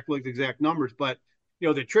to go back and look at the exact numbers. But, the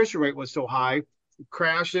attrition rate was so high.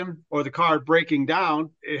 Crashing or the car breaking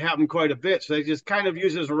down, it happened quite a bit. So they just kind of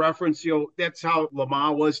use as a reference, that's how Le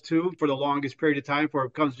Mans was too for the longest period of time before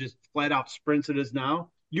it becomes just flat out sprints it is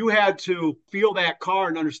now. You had to feel that car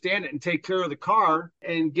and understand it and take care of the car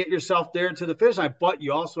and get yourself there to the finish line. But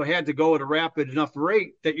you also had to go at a rapid enough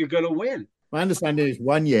rate that you're going to win. My understanding is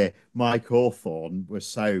one year Mike Hawthorne was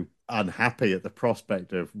so unhappy at the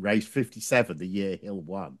prospect of race 57, the year Hill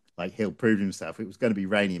won. Hill proved himself. It was going to be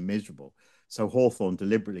rainy and miserable. So Hawthorne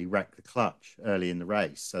deliberately wrecked the clutch early in the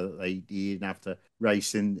race so that he didn't have to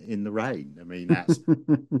race in the rain. I mean,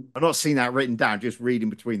 I've not seen that written down, just reading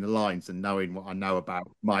between the lines and knowing what I know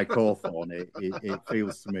about Mike Hawthorne. It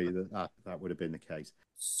feels to me that would have been the case.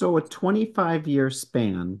 So a 25-year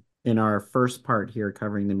span in our first part here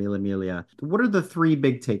covering the Mille Miglia. What are the 3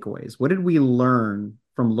 big takeaways? What did we learn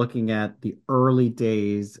from looking at the early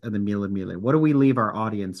days of the Mille Miglia? What do we leave our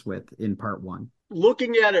audience with in part 1?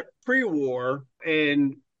 Looking at it pre-war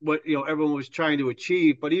and what everyone was trying to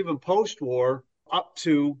achieve, but even post-war up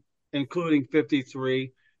to including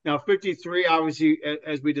 53. Now 53, obviously,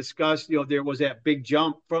 as we discussed, there was that big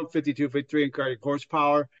jump from 52, 53 in cardiac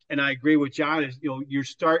horsepower. And I agree with John, is you're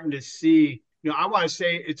starting to see, I want to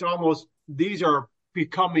say it's almost these are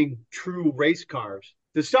becoming true race cars.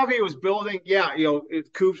 The stuff he was building,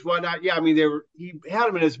 coupes, whatnot. Yeah, I mean, he had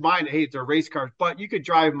them in his mind. Hey, they're race cars, but you could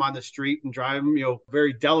drive them on the street and drive them,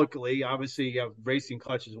 very delicately. Obviously, you have racing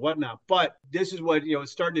clutches and whatnot. But this is what,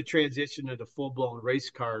 it's starting to transition into full-blown race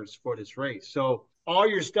cars for this race. So all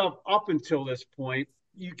your stuff up until this point,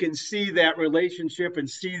 you can see that relationship and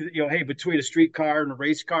see, hey, between a street car and a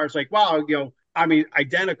race car, it's like, wow,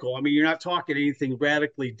 identical. I mean, you're not talking anything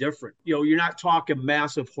radically different. You're not talking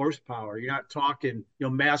massive horsepower. You're not talking,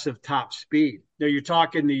 massive top speed. You're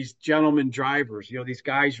talking these gentleman drivers, these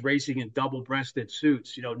guys racing in double-breasted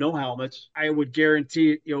suits, no helmets. I would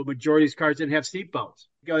guarantee, majority of these cars didn't have seatbelts.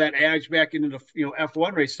 That adds back into the,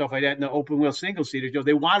 F1 race stuff like that in the open wheel single seaters.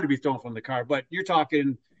 They wanted to be thrown from the car, but you're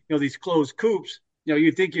talking, these closed coupes.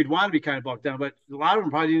 You'd think you'd want to be kind of bucked down, but a lot of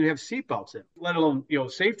them probably didn't have seatbelts in, let alone,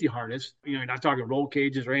 safety harness. You're not talking roll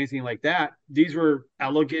cages or anything like that. These were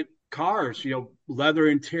elegant cars, leather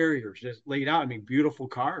interiors just laid out. I mean, beautiful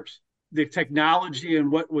cars. The technology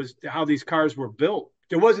and how these cars were built.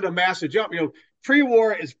 There wasn't a massive jump.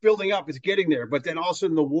 Pre-war is building up, it's getting there, but then all of a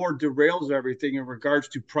sudden the war derails everything in regards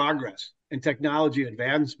to progress and technology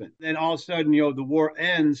advancement. Then all of a sudden, the war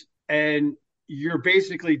ends and you're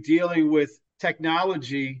basically dealing with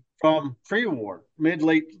technology from pre-war,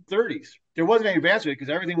 mid-late 30s. There wasn't any advancement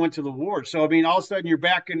because everything went to the war. So, I mean, all of a sudden you're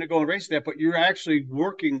back into going racing that, but you're actually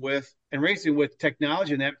working with and racing with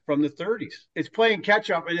technology in that from the 30s. It's playing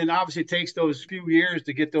catch up, and then obviously it takes those few years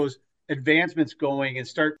to get those advancements going and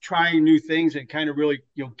start trying new things and kind of really,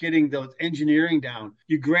 getting those engineering down.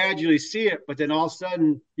 You gradually see it, but then all of a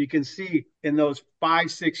sudden you can see in those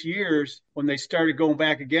 5-6 years when they started going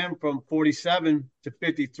back again from 47 to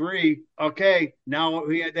 53. Okay, now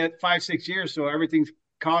we had that 5-6 years, so everything's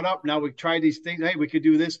caught up. Now we've tried these things. Hey, we could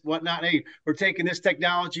do this, whatnot. Hey, we're taking this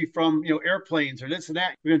technology from, airplanes or this and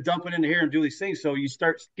that. We're going to dump it into here and do these things. So you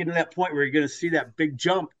start getting to that point where you're going to see that big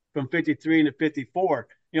jump from 53 into 54.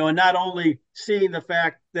 And not only seeing the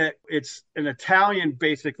fact that it's an Italian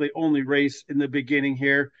basically only race in the beginning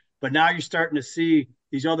here, but now you're starting to see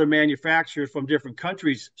these other manufacturers from different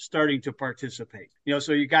countries starting to participate.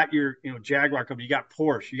 So you got your, Jaguar company, you got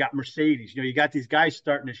Porsche, you got Mercedes, you got these guys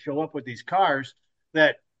starting to show up with these cars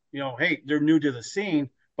that hey, they're new to the scene.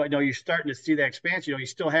 But you're starting to see that expansion. You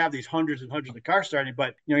still have these hundreds and hundreds of cars starting,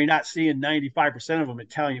 but you're not seeing 95% of them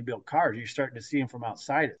Italian built cars. You're starting to see them from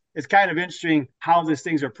outside it. It's kind of interesting how these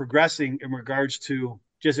things are progressing in regards to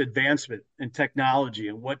just advancement and technology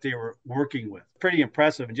and what they were working with. Pretty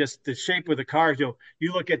impressive. And just the shape of the cars, you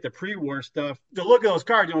look at the pre-war stuff, the look of those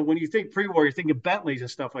cars, when you think pre-war, you're thinking Bentleys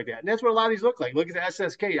and stuff like that. And that's what a lot of these look like. Look at the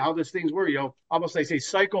SSK, how those things were, almost they say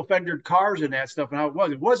cycle-fendered cars and that stuff and how it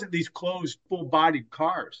was. It wasn't these closed, full-bodied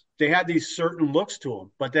cars. They had these certain looks to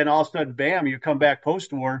them. But then all of a sudden, bam, you come back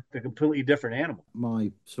post-war, they're a completely different animal.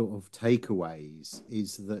 My sort of takeaways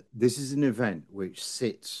is that this is an event which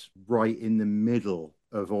sits right in the middle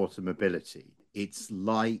of automobility. It's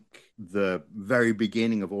like the very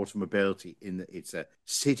beginning of automobility in that it's a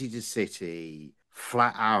city to city,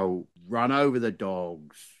 flat out, run over the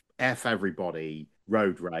dogs, F everybody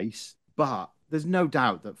road race. But there's no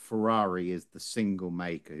doubt that Ferrari is the single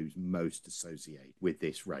maker who's most associated with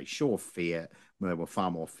this race. Sure, Fiat, there were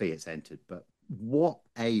far more Fiats entered, but what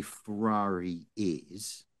a Ferrari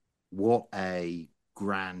is, what a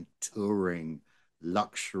grand touring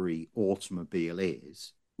luxury automobile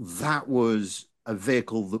is, that was a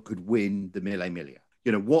vehicle that could win the Mille Miglia.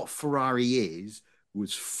 What Ferrari is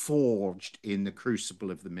was forged in the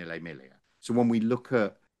crucible of the Mille Miglia. So when we look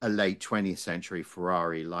at a late 20th century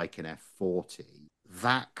Ferrari like an F40,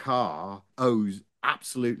 that car owes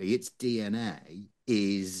absolutely its DNA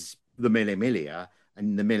is the Mille Miglia,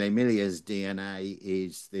 and the Mille Miglia's DNA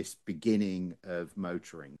is this beginning of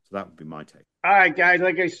motoring. So that would be my take. All right, guys.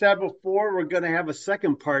 Like I said before, we're going to have a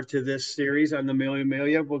second part to this series on the Mille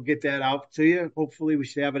Miglia. We'll get that out to you. Hopefully, we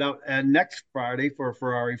should have it out next Friday for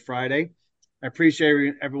Ferrari Friday. I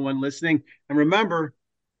appreciate everyone listening. And remember,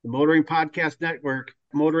 the Motoring Podcast Network,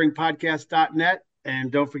 motoringpodcast.net.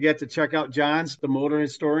 And don't forget to check out John's, the Motor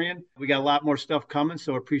Historian. We got a lot more stuff coming,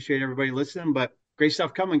 so appreciate everybody listening. But great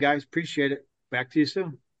stuff coming, guys. Appreciate it. Back to you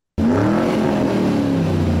soon.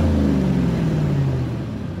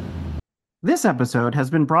 This episode has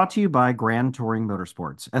been brought to you by Grand Touring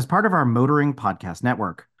Motorsports as part of our Motoring Podcast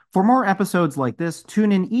Network. For more episodes like this,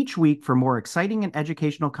 tune in each week for more exciting and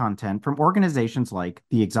educational content from organizations like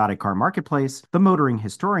the Exotic Car Marketplace, the Motoring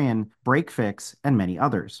Historian, Break Fix, and many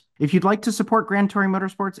others. If you'd like to support Grand Touring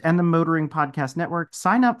Motorsports and the Motoring Podcast Network,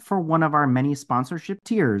 sign up for one of our many sponsorship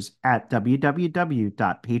tiers at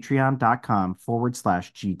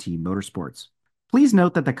www.patreon.com/GT Motorsports. Please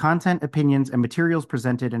note that the content, opinions, and materials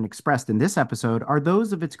presented and expressed in this episode are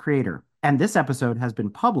those of its creator, and this episode has been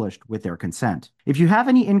published with their consent. If you have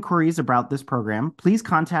any inquiries about this program, please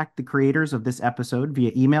contact the creators of this episode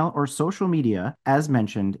via email or social media as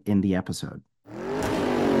mentioned in the episode.